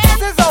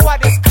 This is how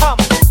this come.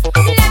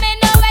 Let me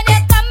know when you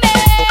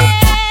coming.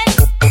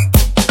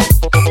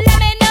 Let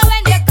me know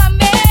when you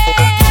coming.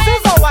 This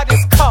is how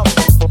this come.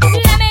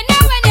 Let me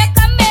know when you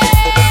coming.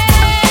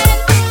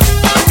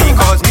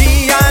 Because me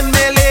and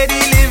my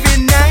lady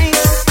living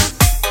nice,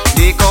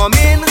 they come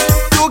in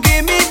to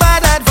give me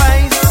bad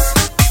advice.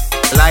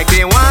 Like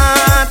they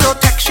want to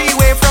take she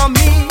away from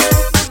me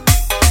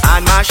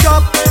and mash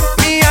up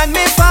me and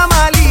me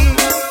family.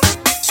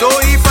 So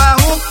if I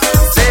hook,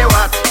 say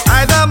what?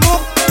 Either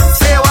move,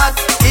 say what?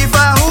 If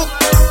I hook,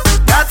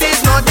 that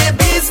is not the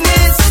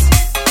business.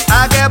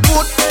 I get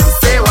put,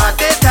 say what?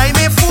 They tie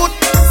me foot,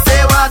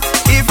 say what?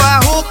 If I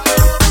hook,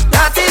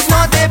 that is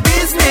not the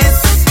business.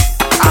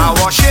 I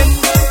washing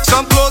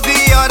some clothes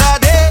the other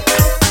day.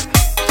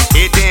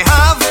 It ain't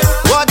have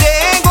what they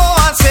ain't go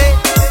and say.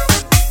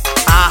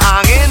 I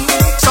hanging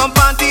some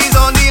panties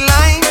on the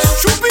line.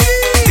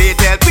 They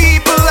tell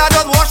people I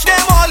don't wash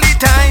them all the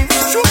time.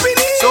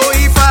 So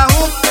if I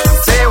hook,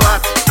 say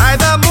what?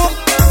 Either move,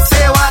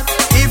 say what?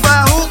 If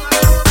I hook,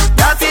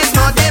 that is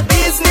not the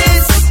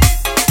business.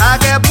 I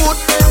get put,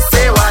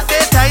 say what? They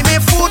tie me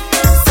foot,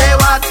 say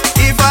what?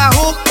 If I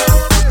hook,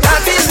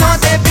 that is not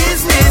the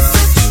business.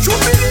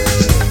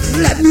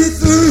 Let me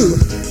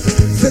through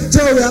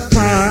Victoria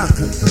Park.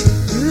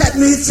 Let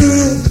me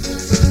through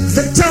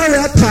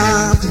Victoria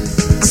Park.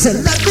 I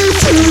said, let me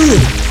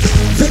through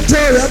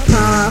Victoria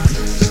Park.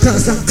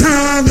 Cause I'm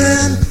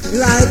coming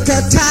like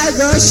a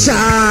tiger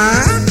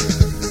shark.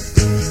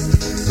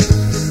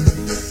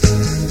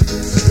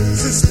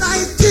 Since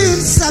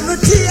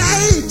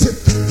 1978,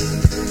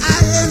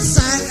 I ain't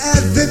sang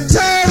at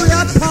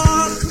Victoria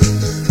Park.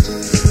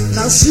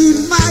 Now she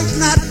might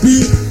not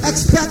be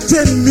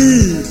expecting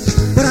me,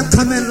 but I'm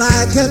coming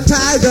like a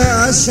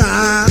tiger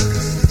shark.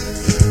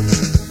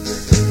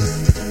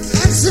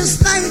 And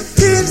since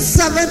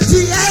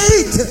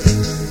 1978,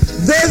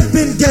 they've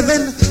been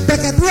giving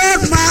Beckett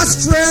Road my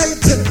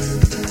straight,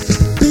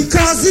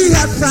 because he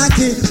had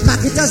Frankie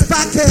Mackie just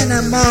backing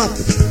him up.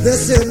 They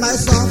say my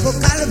song for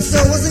Calypso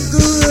wasn't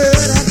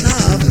good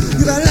enough.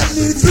 You gotta let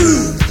me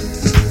through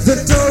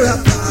Victoria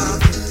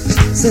Park.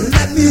 Say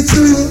let me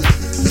through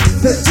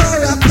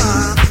Victoria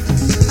Park.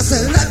 I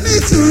said let me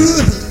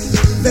through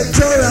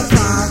Victoria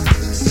Park,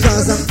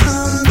 cause I'm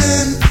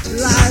coming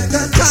like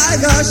a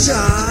tiger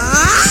shark.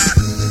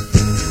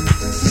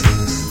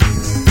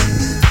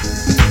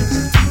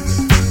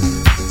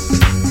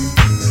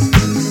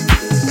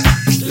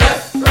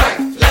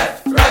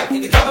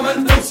 The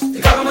government boost,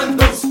 the government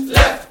boost,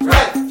 left,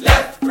 right,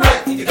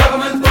 in the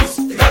government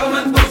boost, the government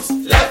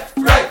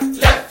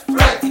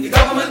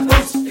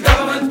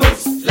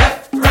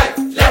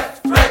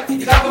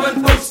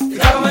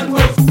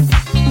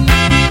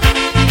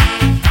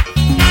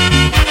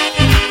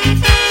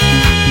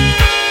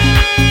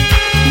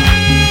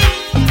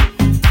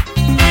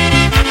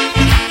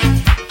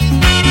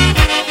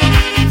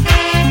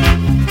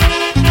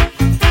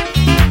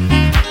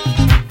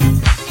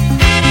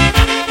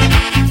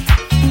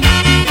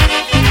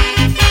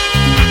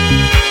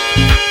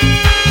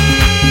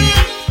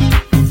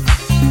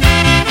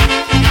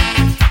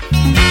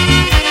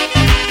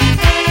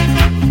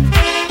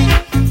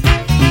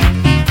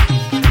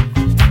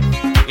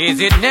Is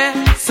it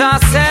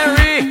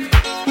necessary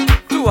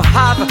to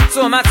have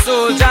so much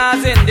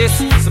soldiers in this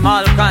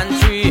small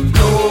country?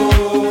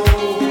 No,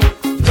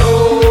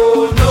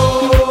 no, no,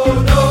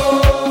 no.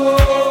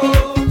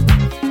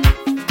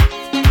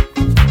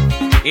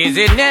 Is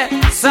it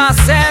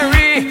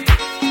necessary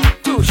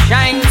to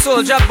shine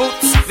soldier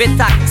boots with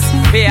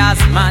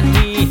taxpayers'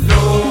 money?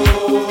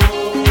 No,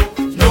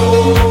 no,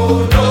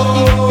 no,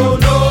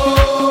 no.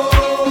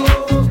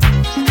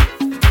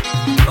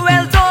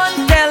 Well,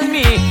 don't tell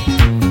me,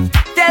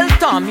 tell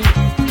Tommy.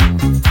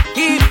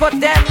 He put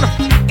them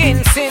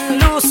in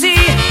St. Lucie.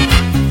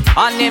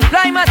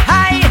 Unemployment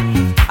high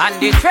and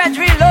the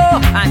treasury low,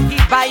 and he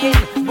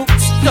buying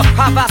boots to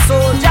cover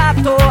soldier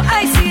toe.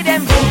 I see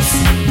them boots,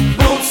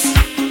 boots,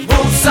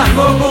 boots and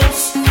more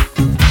boots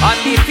on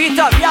the feet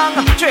of young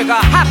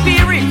trigger happy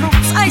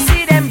recruits. I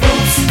see them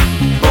boots,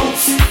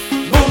 boots,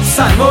 boots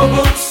and more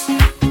boots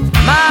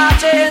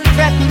marching,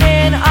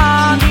 threatening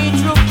army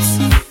troops.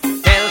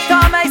 Tell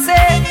Tom I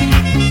say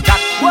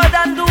that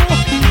wouldn't do.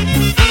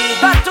 He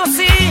got to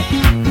see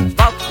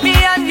about me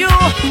and you,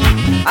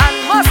 and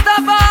most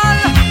of all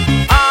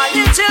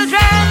the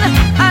children,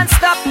 and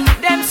stop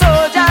them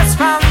soldiers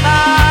from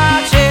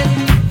marching.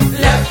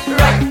 Left,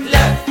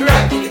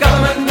 right, the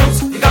government boots,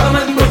 the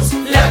government boots.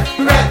 Left,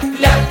 right,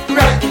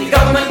 the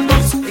government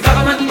boots, the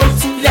government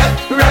boots.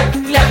 Left, right,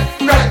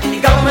 the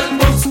government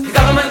boots, the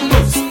government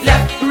boots.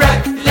 Left,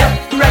 right,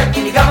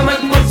 the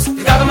government boots,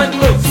 the government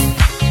boots.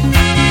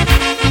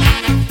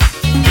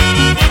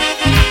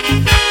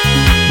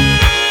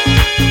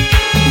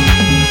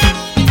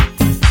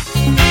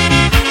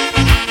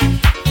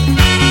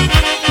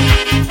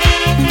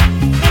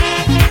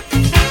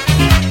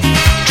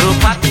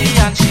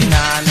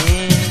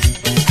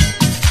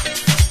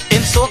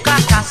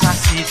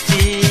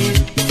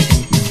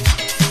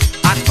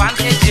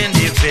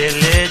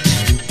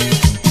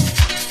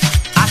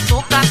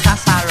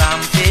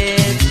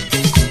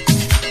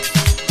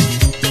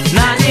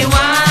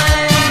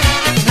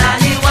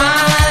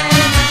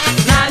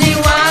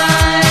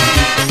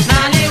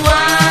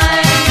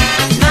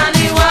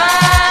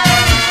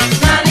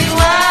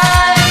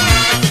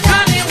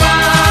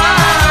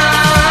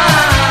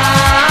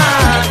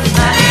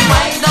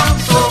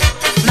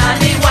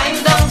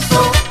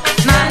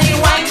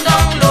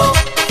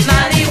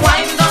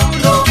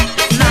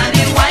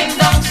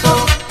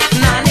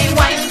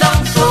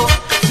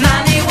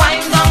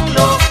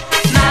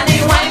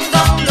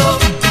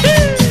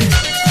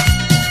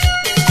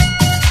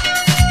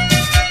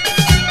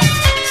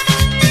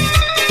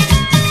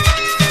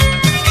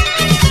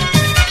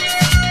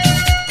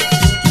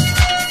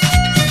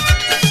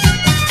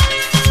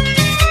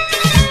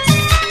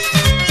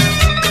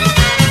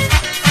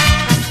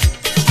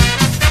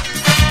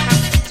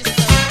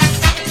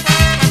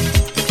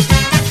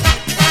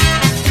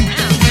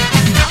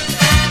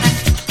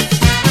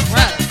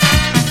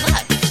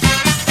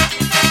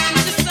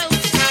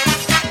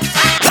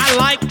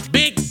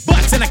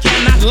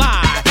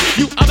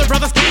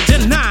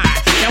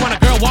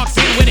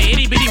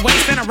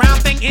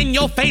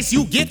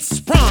 You get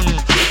sprung.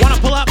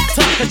 Wanna pull up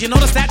tough, cause you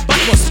notice that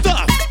butt was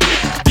stuffed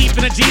deep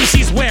in the jeans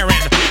she's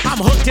wearing. I'm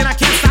hooked and I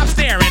can't stop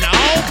staring.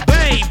 Oh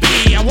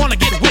baby, I wanna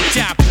get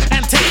whipped up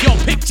and take your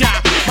picture.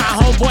 My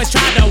homeboys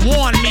tried to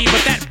warn me,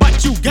 but that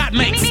butt you got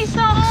makes me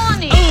so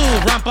horny.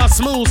 Ooh, rumpa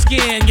smooth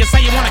skin. You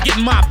say you wanna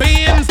get in my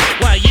bins?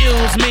 Well,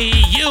 use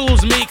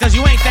me, cause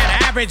you ain't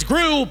that average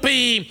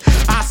groupie.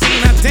 I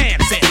seen her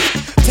dancing,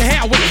 to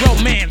hell with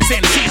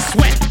romancing. She's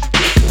sweat,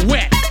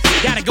 wet,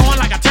 got it going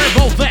like a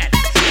turbo vet.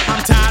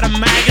 I'm tired of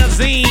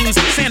magazines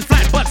saying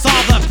flat butts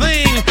all the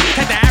thing.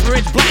 Take the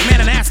average black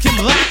man and ask him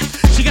that.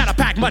 She gotta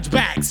pack much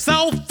back.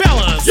 So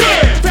fellas,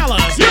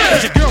 fellas,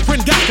 has your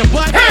girlfriend got your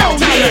butt? Hell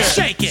tell her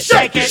shake it,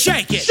 shake it,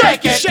 shake it,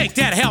 shake it, shake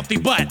that healthy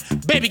butt.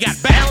 Baby got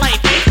back. LA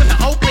face with the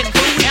open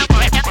booty.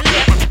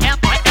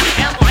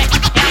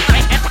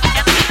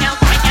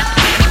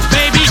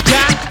 Baby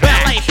got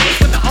back. LA face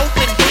with the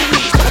open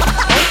booty.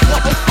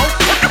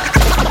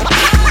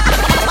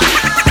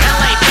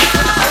 LA face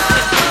with the open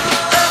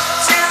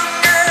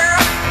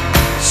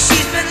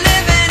She's been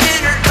living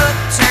in her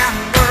uptown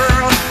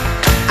world.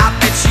 I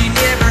bet she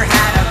never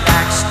had a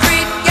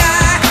backstreet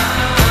guy.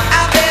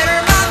 I bet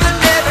her mother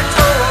never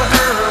told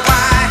her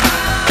why.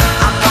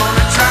 I'm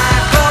gonna try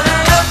for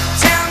an uptown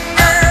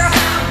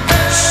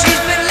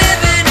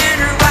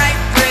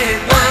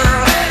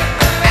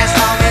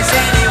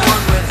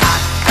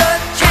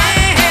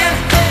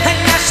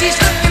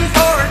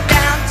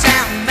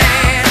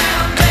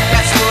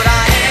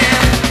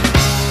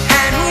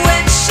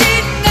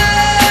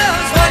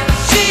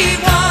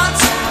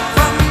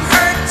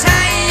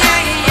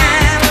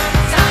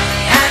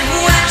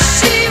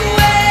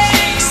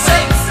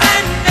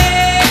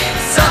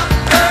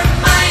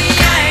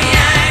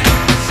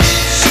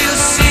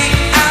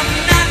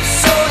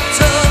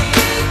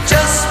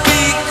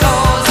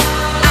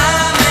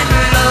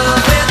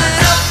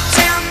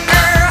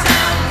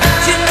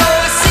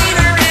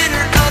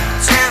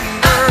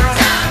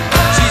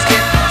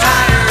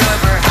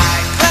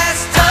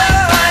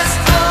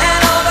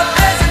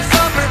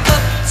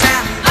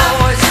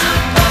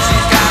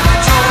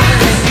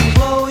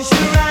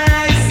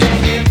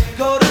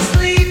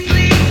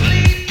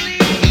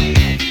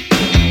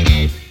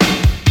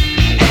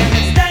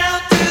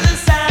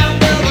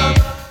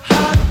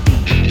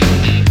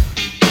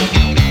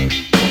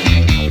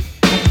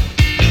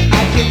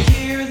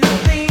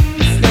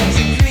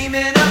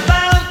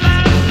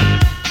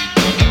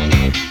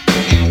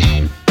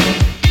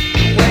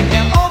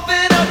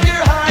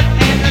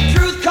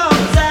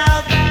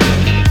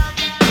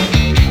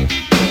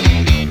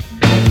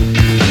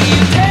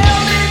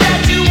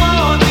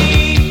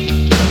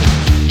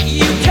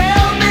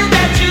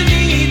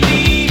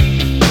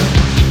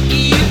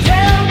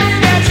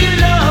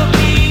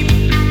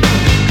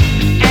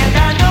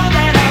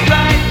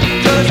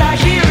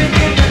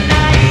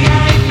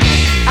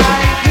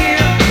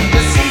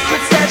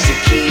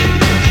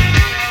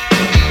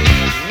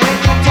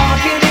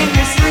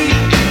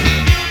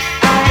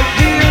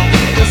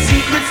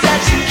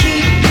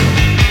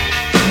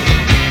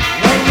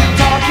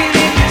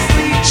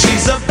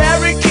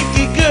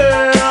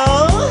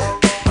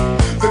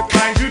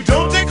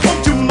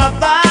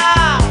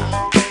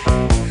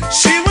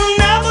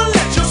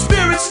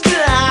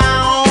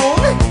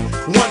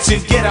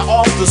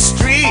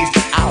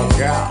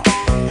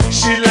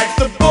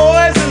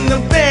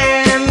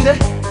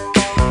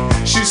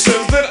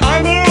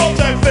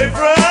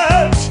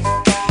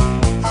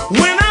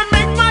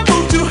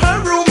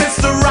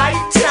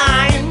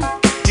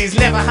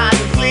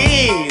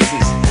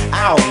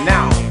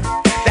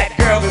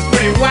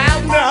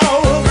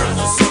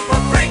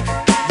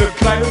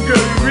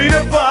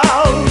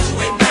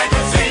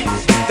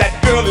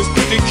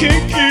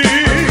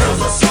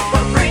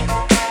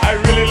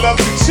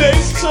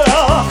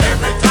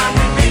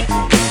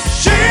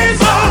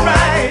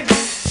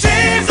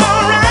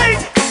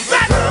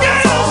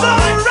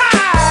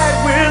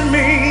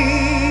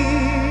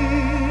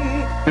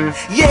Yeah.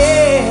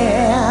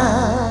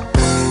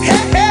 Hey,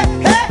 hey,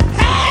 hey,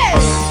 hey.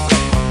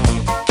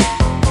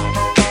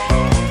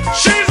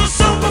 She's a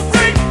super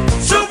freak,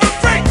 super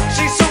freak.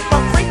 She's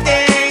super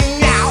freaking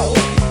now.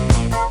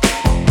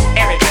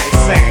 Everybody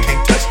say,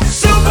 can't touch this.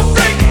 Super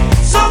freak,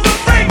 super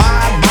freak.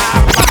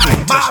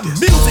 My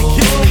music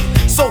hits me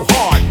so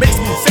hard, makes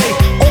me say,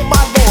 oh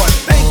my Lord,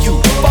 thank you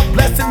for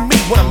blessing me.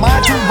 What am I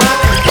to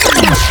rhyme?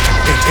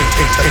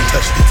 Can't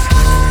touch this.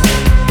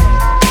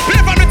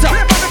 Flip on the top.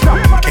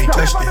 Can't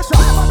touch this.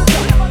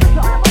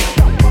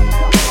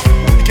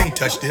 You can't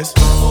touch this.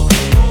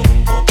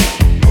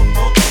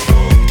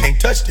 You can't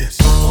touch this.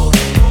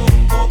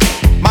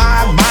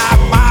 My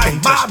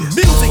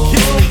music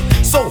hits me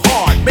so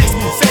hard, makes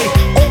me say,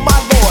 oh my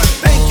Lord,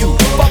 thank you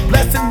for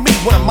blessing me.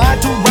 What am I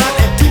to rhyme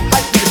and to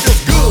hype me? It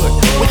feels good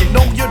when you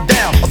know you're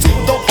down. A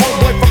super dope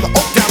homeboy from the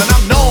Oak Town, and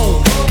I'm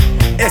known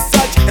as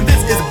such. And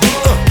this is a beat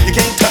you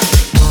can't touch.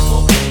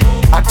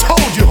 I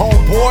told you,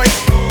 homeboy,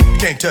 you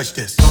can't touch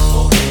this.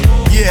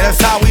 Yeah,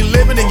 that's how we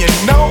living, and you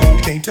know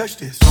you can't touch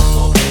this.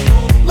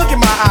 Look in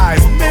my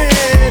eyes,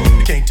 man,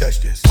 you can't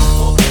touch this.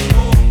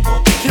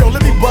 Yo,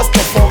 let me bust the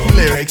funky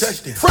lyrics.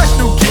 Fresh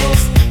new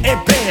kicks and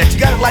bands, you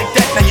got it like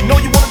that. Now you know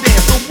you wanna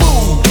dance, so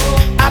move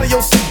out of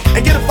your seat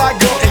and get a fire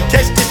girl and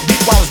catch this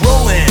beat while it's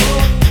rolling.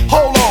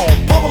 Hold on,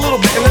 pump a little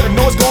bit and let them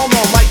know what's going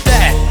on like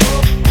that,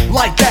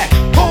 like that.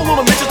 Hold on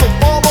a minute, just don't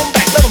fall on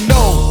back. Let them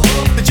know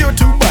that you're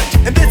too much,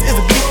 and this is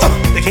a beat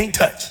they can't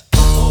touch.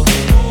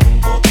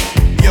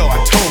 Yo, I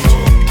told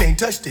you can't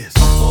touch this.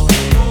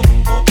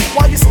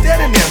 Why you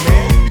standing there,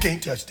 man? You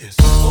can't touch this.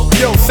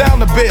 Yo,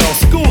 sound the bell,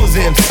 school is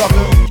in,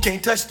 sucker. You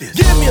can't touch this.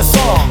 Give me a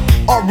song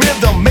or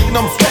rhythm, making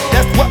them sweat.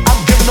 That's what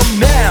I'm giving them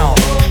now.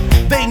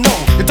 They know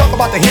you talk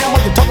about the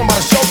hammer, you're talking about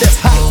a show that's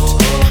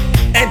hyped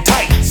and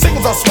tight.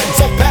 Singles are sweating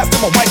so fast,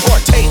 them a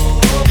whiteboard tape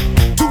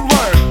to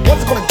learn what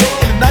it's gonna take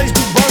in the 90s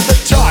to burn the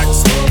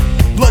charts.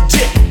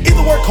 Legit,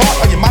 either work hard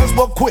or you might as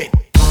well quit.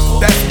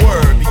 That's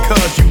word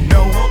because you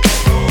know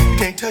you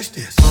can't touch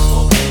this.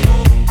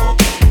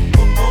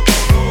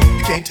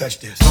 You can't touch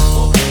this.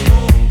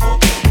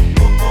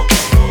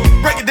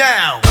 Break it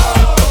down.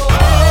 Bounce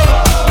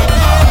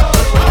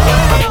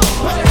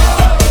with it.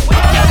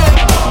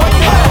 Bounce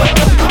with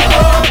it.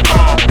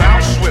 Come on,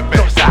 bounce with it.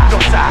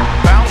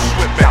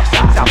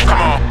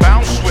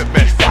 Bounce with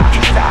it.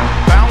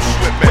 Bounce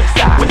with it.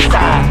 Bounce with it.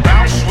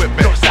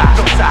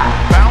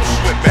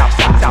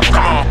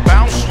 Come on,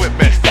 bounce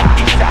with it.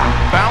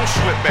 Bounce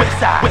with it.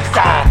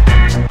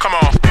 Come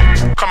on,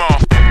 come on,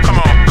 come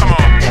on, come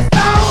on. Get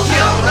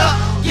on up,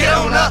 get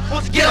on up,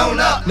 get on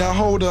up. Now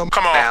hold up.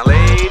 Come on, now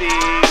ladies.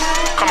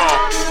 Come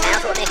on,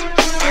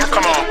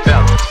 come on,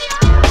 fellas.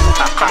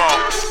 Come on,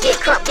 get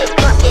crunk, get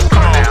crunk, get crunk.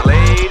 Come on, now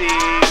ladies.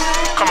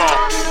 Come on,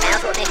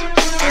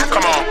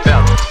 come on,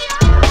 fellas.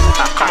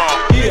 Come on,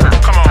 yeah,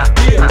 come on,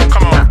 yeah,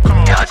 come on, come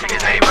on. Y'all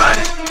chickens ain't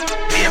running.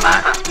 Me and my,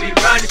 we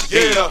running.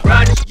 Yeah,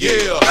 running,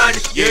 yeah,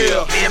 running,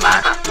 yeah. Me and my,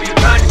 we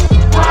running.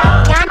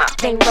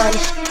 They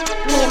running.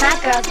 Me and my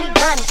girls, we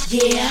running.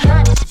 Yeah,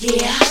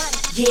 yeah,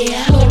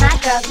 yeah. Me and my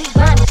girls, we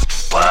running.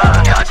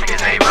 What? Y'all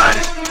chickens ain't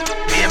running.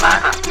 Me and my,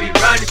 we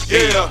running.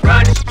 Yeah,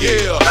 running,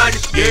 yeah,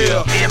 running,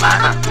 yeah. Me and my,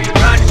 we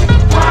running.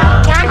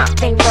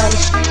 They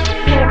running.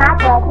 Me and my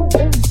girls, we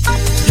running.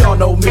 Y'all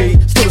know me,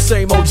 still the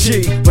same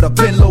OG, but I've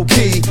been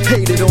low-key.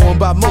 Hated on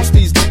by most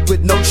these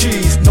with no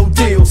cheese, no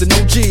deals and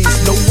no G's,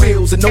 no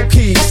wheels and no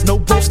keys, no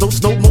boats, no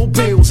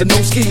snowmobiles and no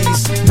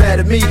skis. Mad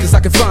at me cause I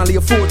can finally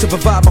afford to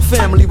provide my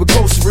family with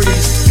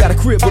groceries. Got a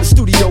crib with a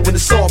studio and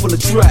it's all full of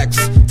tracks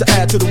to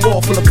add to the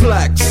wall full of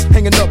plaques,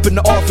 hanging up in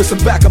the office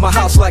and back of my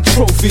house like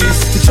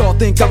trophies. Did y'all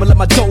think I'ma let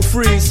my dough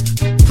freeze?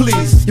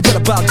 Please, you better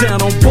bow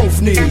down on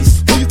both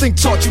knees. Who you think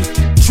taught you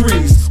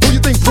trees? Who you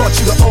think brought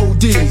you the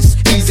ODs,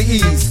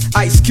 Easy-E's,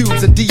 Ice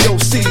Cubes and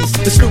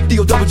DOCs, the Snoop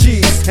D-O-double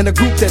G's, and the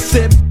group that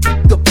said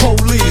the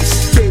police.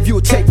 Gave you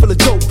a tape full of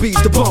dope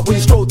beats to bump when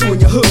you stroll through in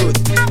your hood,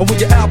 or when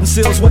your album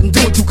sales wasn't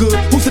doing too good.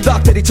 Who's the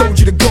doc that he told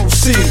you to go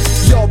see?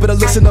 Y'all better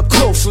listen up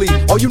closely.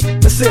 All you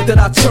that said that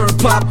I turn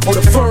pop or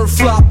the firm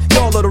flop,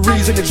 y'all are the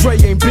reason that Dre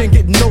ain't been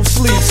getting no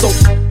sleep. So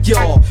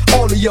y'all,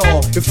 all of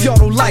y'all, if y'all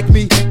don't like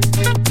me,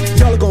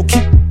 y'all are gonna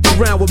keep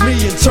around with me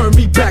and turn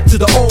me back to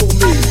the old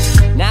me.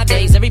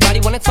 Nowadays everybody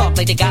wanna talk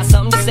like they got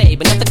something to say,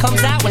 but nothing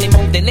comes out when they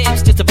move their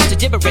lips, just a bunch of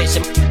gibberish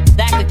and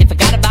act like they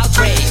forgot about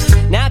Dre.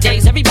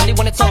 Nowadays everybody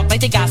wanna talk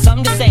like they got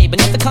something to say, but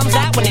nothing comes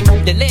out when they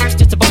move their lips,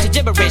 just a bunch of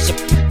gibberish and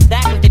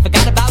act like they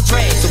forgot about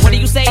Dre. So what do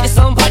you say to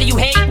somebody you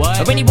hate? What?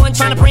 Or anyone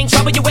trying to bring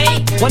trouble your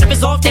way? One of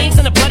his off things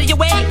in the blood of your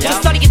way?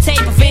 Just study your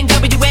tape of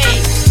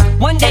NWA.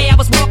 One day I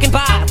was walking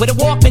by with a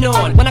Walkman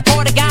on, when I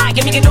caught a guy,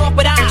 give me an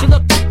awkward eye. You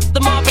look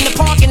them off in the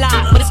parking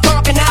lot, but it's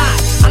dark and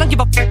I don't give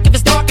a f if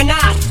it's dark or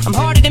not. I'm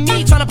harder than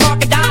me trying to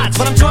park a Dodge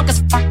when I'm drunk as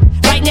f,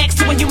 right next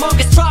to a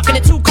humongous truck in a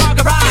 2-car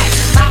garage.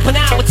 Hopping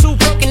out with 2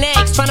 broken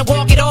legs, trying to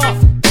walk it off.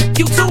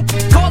 You two,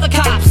 call the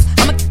cops.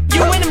 I'ma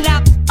you in them now,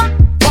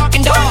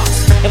 barking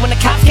dogs. And when the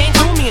cops came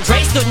through, me and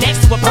Dre stood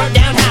next to a burnt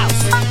down house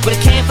with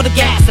a can full of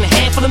gas and a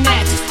handful of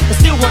matches, and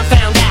still weren't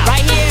found out.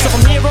 Right here, so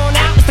from here on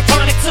out, it's the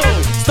chronic 2,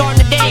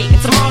 starting the day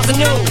and tomorrow's a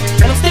new.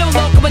 And I'm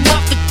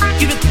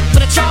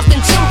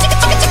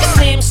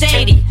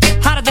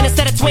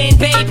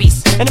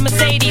And the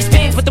Mercedes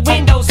spins with the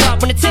windows up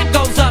when the temp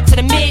goes up to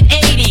the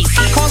mid-80s.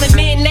 Calling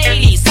men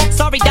ladies.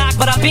 Sorry, Doc,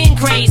 but I've been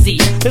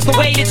crazy. There's no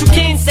way that you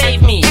can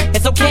save me.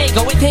 It's okay,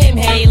 go with him,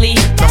 Haley.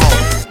 Come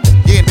on.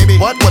 Yeah, baby.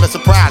 What a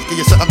surprise.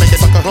 Give you something, make it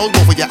sucker close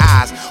both of your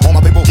eyes. All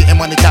my people getting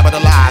money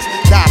capitalized.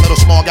 Die, little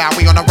small guy,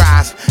 we on the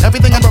rise.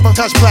 Everything I brother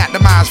touch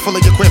platinumized. Full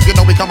of your grip, you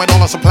know we coming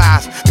all on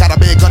supplies. Got a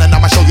big gun and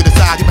I'ma show you the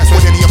size. You mess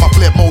with any of my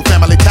flip mode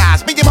family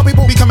ties. Me and my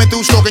people be coming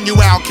through, stalking you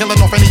out. Killing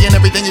off any and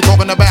everything you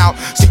talking about.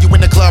 See you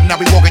in the club, now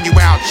we walking you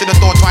out. Should've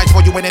thought twice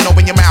before you went and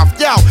open your mouth.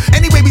 Yo,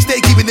 anyway, we stay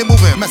keeping it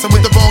moving. Messing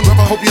with the wrong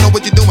brother, hope you know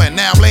what you're doing.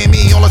 Now blame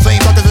me, all the same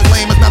suckers is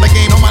lame. It's not a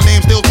game, on my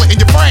name still splitting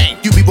your frame.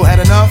 You people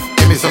had enough?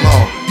 Give me some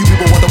more. You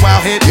people want the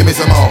wild hit? Give me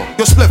some more.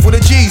 Your split with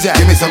the G's at?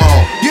 Give me some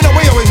more. You know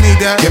we always need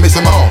that? Give me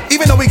some more.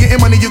 Even though we getting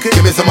money, you can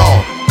give me some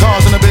more.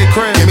 Cars in a big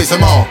crib? Give me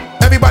some more.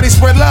 Everybody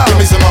spread love? Give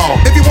me some more.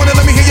 If you want it,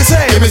 let me hear you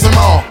say, give me some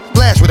more.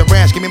 Flash with a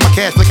rash, give me my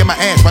cash, look at my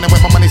ass. Running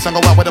with my money, son,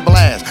 go out with a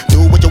blast.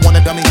 Do what you want,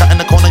 a dummy, cut in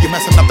the corner. You're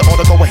messing up the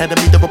order, go ahead and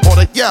meet the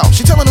reporter. Yo,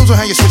 she telling news on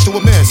how you switch to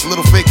a miss.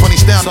 Little fake, funny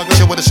style, sucker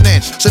shit with a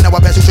snitch. So now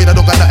I pass you straight, I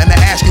don't got nothing to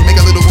ask you. Make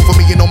a little room for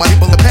me, you know my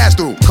people to pass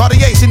through.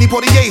 Cartier, Sidney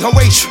Portier,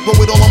 Horatio. Roll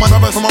with all of my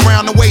brothers from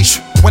around the waist.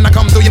 When I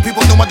come through, your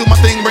people know I do my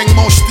thing, bring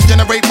motion to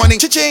generate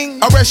money.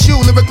 Cha-ching, arrest you,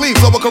 lyrically,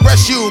 flow will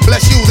caress you.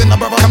 Bless you, then my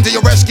brother come to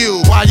your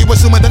rescue. Why you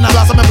assuming that I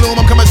blossom and bloom?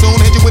 I'm coming soon,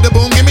 hit you with a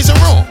boom, give me some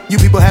room. You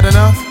people had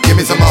enough? Give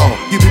me some more.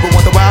 You people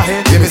want the wild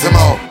hit? Give me some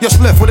more. Your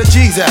split with the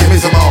G's at? Give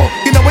me some more.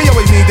 You know we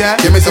always need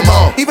that? Give me some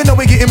more. Even though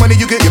we getting money,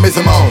 you can give me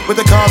some more.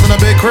 With the cars in a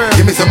big crib?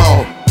 Give me some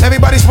more.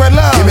 Everybody spread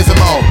love? Give me some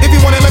more. If you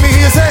want it, let me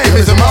hear you say, give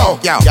me some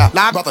more. Yo,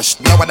 live brothers,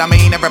 know what I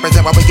mean? And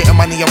represent why we getting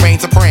money and reign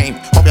supreme.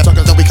 Hope your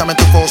suckers don't be coming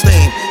through full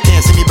steam.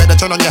 Can't see me, better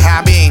turn on your high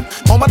beam.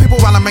 All my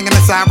people while I'm ringing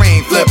the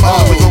siren. Flip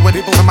mode, we go with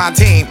people from my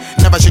team.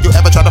 Never should you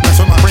ever try to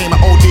mess with my cream.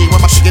 I OD when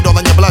my shit get all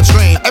in your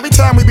bloodstream. Every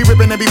time we be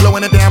ripping and be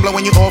blowing it down,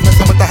 blowing you off,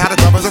 messing with the hottest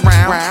brothers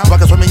around.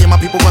 Rockers with me and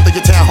my people run through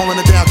your town, holding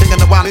it down,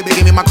 kicking the wallet, they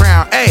give me my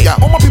crown. Hey,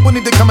 all my people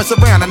need to come and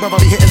surround. And brother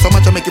be hitting so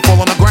much I make you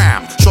fall on the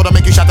ground. Sure to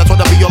make you shot, that's what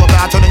I be all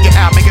about. Turning you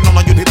out, making all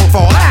of you people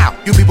fall out.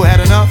 You people had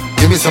enough?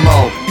 Give me some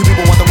more. You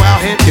people want the wild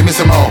hit? Give me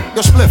some more.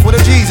 Your split with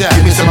the G's at?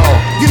 Give me some more.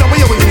 You know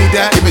we always need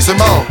that? Give me some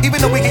more. Even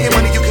though we getting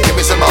money, you can give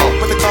me some more.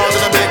 Put the cars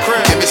in a big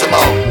crib? Give me some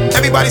more.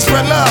 Everybody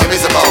spread love? Give me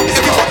some more.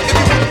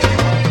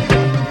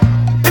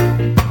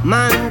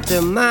 Man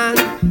to man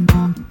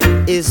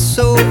is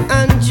so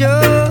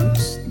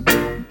unjust.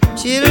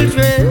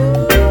 Children,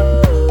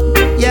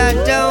 you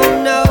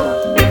don't know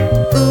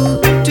who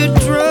to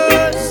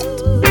trust.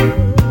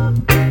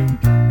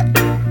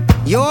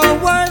 Your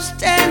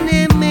worst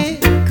enemy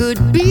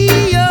could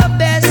be your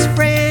best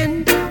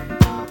friend,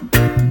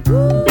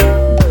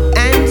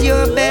 and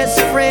your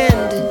best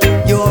friend,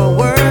 your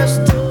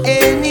worst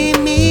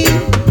enemy.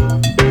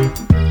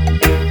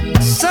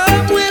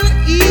 Some will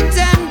eat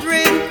and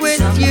drink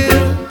with you,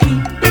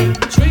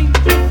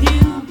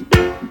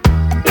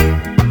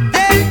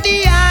 then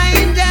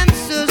behind them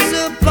suspect.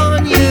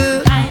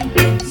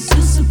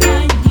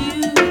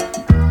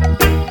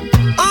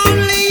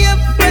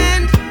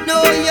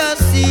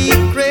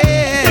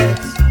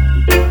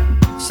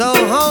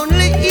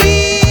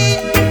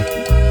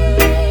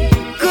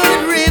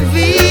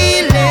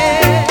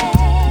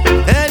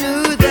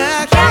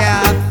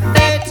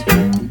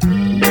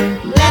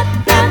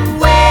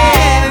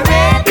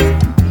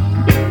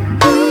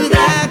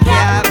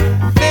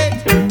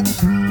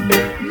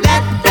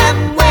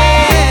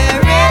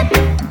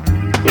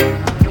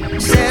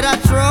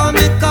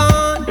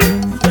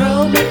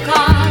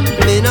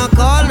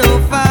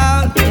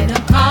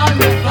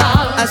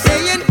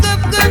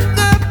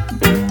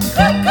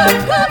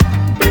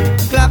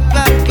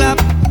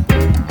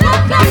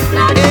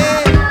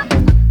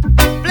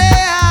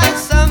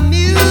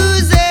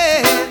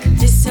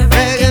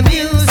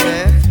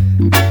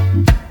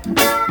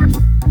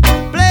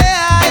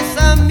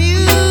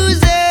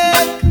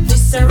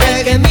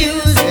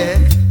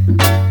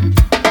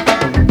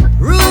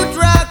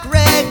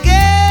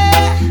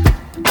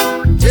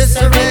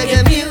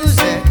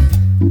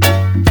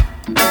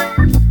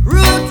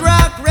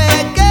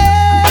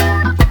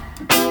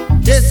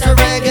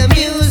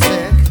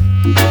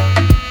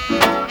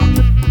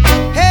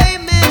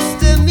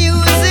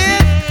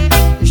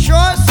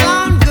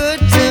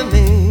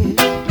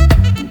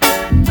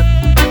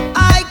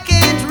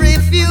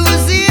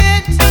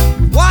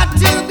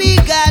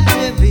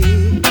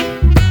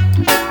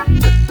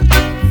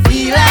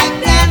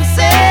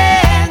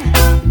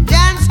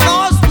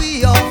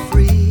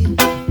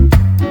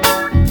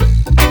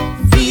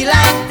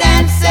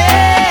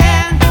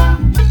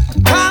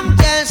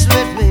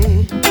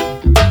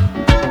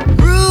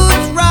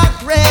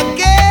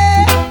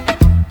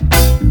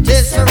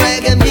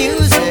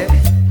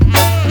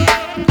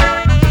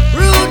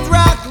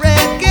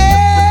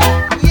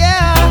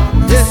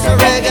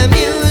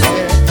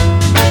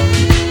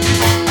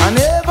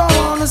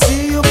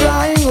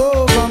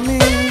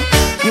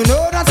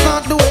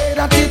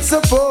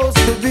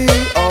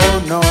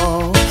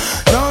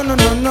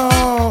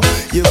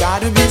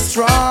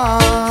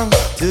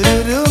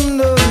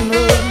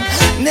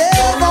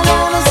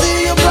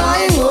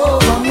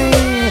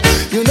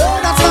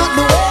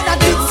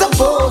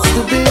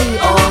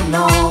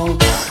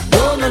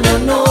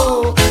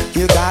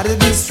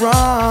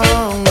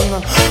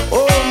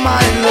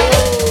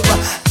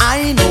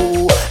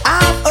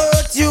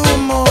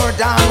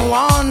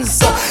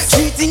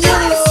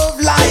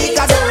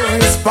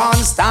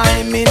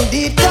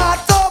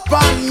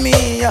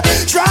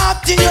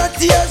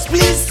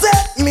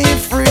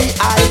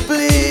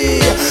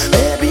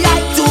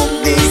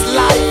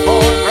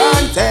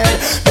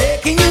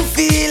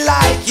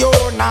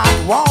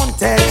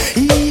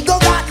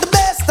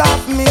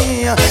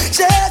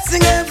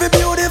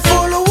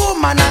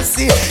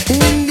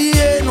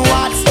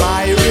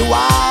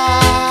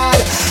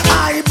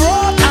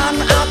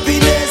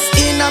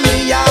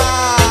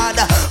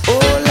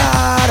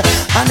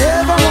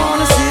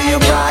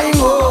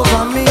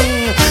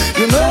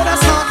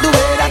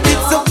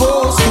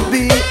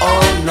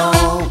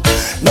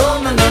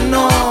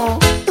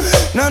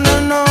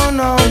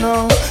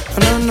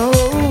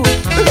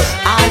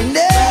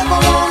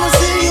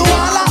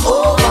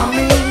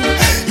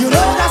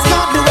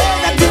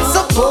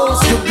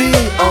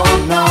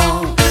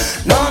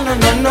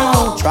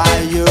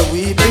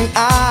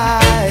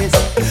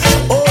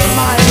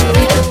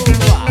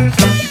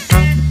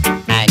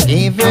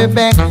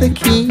 the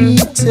key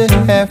to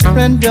her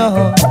front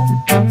door,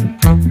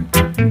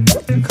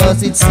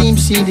 'cause it seems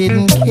she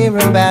didn't care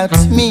about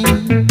me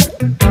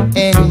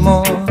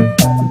anymore.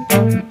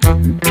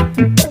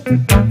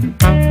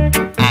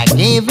 I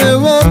gave her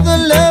all the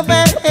love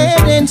I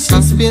had and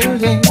she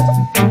spilled it,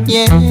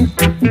 yeah.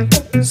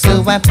 So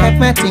I packed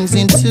my things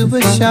into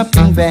a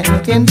shopping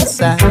bag and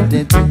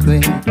decided to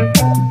quit.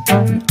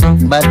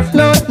 But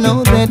Lord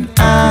knows that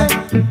I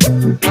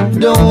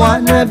don't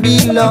wanna be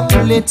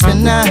lonely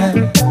tonight.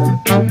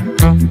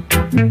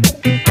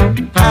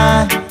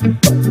 I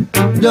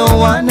don't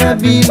wanna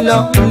be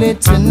lonely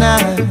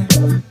tonight.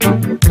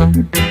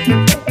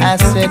 I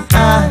said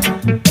I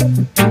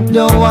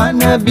don't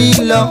wanna be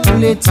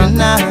lonely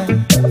tonight.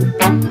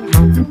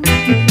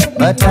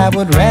 But I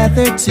would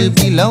rather to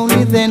be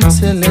lonely than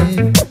to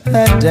live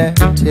a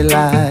dirty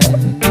life.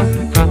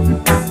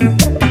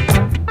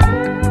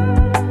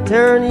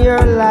 Turn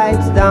your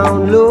lights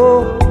down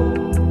low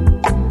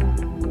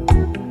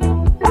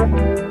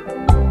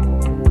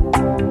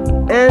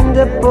and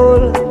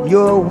pull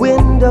your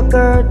window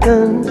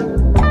curtains.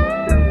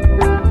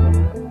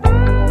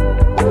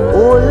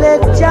 Oh,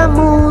 let your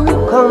moon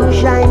come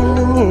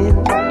shining in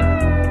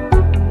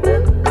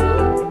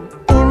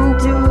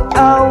into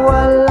our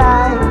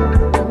life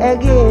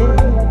again,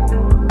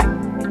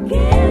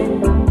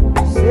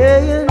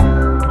 saying,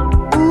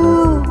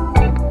 ooh,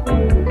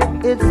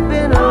 it's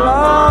been a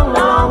long,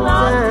 long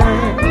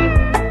time.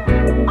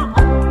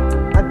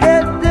 I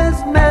get this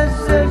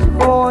message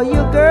for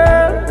you,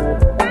 girl,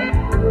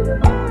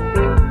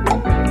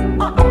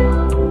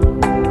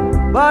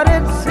 but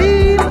it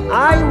seemed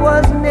I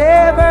was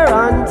never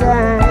on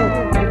time.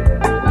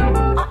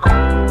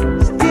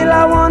 Still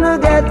I wanna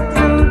get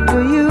through to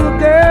you,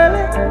 girl,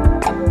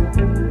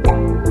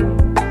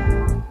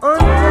 on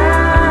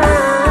time,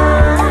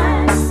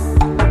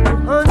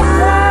 on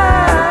time.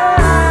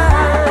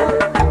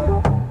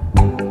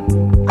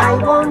 I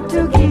want to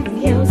give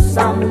you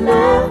some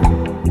love,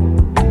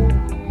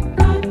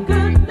 good,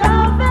 good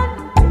loving.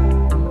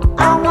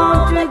 I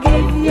want to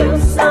give you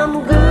some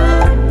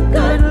good,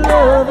 good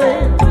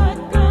loving.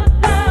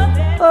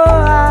 Oh,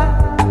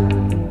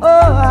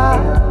 oh,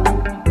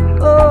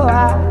 oh,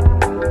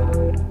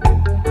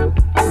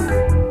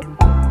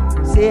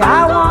 say I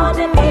want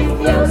to give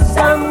you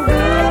some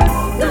good,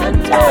 good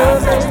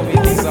loving.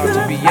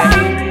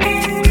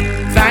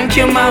 Thank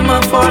you, Mama,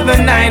 for the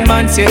 9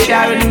 months you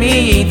carried me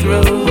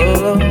through.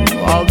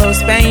 All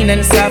those pain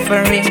and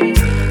suffering.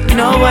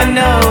 No one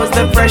knows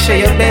the pressure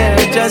you bear,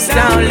 just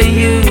only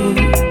you.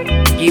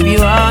 Give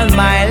you all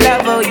my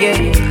love, oh yeah.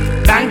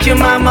 Thank you,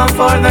 Mama,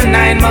 for the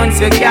 9 months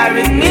you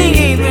carried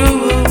me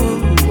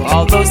through.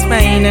 All those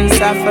pain and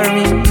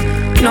suffering.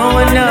 No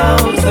one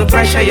knows the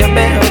pressure you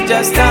bear,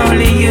 just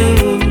only you.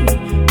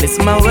 It's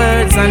my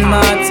words and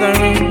my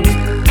uttering.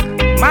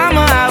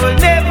 Mama, I will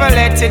never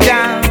let you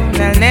down.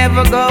 I'll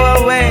never go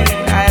away,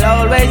 I'll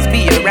always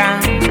be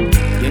around.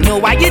 You know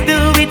why you do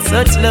it,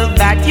 such love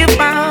that you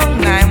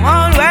found. I'm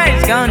always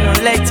gonna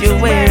let you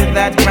wear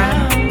that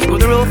crown. Through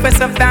the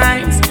roughest of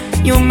times,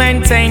 you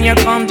maintain your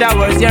calm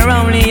towards your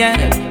only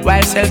end,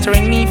 while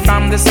sheltering me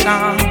from the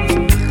storm.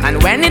 And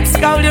when it's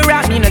cold, you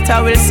wrap me in a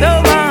towel so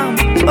warm.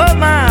 Oh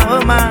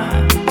my,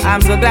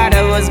 I'm so glad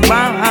I was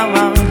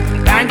born.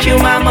 Thank you,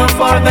 Mama,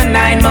 for the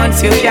 9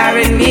 months you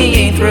carried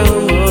me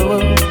through.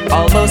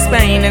 All those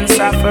pain and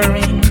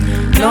suffering.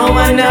 No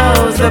one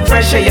knows the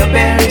pressure you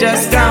bear,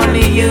 just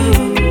only you.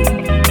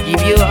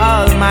 Give you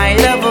all my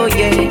love, oh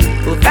yeah.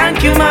 Oh,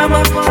 thank you,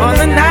 Mama, for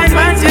the 9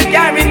 months you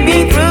carried me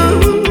through.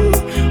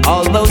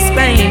 All those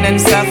pain and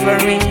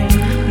suffering.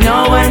 No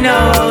one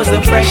knows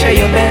the pressure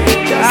you bear,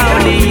 just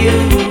only you.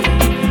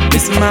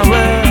 This is my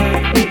word.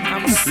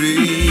 I'm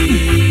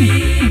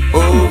sweet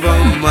over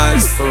my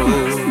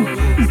soul.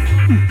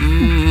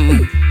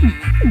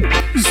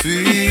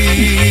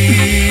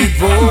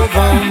 Sweet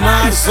over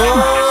my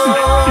soul.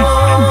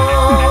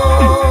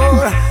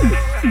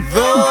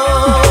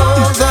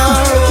 Though the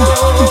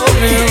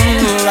road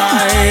in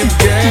life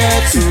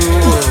gets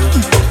rough,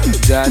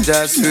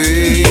 Jaja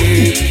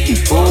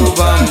sweet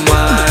over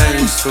my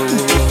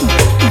soul.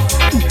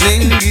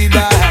 Lingy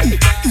back,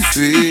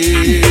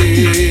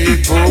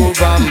 sweet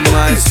over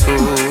my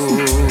soul.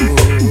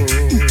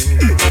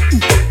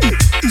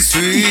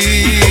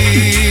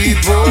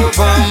 Sweet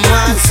over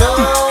my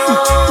soul.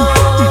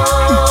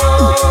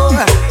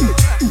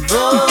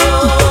 Though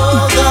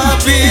the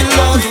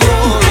billows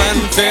roll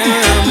and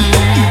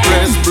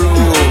tempests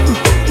blow,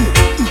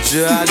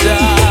 Jaja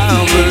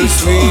will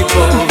sweep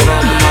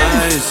over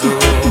my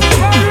soul.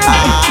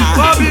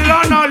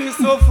 Babylon all is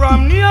so from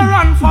near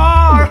and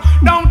far.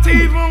 Don't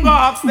even go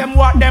ask them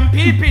what them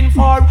peeping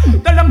for.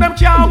 Tell them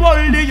can't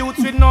hold the youth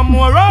with no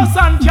more house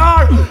and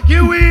car.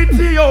 You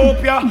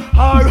Ethiopia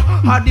or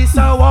Addis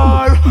a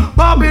war.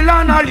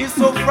 Babylon all is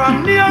so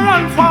from near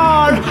and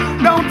far.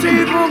 Don't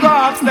even go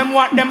ask them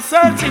what them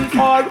searching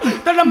for.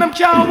 Tell them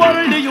can't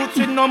hold the youth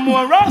with no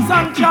more house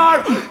and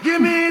car.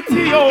 Give me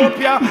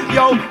Ethiopia,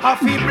 yo,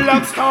 happy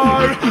black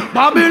star.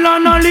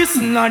 Babylon all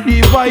listen a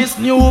device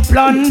new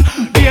plan.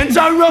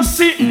 Dangerous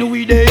sitting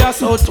we there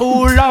so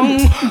too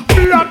long.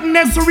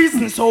 Blackness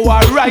reason so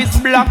I rise.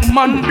 Black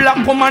man,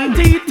 black woman,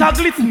 teeth a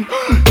glisten.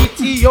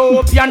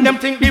 Ethiopian them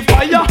think the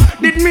fire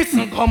did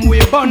missing. Come we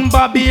burn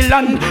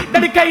Babylon.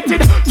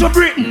 Dedicated to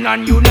Britain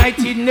and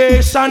United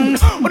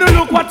Nations. Wanna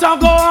look what I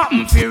go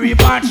happen for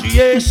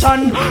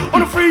repatriation.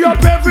 Wanna free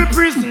up every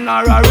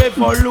prisoner a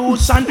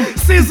revolution.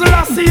 Sizzle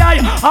a CI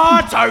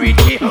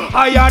authority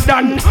higher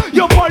than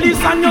your police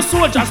and your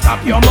soldiers.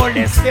 Stop your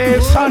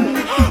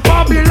molestation.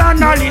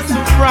 Babylon a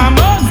listen from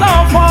us so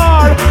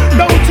far.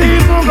 Don't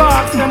even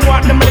ask them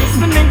what them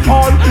listening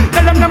for.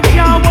 Tell them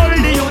can't hold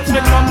the youth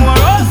with no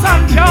more us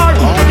and car.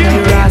 Only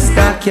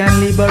Rasta can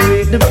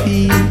liberate the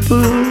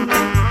people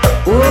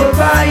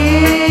over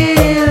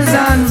hills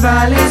and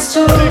valleys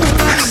too.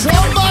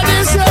 Somebody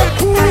say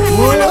cool.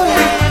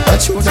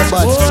 That's what I'm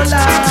about.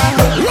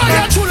 Right,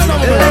 that's what I'm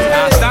about.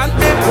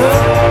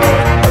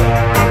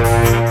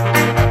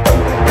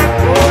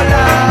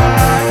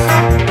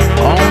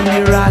 Only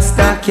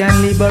Rasta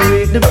can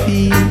liberate the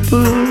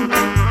people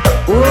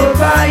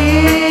over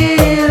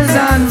hills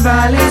and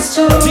valleys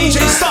too. DJ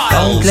StyleZ.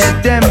 Don't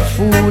let them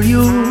fool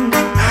you.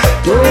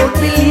 Don't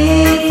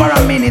believe for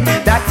a minute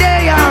that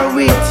they are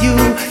with you.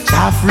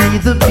 Shall free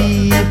the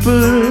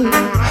people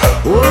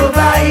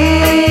over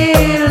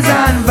hills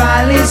and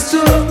valleys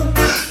too.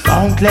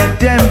 Don't let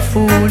them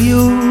fool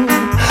you.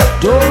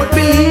 Don't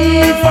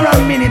believe for a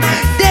minute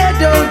they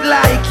don't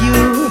like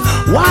you.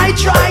 Why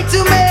try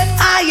to make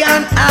I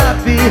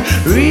unhappy?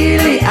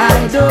 Really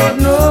I don't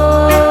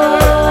know.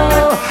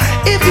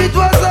 If it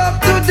was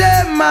up to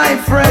them, my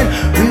friend,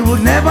 we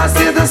would never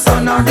see the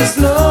sun or the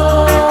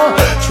snow.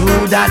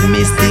 Through that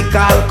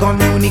mystical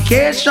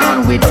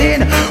communication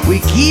within, we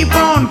keep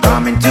on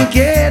coming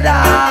together.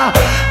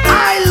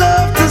 I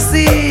love to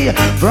see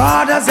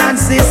brothers and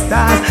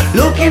sisters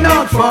looking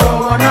out for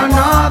one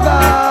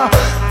another.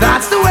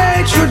 That's the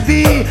way it should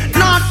be,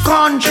 not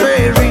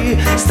contrary.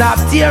 Stop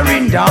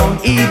tearing down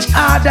each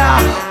other.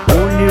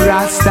 Only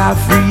Rasta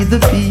free the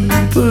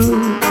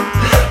people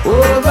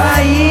over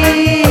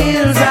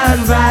hills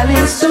and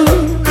valleys too.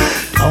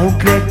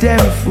 Don't let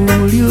them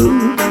fool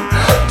you.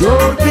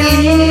 Don't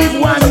believe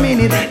 1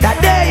 minute that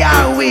they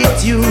are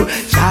with you.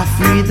 Shall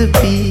free the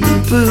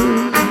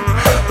people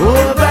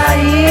over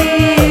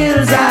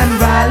hills and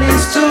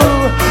valleys too.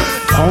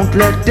 Don't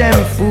let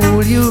them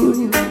fool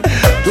you.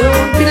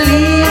 Don't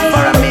believe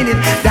for a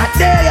minute that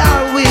they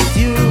are with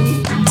you.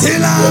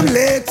 Till I'm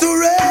laid to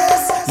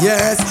rest.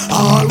 Yes,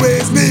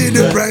 always be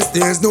depressed.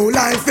 There's no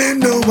life in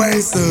the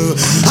West.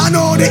 I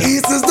know the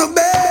East is the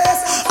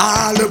best.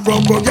 All the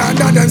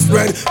propaganda then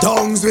spread.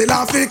 Tongues will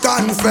have to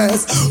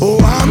confess. Oh,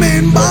 I'm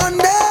in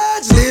bondage.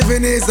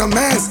 Living is a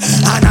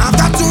mess. And I've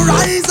got to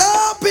rise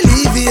up,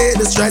 alleviate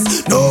the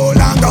stress. No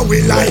longer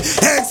will I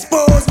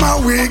expose my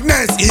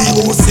weakness.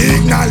 Ego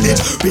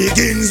knowledge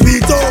begins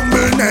with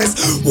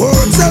humbleness.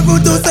 Work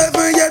 7 to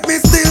 7, yet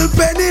me still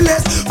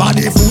penniless. For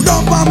the food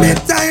up on me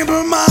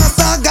table,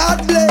 master,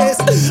 God bless.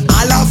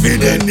 All of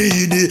the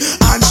needy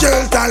and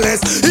shelterless.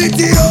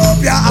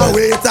 Ethiopia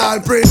await all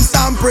prince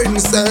and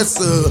princess.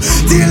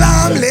 Till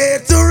I'm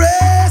laid to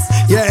rest.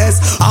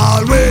 Yes,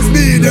 always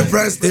be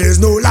depressed. There's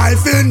no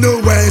life in the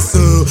West.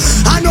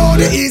 I know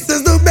the East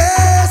is the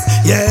best.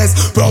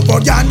 Yes,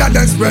 propaganda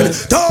then spread.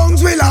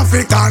 Tongues will have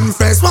to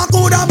confess. What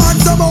could a man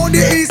about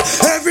the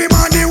East? Every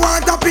man they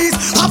want a peace.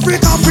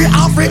 Africa free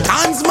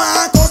Africans,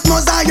 Marcus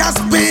Mosiah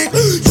speak.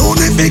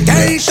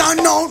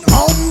 Unification out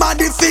on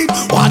body feet.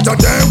 What a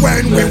day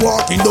when we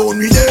walking down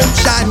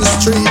Redemption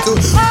Street.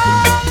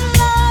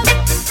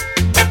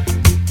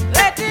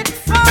 Let it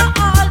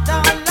fall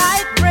down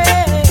like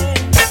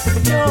rain.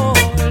 Your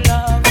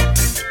love.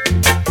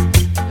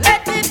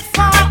 Let it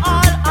fall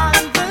on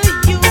the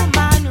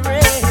human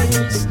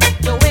race.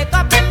 You wake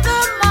up in the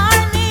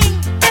morning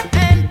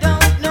and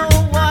don't know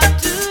what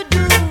to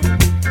do.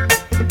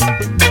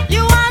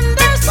 You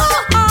wonder so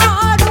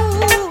hard who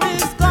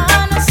is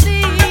gonna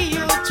see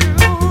you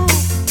through.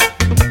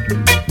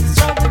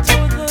 Struggle to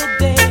the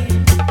day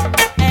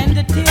and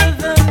until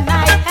the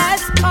night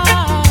has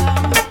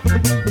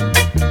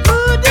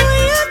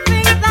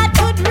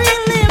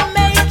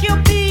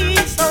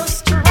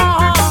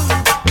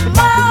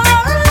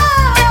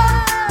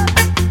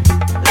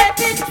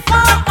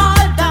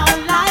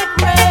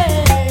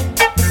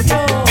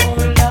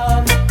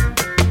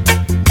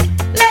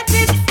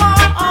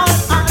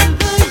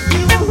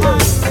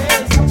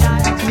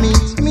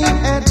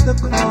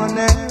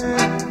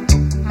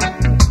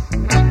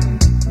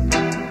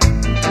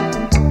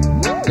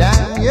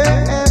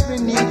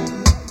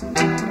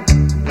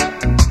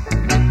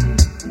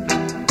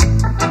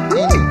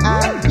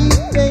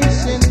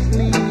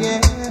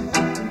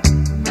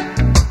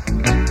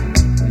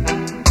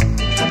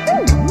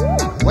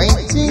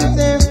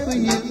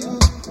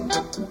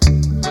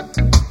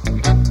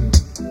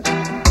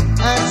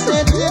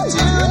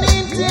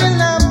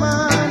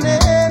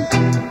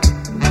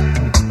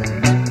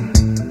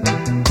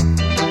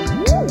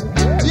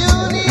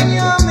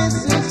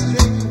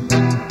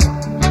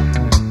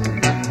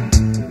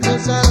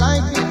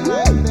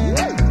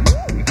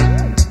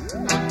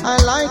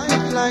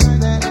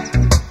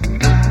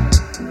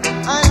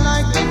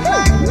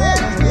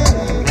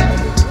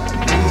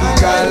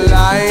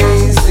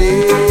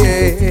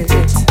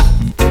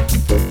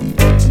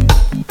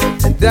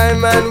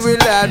Diamond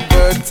will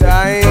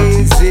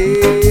advertise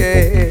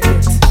it.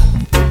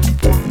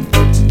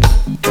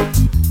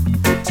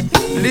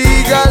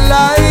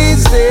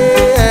 Legalize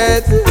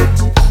it.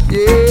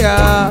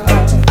 Yeah.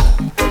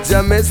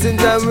 The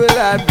messenger will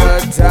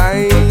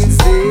advertise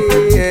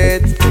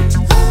it.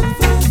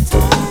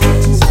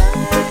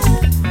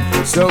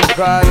 Some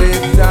call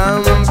it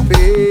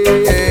dumpy.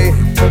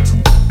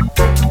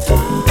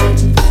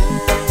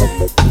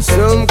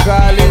 Some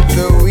call it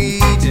the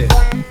weed.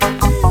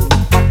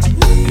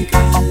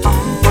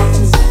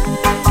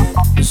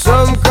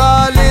 Some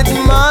call it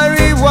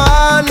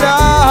marijuana.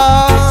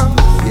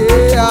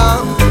 Yeah.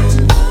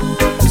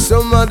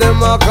 Some of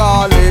them are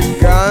call it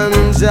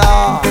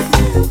ganja.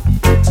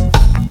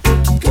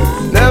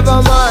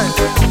 Never mind,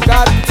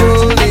 got to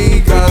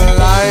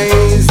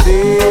legalize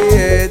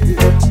it.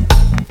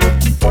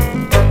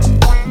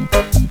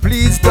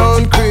 Please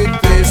don't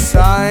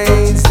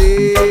criticize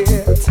it.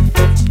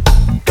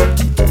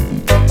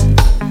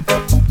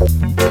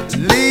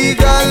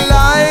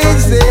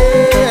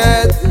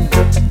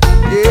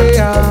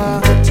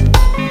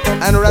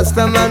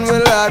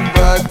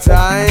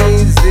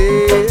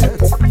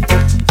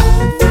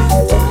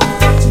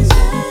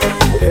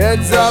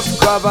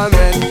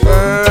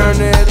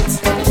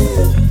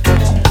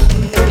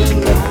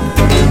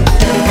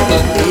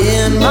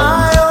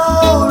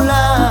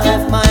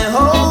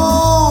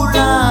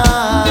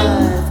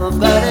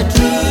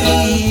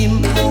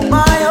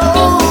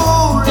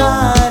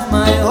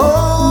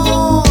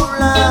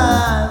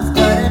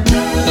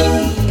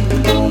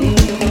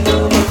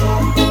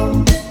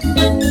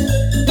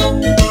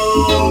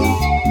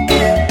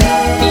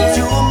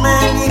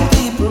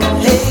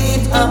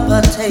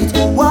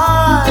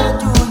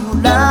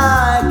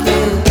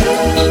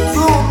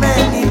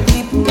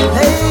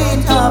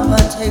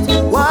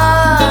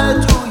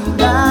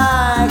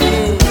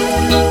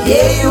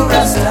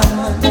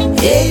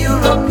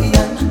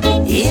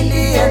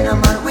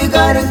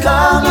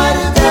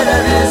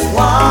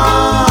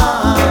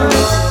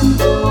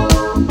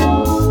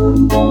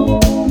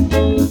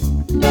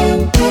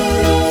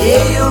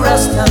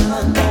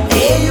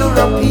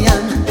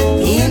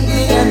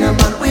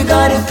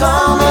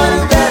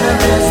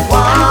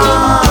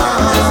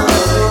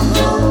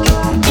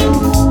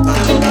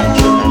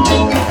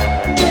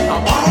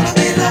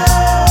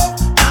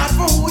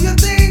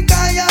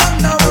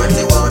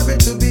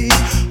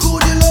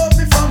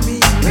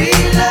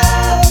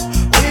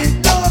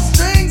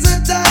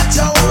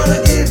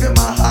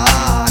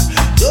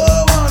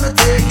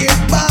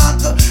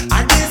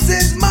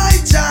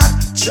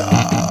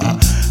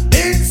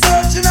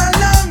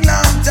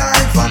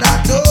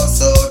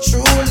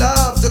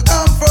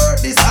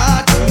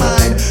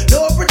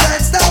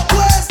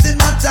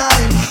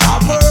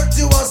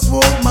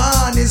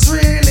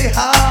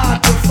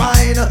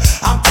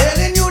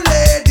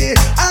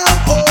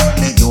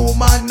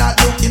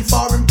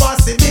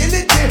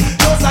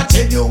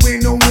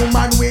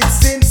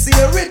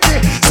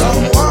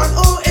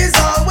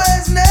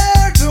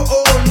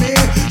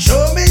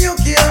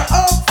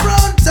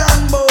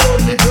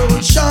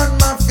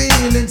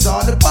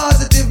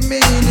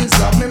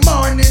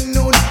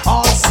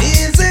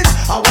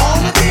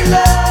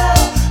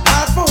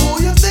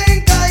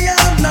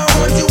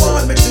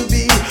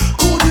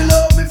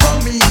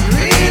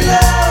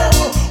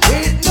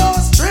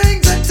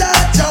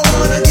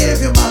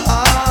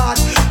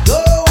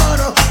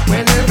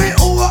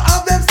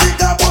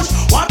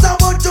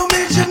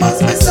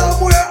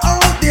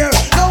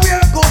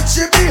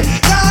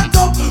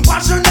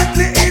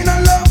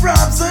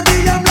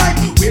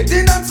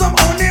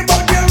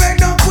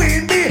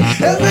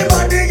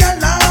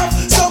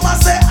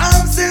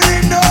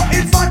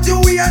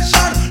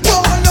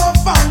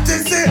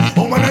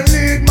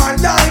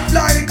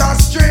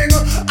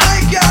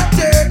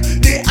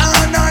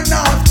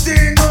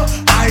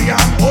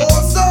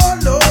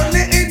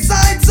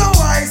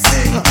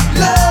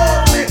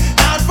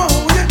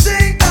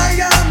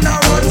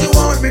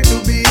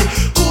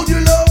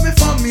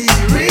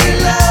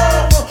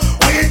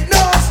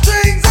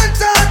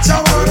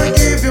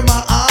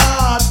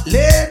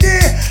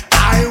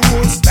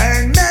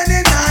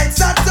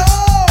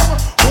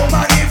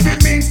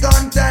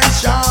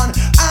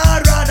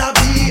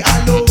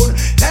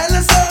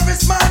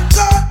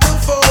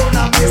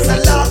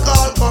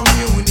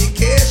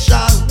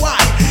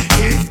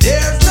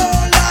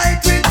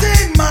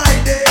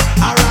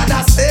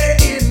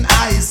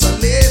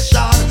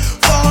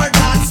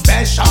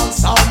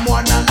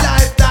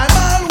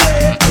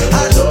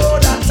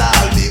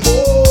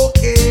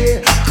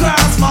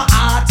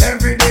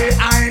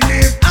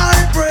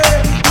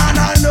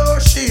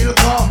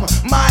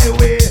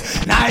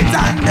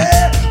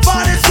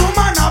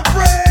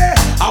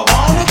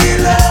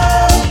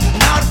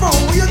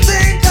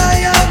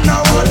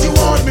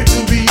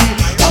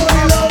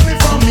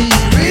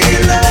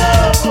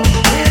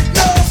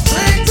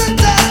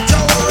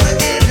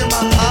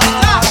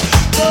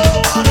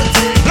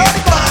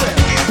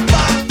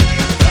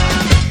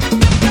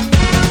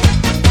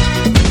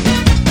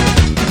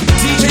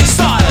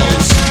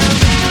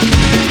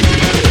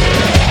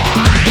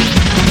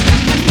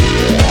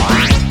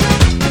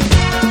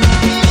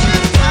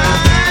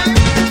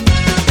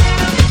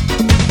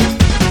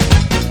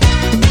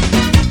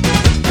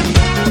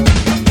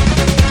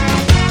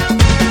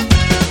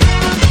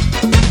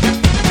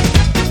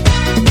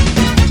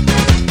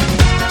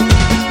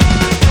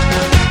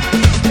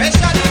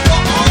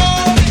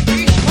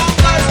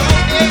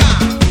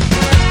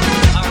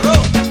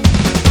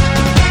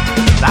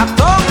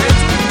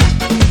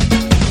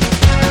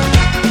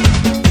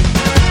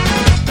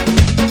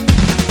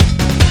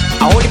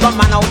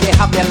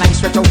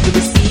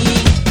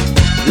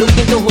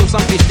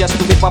 some fish just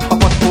to whip up a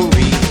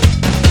potpourri.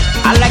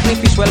 I like me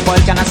fish well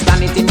boiled, cannot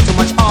stand it in too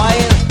much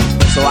oil.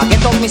 So I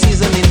get out me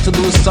seasoning to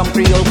do some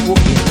Creole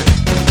cooking.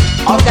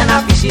 All kind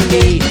of fishing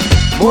day,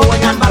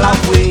 mowing and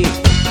balafwe,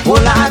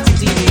 bola and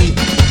titiri,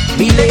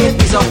 belay a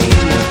piece of meat.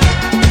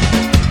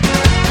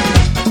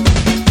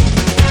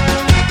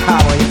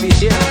 How are you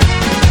fishing?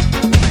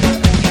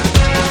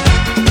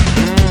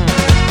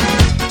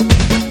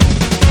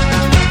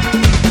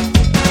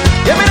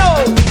 Hear me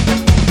now.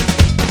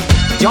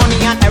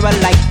 Johnny and Errol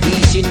like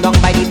fishing down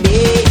by the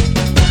bay.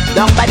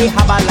 Down by the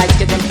harbor lights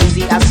get them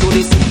easy as so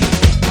they see.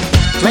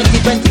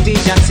 2020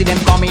 vision, see them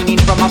coming in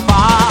from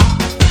afar.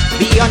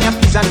 Be on your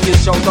P's and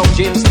Q's, shout out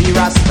James the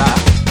Rasta.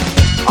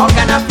 All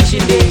kind of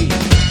fishing day,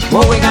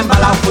 mowing and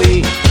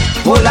balafwe,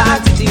 bola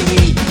and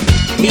titiri,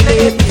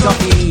 belay a piece of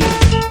meat.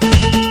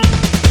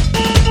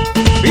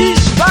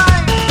 Fish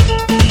fine.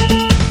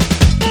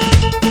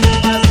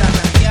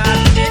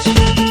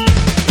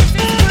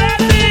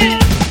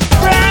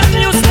 Brand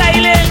new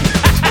styling.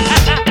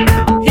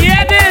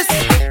 Hear this?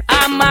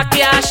 I'm a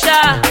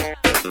cashier,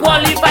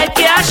 qualified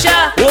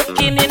cashier,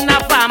 working in a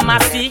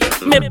pharmacy.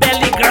 Me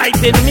belly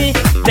griping me,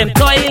 then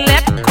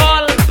toilet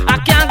call. I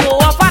can't go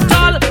up at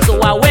all, so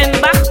I went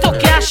back to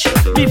cash.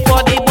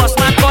 Before the boss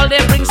man called,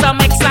 they bring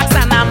some X-Lax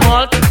and a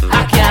malt.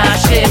 I can't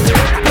shit.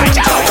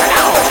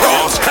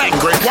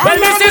 Well,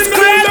 this is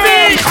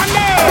crazy.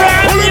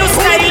 Brand new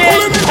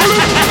styling.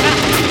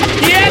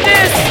 Hear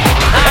this?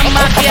 I'm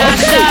a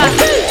cashier,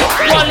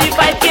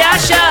 qualified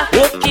cashier,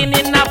 working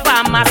in a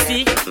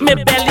pharmacy. Me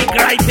belly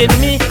griping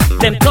me,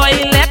 then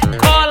toilet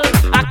call.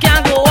 I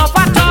can't go up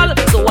at all,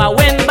 so I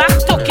went back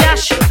to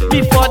cash.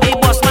 Before the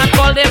boss man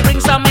called, they bring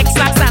some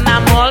X-Lax and a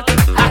malt.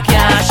 I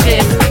can't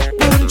shit.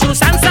 Prune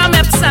juice and some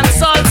Epsom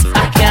salts.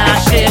 I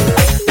can't shit.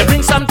 They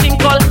bring something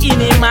called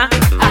enema.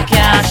 I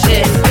can't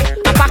shit.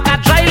 A pack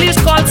of dry leaves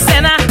called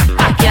senna.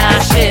 I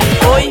can't shit.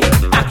 Oi,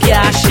 I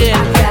can't shit.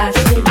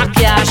 I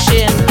can't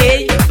shit.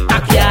 Hey, I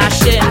can't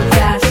shit.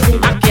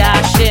 I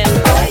can't shit.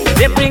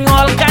 They bring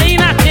all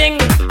kind of thing.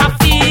 I'm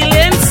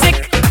feeling sick.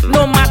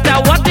 No matter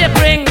what they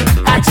bring,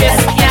 I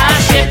just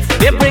can't shit.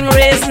 They bring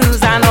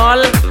raisins and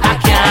all. I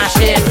can't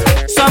shit.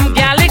 Some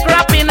garlic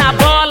wrap in a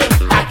ball.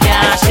 I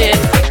can't shit.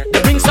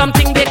 They bring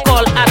something they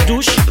call a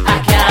douche. I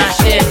can't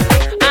shit.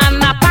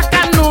 And a pack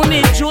of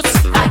noonie juice.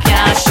 I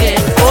can't shit.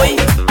 Oi,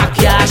 I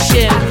can't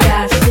shit.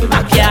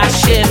 I can't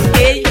shit.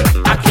 Hey,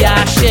 I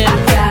can't shit.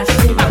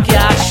 I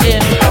can't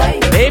shit.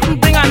 They even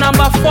bring a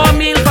number 4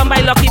 meal from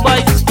my lucky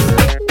boys.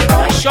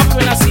 I shocked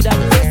when I see that.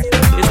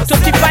 It's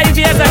 25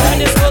 years I've been doing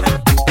this work.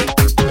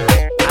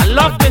 I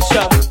love this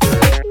job.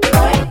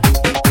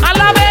 I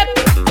love it.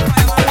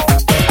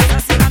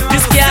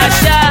 This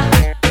cashier,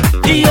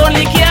 the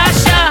only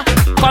cashier,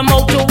 come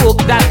out to work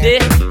that day.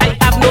 I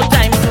have no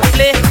time to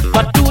play,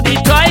 but to the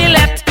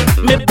toilet,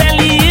 me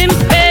belly in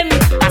pain.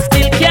 I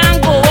still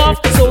can't go off,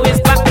 so it's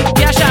back to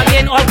cash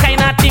again. All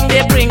kind of thing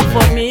they bring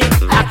for me.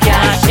 I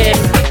can't shit.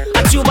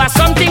 A tube of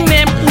something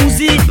named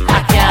Uzi.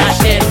 I can't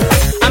shit.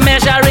 A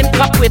measuring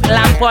cup with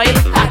lamp oil.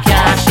 I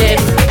can't shit.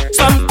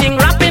 Something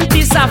wrapping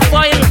piece of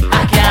foil.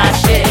 I can't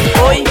shit.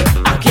 Oi,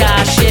 I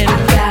can't shit.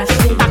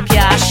 I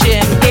can't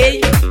shit.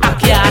 Hey, I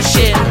can't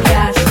shit.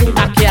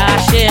 I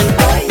can't shit.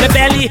 My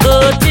belly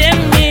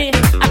hurting me.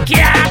 I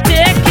can't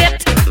take it.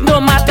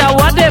 No matter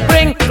what they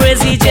bring,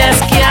 crazy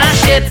just can't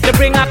shit. They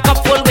bring a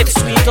cup full with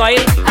sweet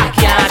oil. I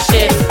can't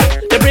shit.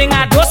 They bring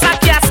a dose of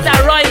castor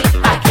oil.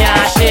 I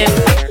can't shit.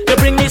 They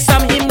bring me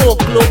some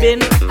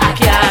hemoglobin. I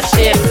can't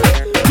shit.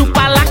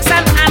 Dupalax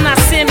and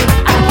anacin.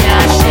 I can't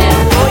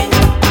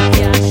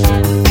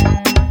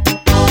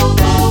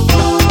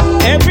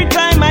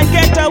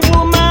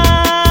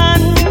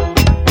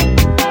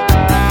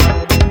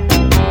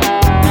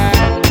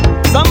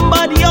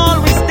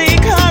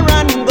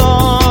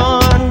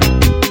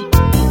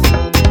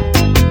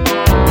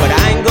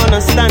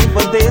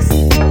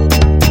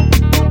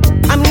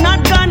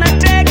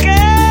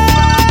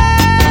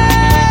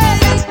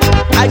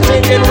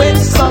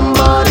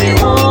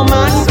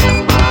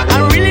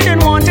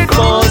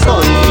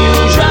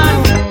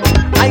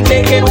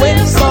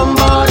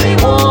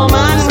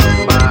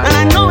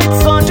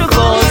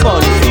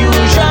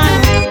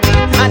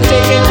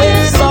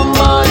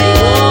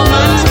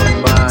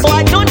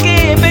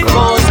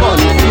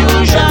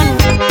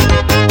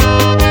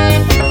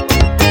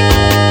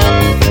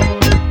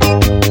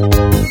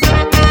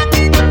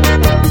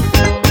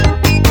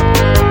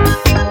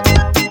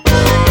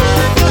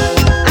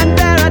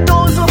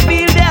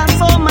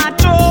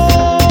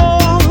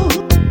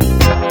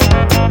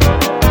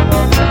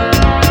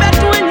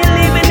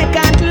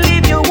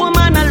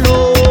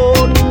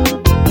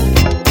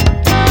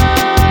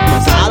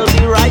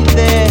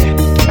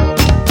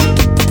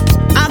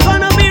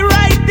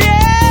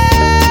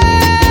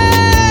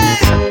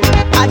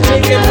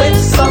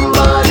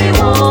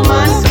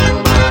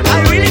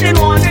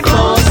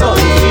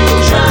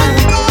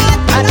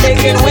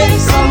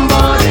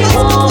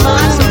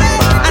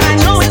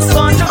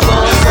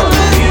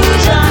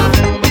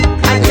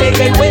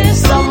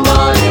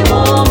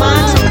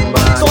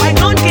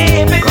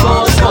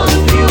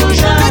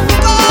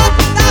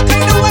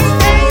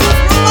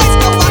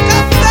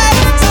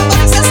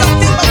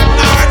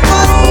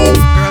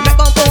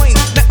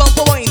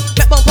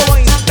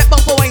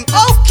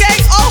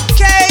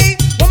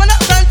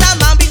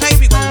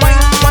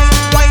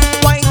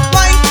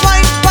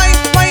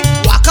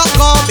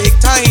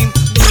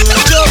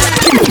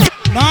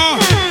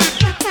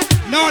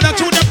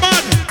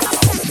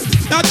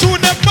true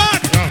them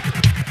bad.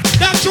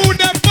 That true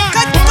them bad.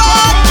 Good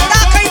God,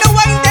 that kind of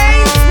wine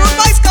day. Rude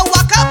boys can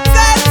walk up,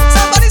 girl.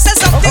 Somebody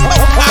says something about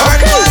hard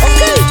wine.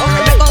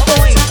 Make bump for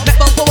wine, make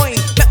bump for wine,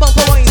 make bump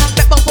for wine,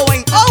 make bump for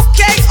wine.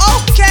 Okay,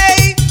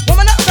 okay.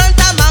 Woman up front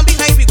and man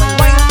behind me.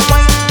 Wine,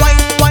 wine,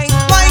 wine, wine,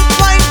 wine,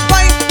 wine,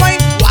 wine,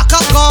 wine. Walk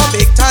up, gone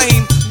big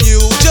time.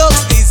 New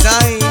jokes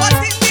design. Hard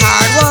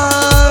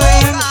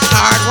wine,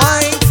 hard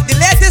wine. The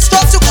latest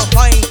strokes you can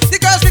find.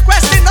 The girls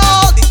requesting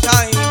all the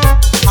time.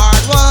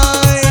 Hard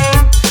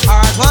wine,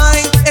 hard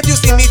wine. If you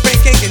see me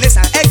drinking Guinness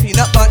and egg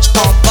peanut bunch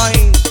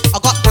combined, I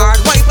got hard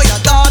wine for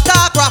your daughter,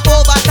 crop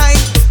over time.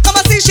 Come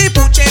and see she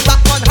pooching back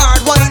on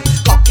hard wine,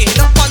 cocking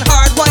up on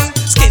hard wine,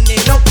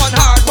 skinning up on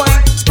hard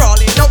wine,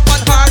 sprawling up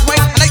on hard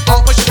wine. And I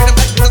talk when she bring them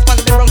like girls on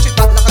the road, she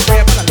talk like a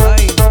grape on the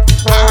line.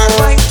 Hard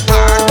wine,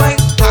 hard wine,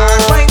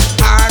 hard wine,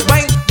 hard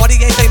wine. Body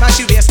ain't time and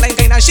she waistline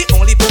kind and she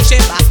only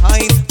pushing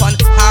behind on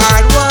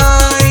hard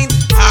wine,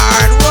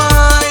 hard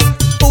wine,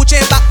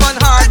 pooching back on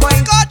hard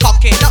wine,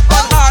 cocking up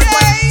on hard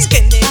wine,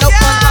 skinning up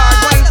on hard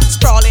wine,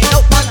 sprawling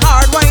up on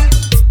hard wine,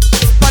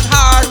 on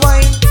hard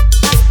wine,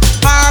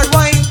 hard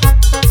wine,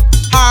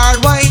 hard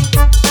wine,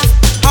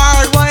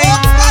 hard wine.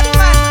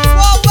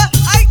 Whoa,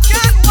 I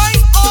can't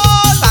wine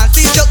all.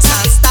 Fancy jokes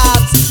and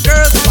stabs,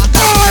 girls walk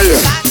up.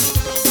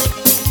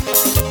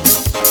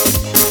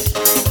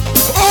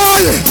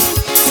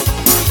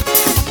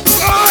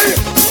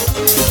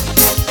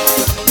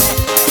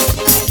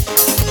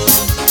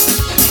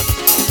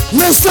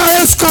 Mr.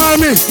 S call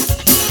me.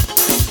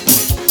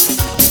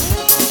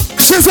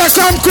 She said,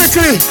 come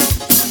quickly.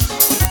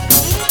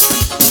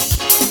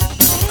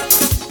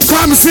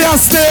 Come see a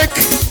steak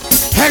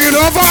hanging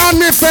over on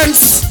me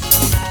fence.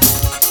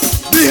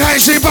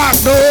 Behind she back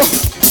door.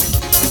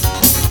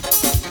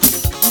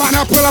 Man,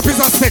 I pull up his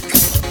a stick.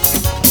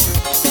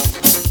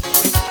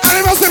 And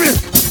he must be.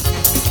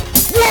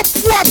 Whoop,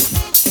 whoop.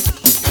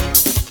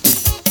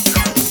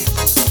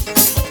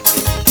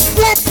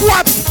 Whoop,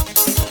 whoop.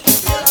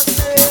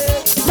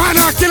 Man,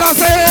 I kill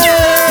us.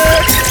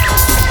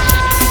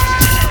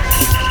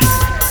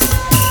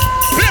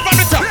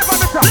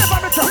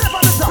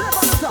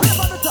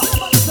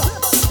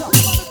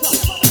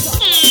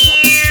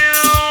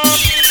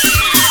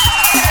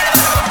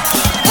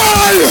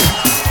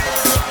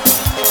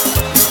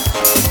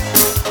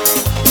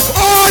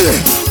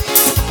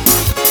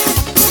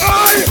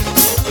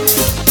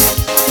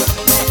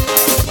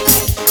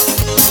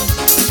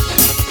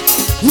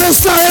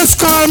 Mr. S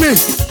call me.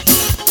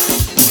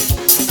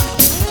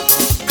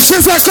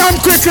 She said, come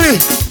quickly.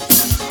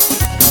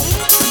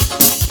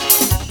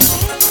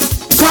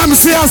 Come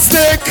see a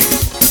steak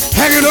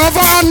hanging over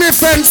on me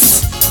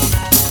fence.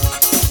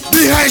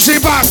 Behind she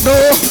back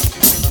door.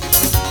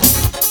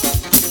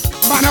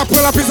 Man, I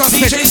pull up his a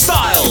stick. DJ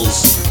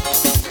StyleZ.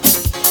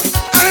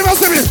 And he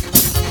must be.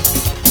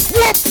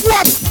 Whoop,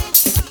 whoop.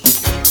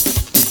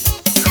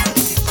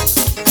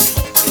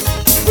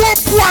 Whoop,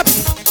 whoop.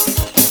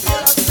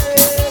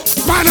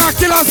 Man, I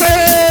kill a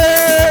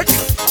steak.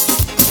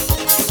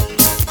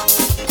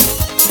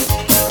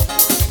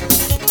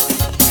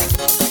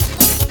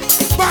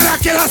 Man, I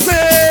kill a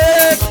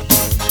steak.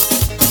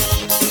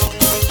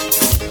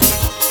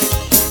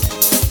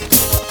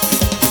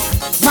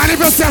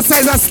 Manifest your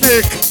size a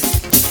snake.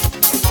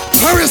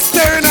 Hurry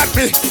staring at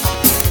me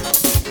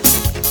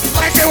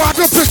like you want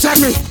to push at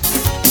me.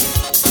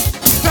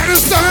 That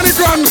is down on the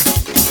ground.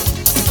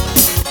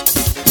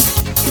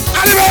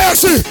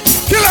 Anniversary,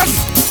 kill us.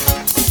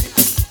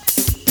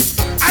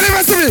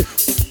 Anniversary,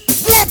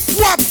 whoop,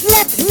 whoop,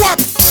 whoop, whoop.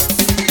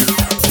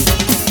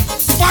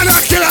 Man,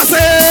 I kill us.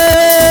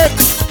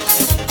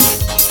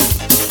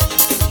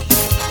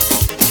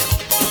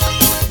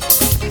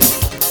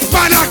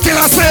 Man, I kill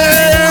us.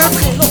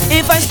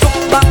 If I stop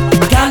back,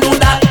 can't do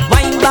that.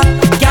 Wind back,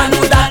 can't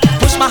do that.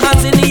 Push my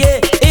hands in the air.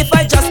 If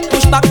I just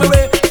push back my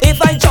way.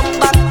 If I jump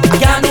back,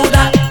 can't do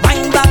that.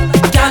 Wind back,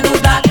 can't do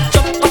that.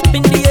 Jump up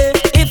in the air.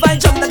 If I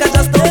jump like I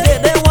just don't care.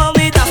 They want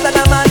me dance like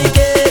a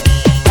mannequin.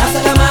 Dance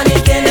like a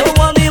mannequin. They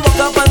want me walk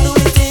up and do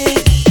the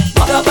thing.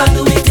 Walk up and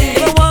do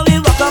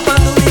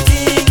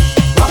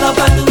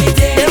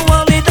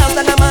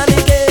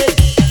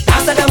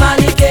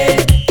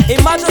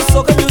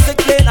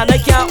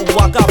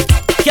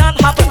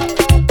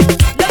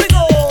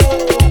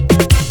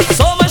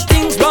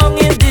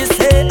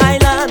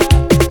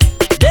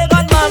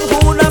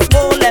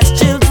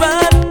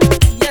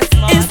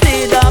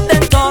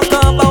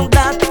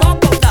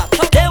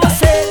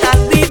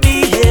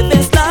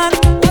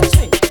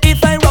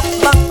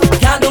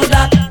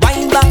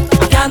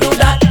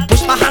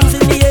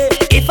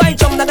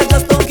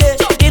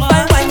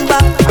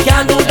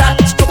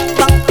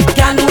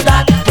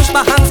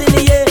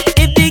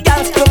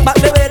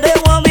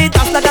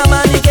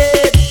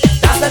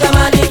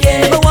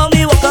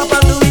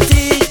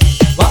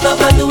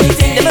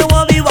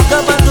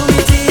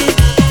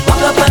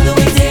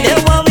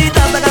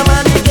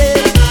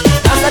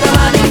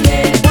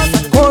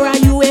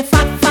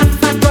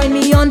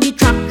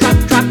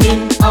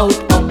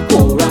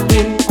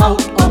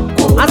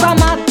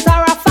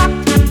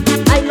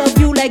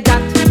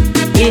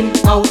In,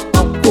 out,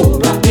 up,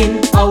 Cora. In,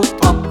 out,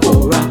 up,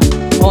 Cora.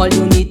 All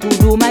you need to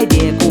do, my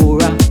dear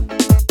Cora,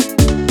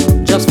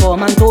 just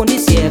form and tone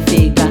this here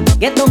figure.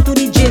 Get down to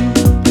the gym,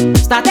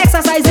 start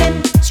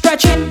exercising,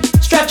 stretching,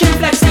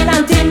 flexing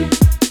and thin.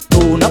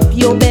 Tone up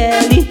your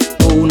belly,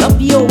 tone up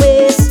your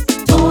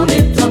waist. Tone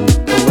it up,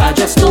 Cora,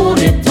 just tone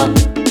it up.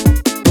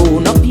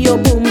 Tone up your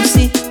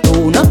boomsy,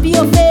 tone up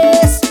your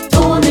face.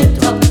 Tone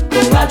it up,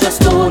 Cora,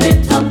 just tone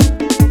it up.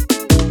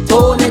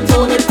 Tone it,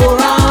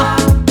 Cora.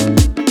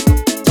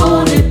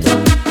 Tone it up,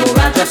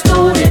 Cora, just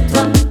tone it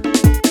up.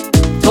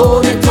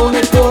 Tone it,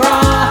 Cora.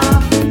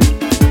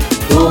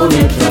 Tone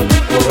it up,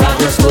 Cora,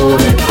 just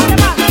tone it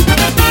up.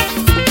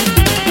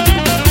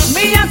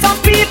 Me and some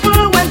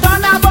people went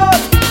on a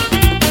boat,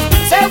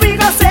 say we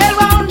go sail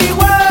round the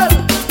world.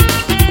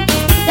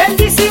 Then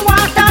the sea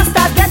water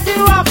start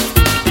getting rough,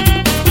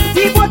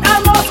 the boat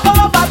almost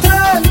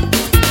overturned.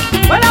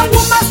 When a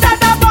woman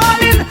started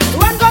bawling,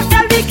 run go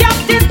tell the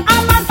captain, a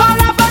man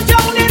fall off and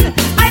drowning.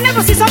 I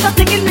never see such a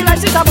thing in me life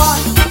since I born.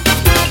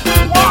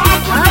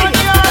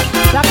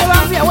 That go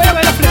around here, where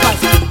the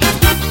flippers?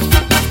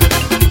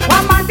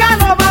 One man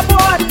gone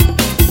overboard,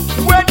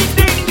 where the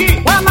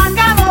dinghy? One man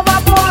gone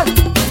overboard,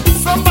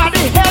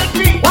 somebody help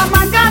me. One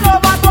man gone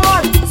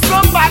overboard,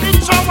 somebody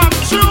throw him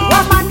through.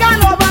 One man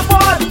gone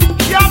overboard,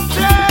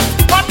 captain,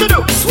 what to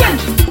do? Swim,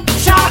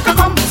 shark a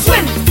come,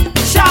 swim,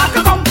 shark a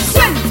come,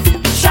 swim,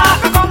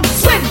 shark a come,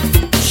 swim,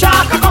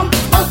 shark a come.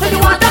 Out to the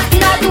water,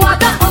 inna the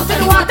water, out to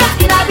the water,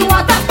 inna the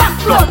water, back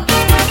float,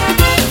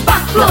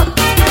 back float.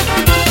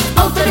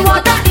 Out to the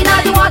water,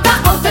 inna the water,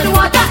 out to the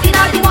water,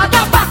 inna the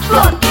water, back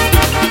float,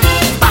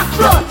 back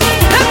float.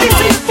 Let me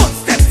see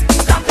footsteps,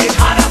 stop it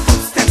harder,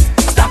 footsteps,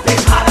 stop it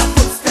harder,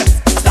 footsteps,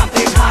 stop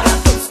it harder,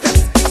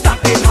 footsteps,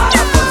 stop it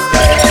harder,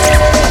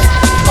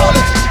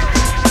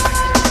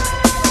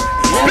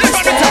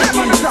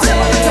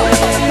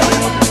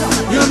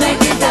 You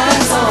make it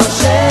dance or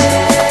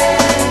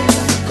shake,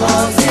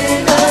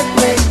 causing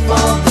earthquake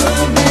for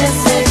goodness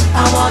sake. I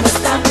wanna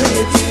stand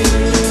with you.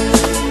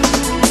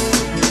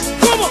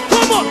 Come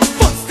on,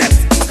 footsteps,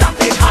 stop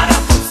it harder,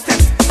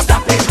 footsteps,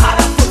 stop it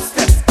harder,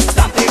 footsteps,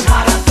 stop it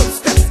harder,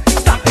 footsteps,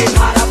 stop it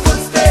harder,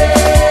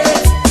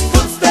 footsteps,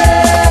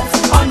 footsteps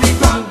on the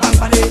ground, bang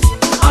body,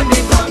 on the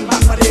ground,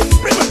 bang body,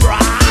 bring the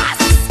brass.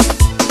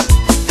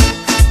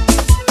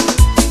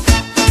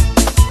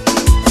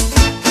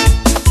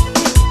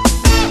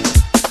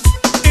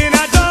 In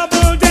a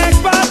double-deck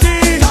party,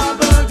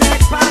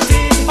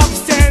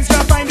 upstairs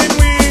you're finding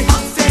we,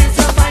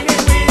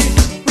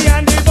 we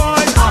and the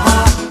boys,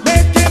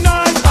 making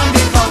noise on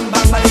the ground,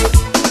 bang body,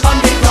 on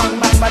the ground,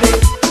 bang body.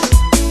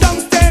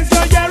 Downstairs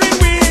you're hearing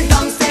we,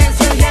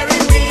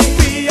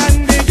 we and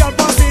the girl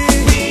posse,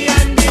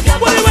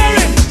 what you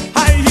wearing?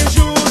 High heel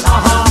shoes,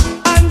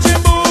 and gym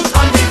boots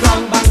on the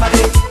ground, bang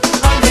body,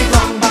 on the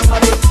ground, bang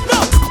body. No,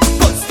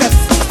 footsteps,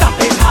 stop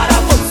it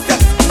harder,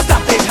 footsteps,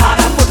 stop it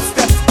harder,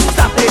 footsteps,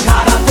 stop it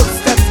harder,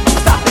 footsteps,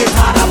 stop it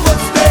harder,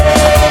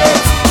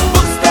 footsteps,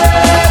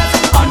 footsteps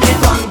on the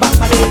ground, bang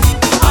body,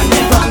 on the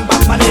ground,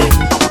 bang body.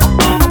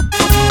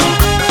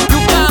 You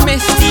can't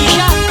miss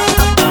T-shirt.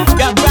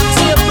 Your brass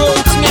here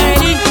broke me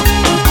already.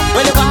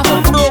 Well, you have to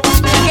broke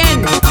me again.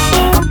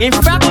 In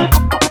fact,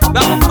 you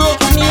have to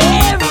broke me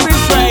every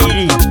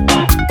Friday.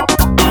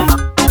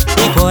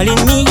 They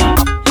calling me,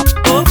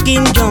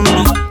 talking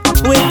jumbly,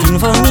 waiting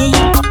for me.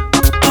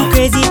 Too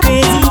crazy,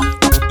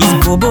 it's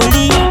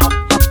boboli,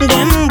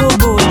 them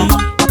boboli.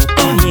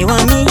 Come here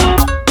with me,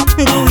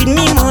 do with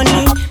me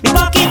money. Me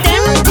pocket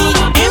empty.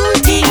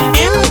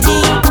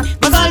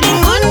 But all the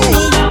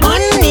money.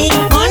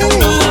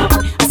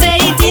 I say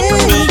it in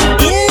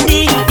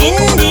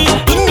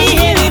the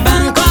hairy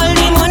bank, all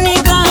the money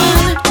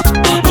gone.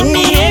 In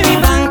the hairy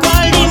bank,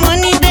 all the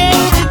money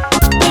dead.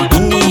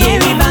 In the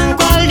hairy bank,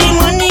 all the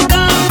money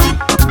gone.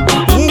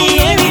 In the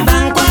hairy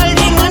bank, all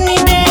the money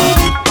dead.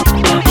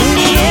 In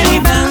the hairy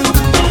bank.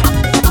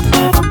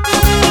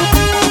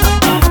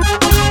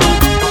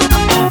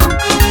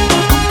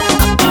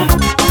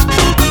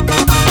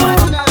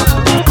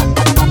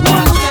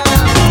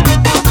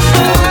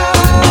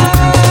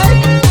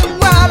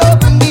 Well,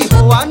 open the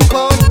hoe and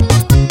come.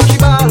 She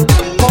ball,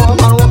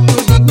 come and walk to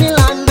dig me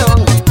land down.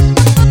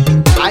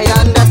 I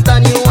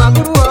understand you are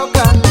good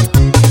worker,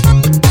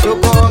 so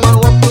come and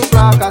walk to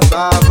crack a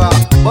cassava.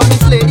 But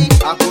this lady,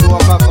 I could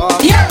walk a farm,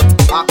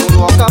 I could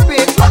walk a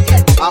pig,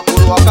 I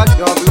could walk a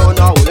job.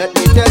 Now let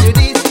me tell you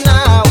this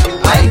now.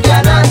 I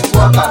cannot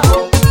walk a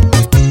hoe,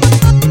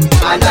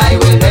 and I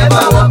will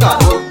never walk a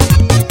hoe.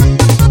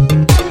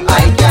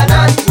 I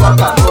cannot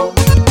walk a hoe,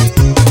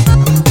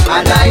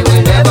 and I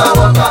will never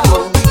walk a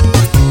hoe.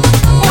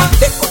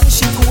 They call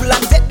she cool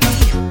and deadly.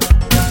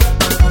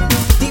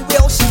 The way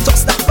how she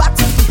talks that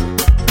body,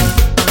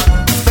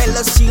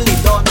 fellas she lay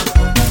down,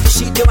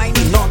 she the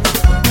whining none.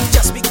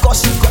 Just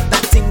because she got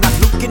that thing that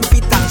looking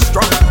fit and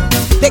strong.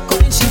 They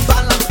call she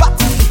balance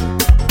body.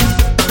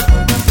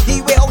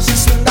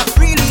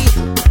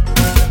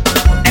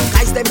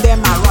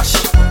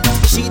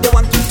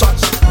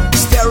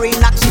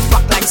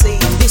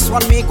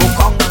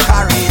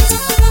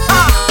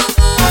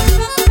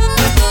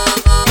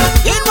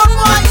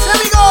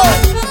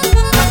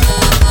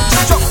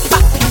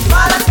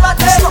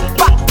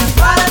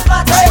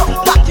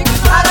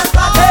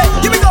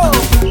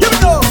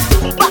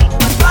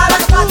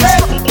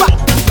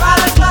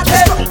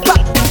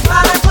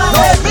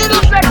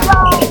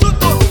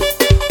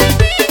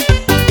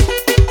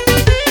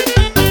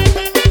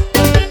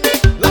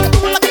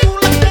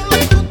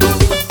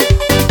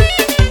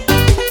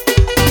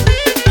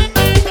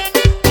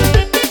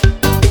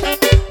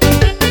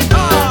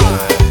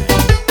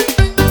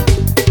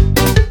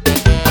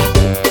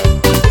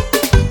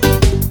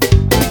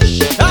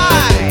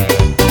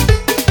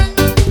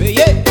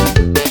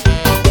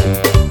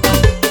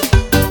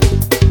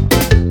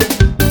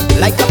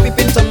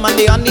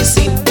 on the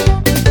scene.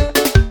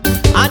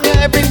 And your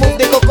every move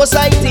they go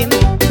sighting.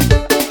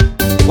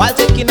 While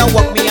taking a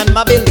walk me and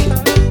my belly.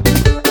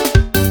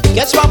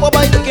 Catch my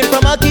boy looking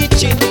from her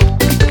kitchen.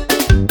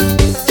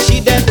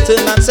 She then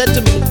turned and said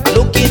to me,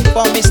 looking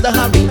for Mr.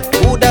 Harry,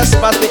 who does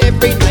pass me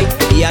every night.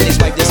 He and his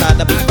wife just had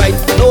a big fight.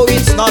 No,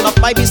 it's none of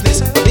my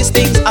business, but these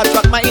things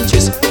attract my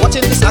interest.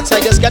 Watching this acts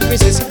I just get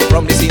resist.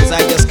 From the scenes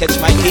I just catch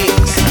my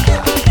kicks.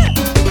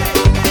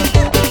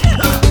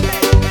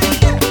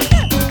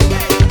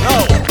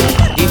 No,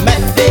 the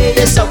mente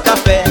es au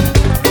café.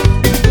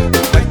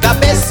 When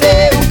café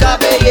c'est ou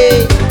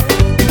cabeye.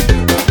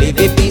 Les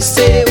bébés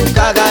c'est ou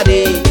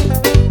cagade.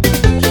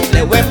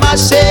 Les ouais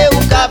marché ou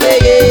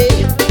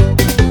cabeye.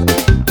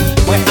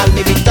 Moi en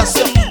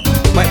lévitation,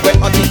 moi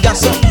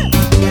anti-garçon.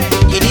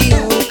 Il dit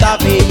où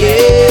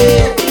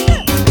cabeye.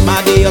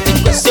 Ma vie en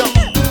question,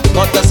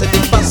 quand c'est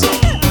une passion.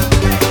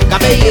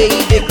 Cabeye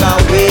il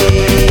déclaré.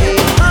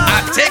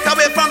 I take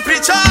away from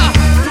preacher.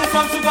 Two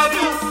from super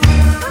blue.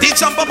 They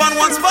jump up on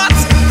one spot.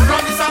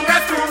 From the song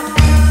rap crew.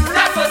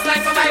 That was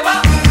like for my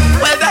walk.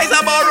 Well, that is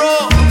a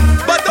borrow.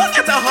 But don't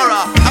get a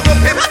horror. I will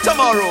pay back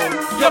tomorrow.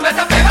 You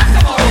better pay back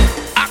tomorrow.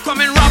 I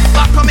come in rough,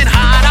 I come in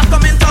hard, I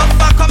come in tough,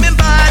 I come in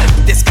bad.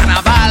 This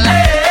carnival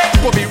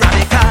will be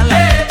radical.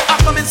 I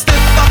come in stiff,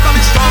 I come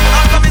in strong,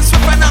 I come in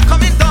swift and I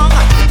come in down.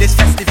 This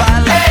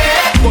festival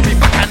will be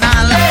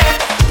bacchanal.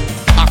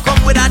 I come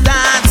with a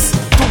dance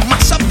to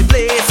mash up the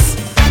place.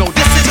 No,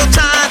 this is your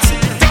chance.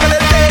 Take a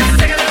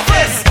little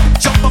taste.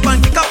 Jump up and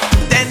kick up,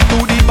 then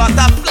do the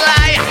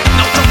butterfly.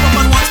 Now jump up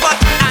on one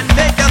spot and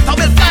make your towel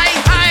fly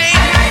high.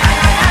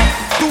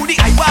 Do the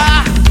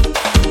aiwa,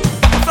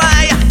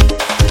 butterfly,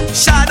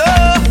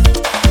 shadow,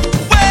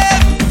 wave,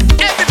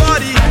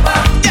 everybody.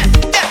 Yeah,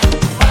 yeah,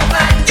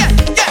 yeah,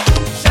 yeah,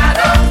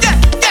 shadow, yeah,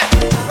 yeah,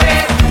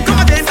 wave. Come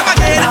again,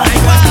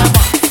 aiwa.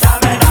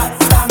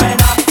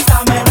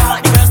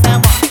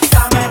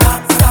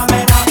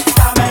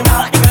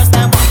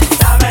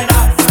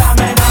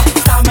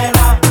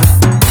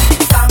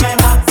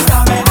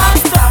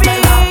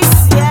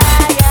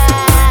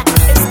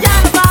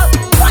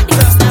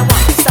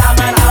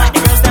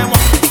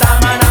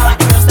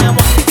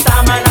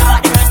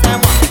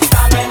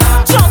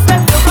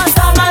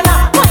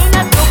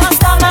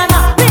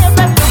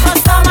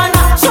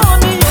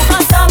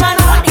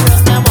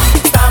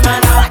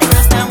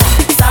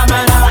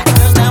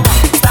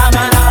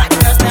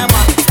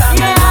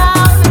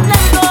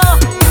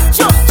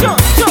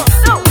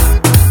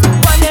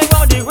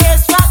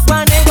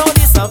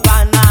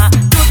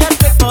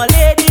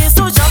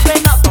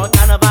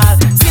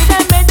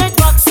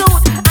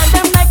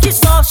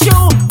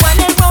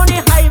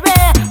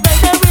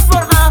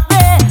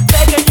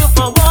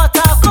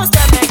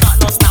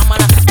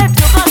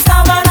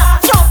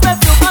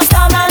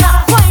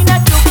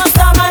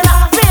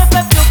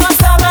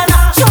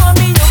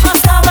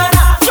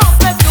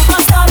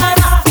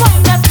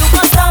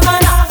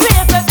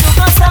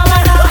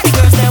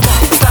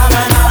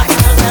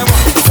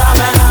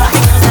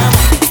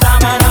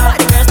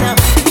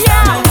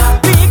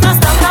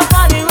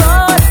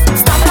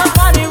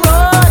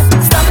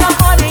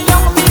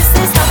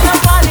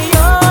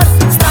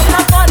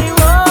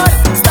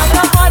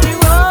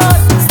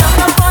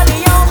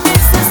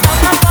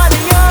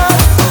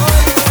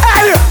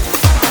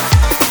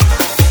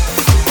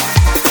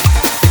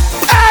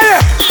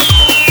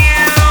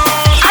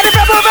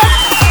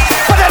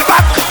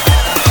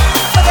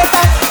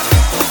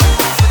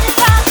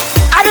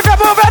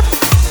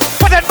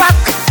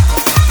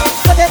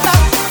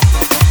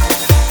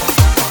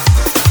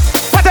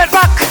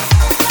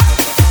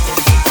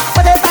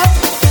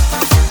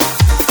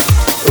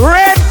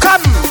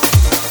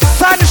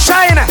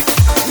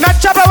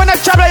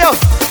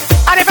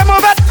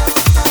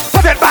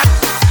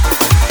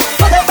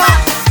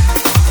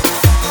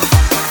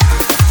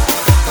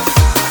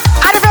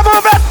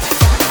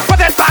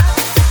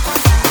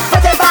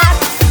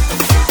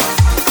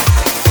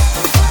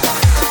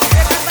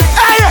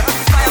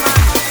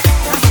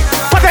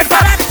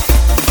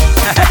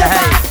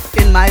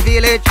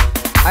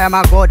 I am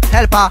a good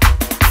helper,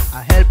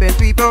 helping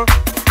people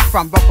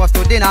from breakfast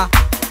to dinner.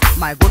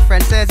 My good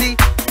friend says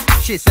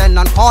she send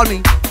and call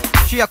me.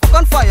 She a cook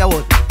on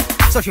firewood,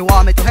 so she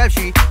want me to help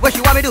she. What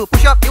she want me to do?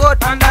 Push up the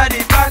wood under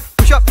the back.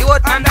 Push up the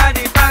wood under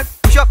the back.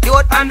 Push up the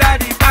wood under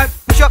the back.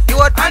 Push up the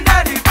wood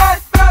under the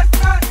back.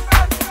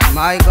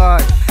 My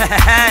God.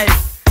 Hey,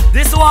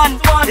 this one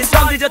is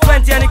from DJ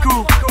 20 and the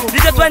crew.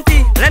 DJ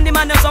 20, lend the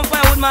man them some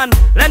firewood, man.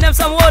 Lend them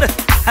some wood.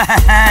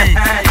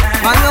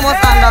 Man, you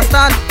must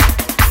understand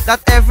that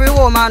every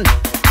woman,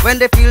 when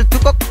they feel to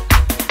cook,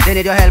 they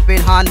need your helping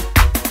hand.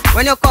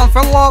 When you come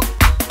from work,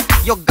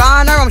 you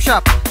gone a rum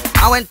shop,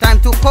 and when time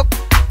to cook,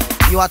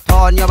 you are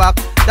turn your back.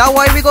 That's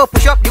why we go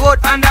push up the wood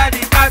under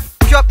the back.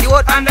 Push up the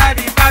wood under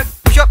the back.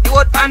 Push up the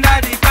wood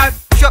under the back.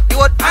 Push up the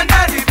wood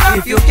under the back.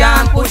 If you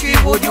can't push the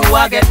wood, you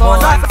will get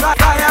burned.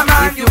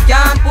 If you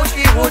can't push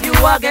the wood, you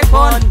will get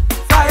burned.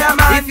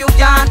 If you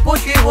can't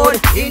push the wood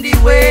in the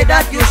way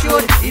that you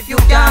should, if you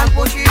can't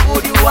push the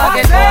wood, you will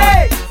get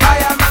burned.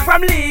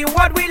 From Lee,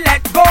 what we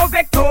let go,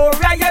 Vic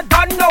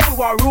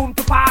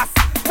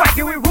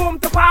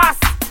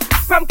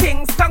From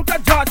Kingston to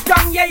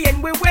Georgetown, yeah,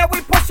 and we where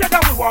we push it down,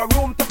 we want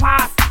room to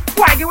pass.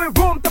 Why give we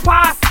room to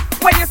pass?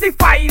 When you see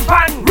five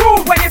and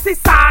room, when you see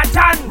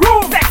sergeant,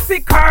 room,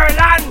 sexy curl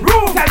and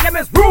room, tell them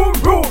it's room,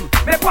 room.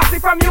 Me posse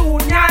from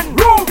Union,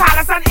 room,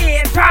 Carlos and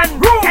Adrian,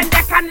 room,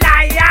 Kendek and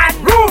Lion,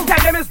 room, tell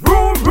them it's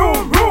room,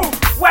 room, room.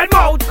 Well,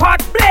 mouth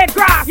cut, blade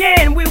grass,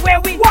 yeah, and we where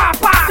we walk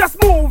past.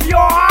 Just move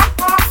your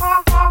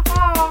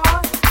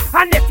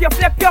and if you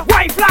flip your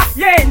wife flap,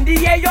 yeah, in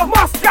the air you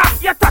must drop.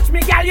 You touch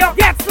me, gal, you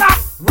get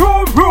slapped.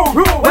 Room, room,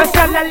 room. Well,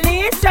 shall I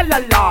leave, shall I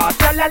law,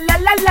 shall I la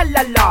la la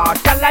la la,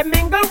 shall I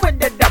mingle with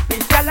the duppy,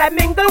 shall I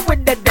mingle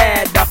with the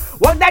dead?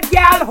 Walk that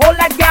gal, hold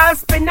that gal,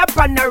 spin up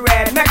on the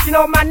red. Make you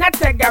know man, I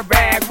take a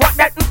rag. Walk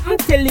that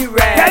till he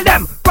red. Tell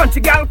them,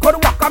 country gal could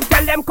walk up,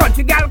 tell them,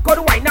 country gal could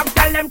wind up,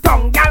 tell them,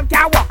 tongue gal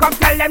can't walk up,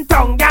 tell them,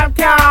 tongue gal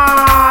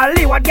can't.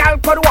 Leeward gal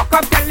could walk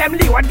up, tell them,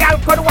 leeward gal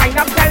could wind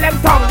up, tell them,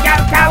 tongue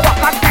gal can't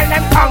walk up, tell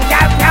them, tongue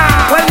gal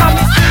can't. Well,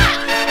 mommy.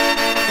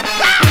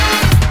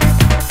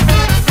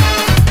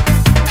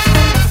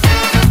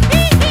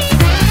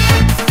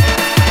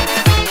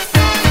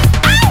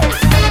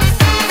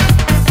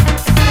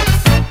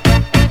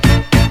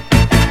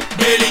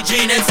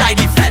 Inside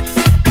the fence.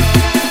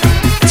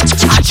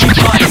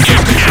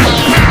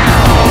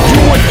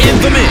 You're in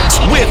the mix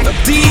with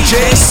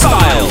DJ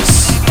StyleZ.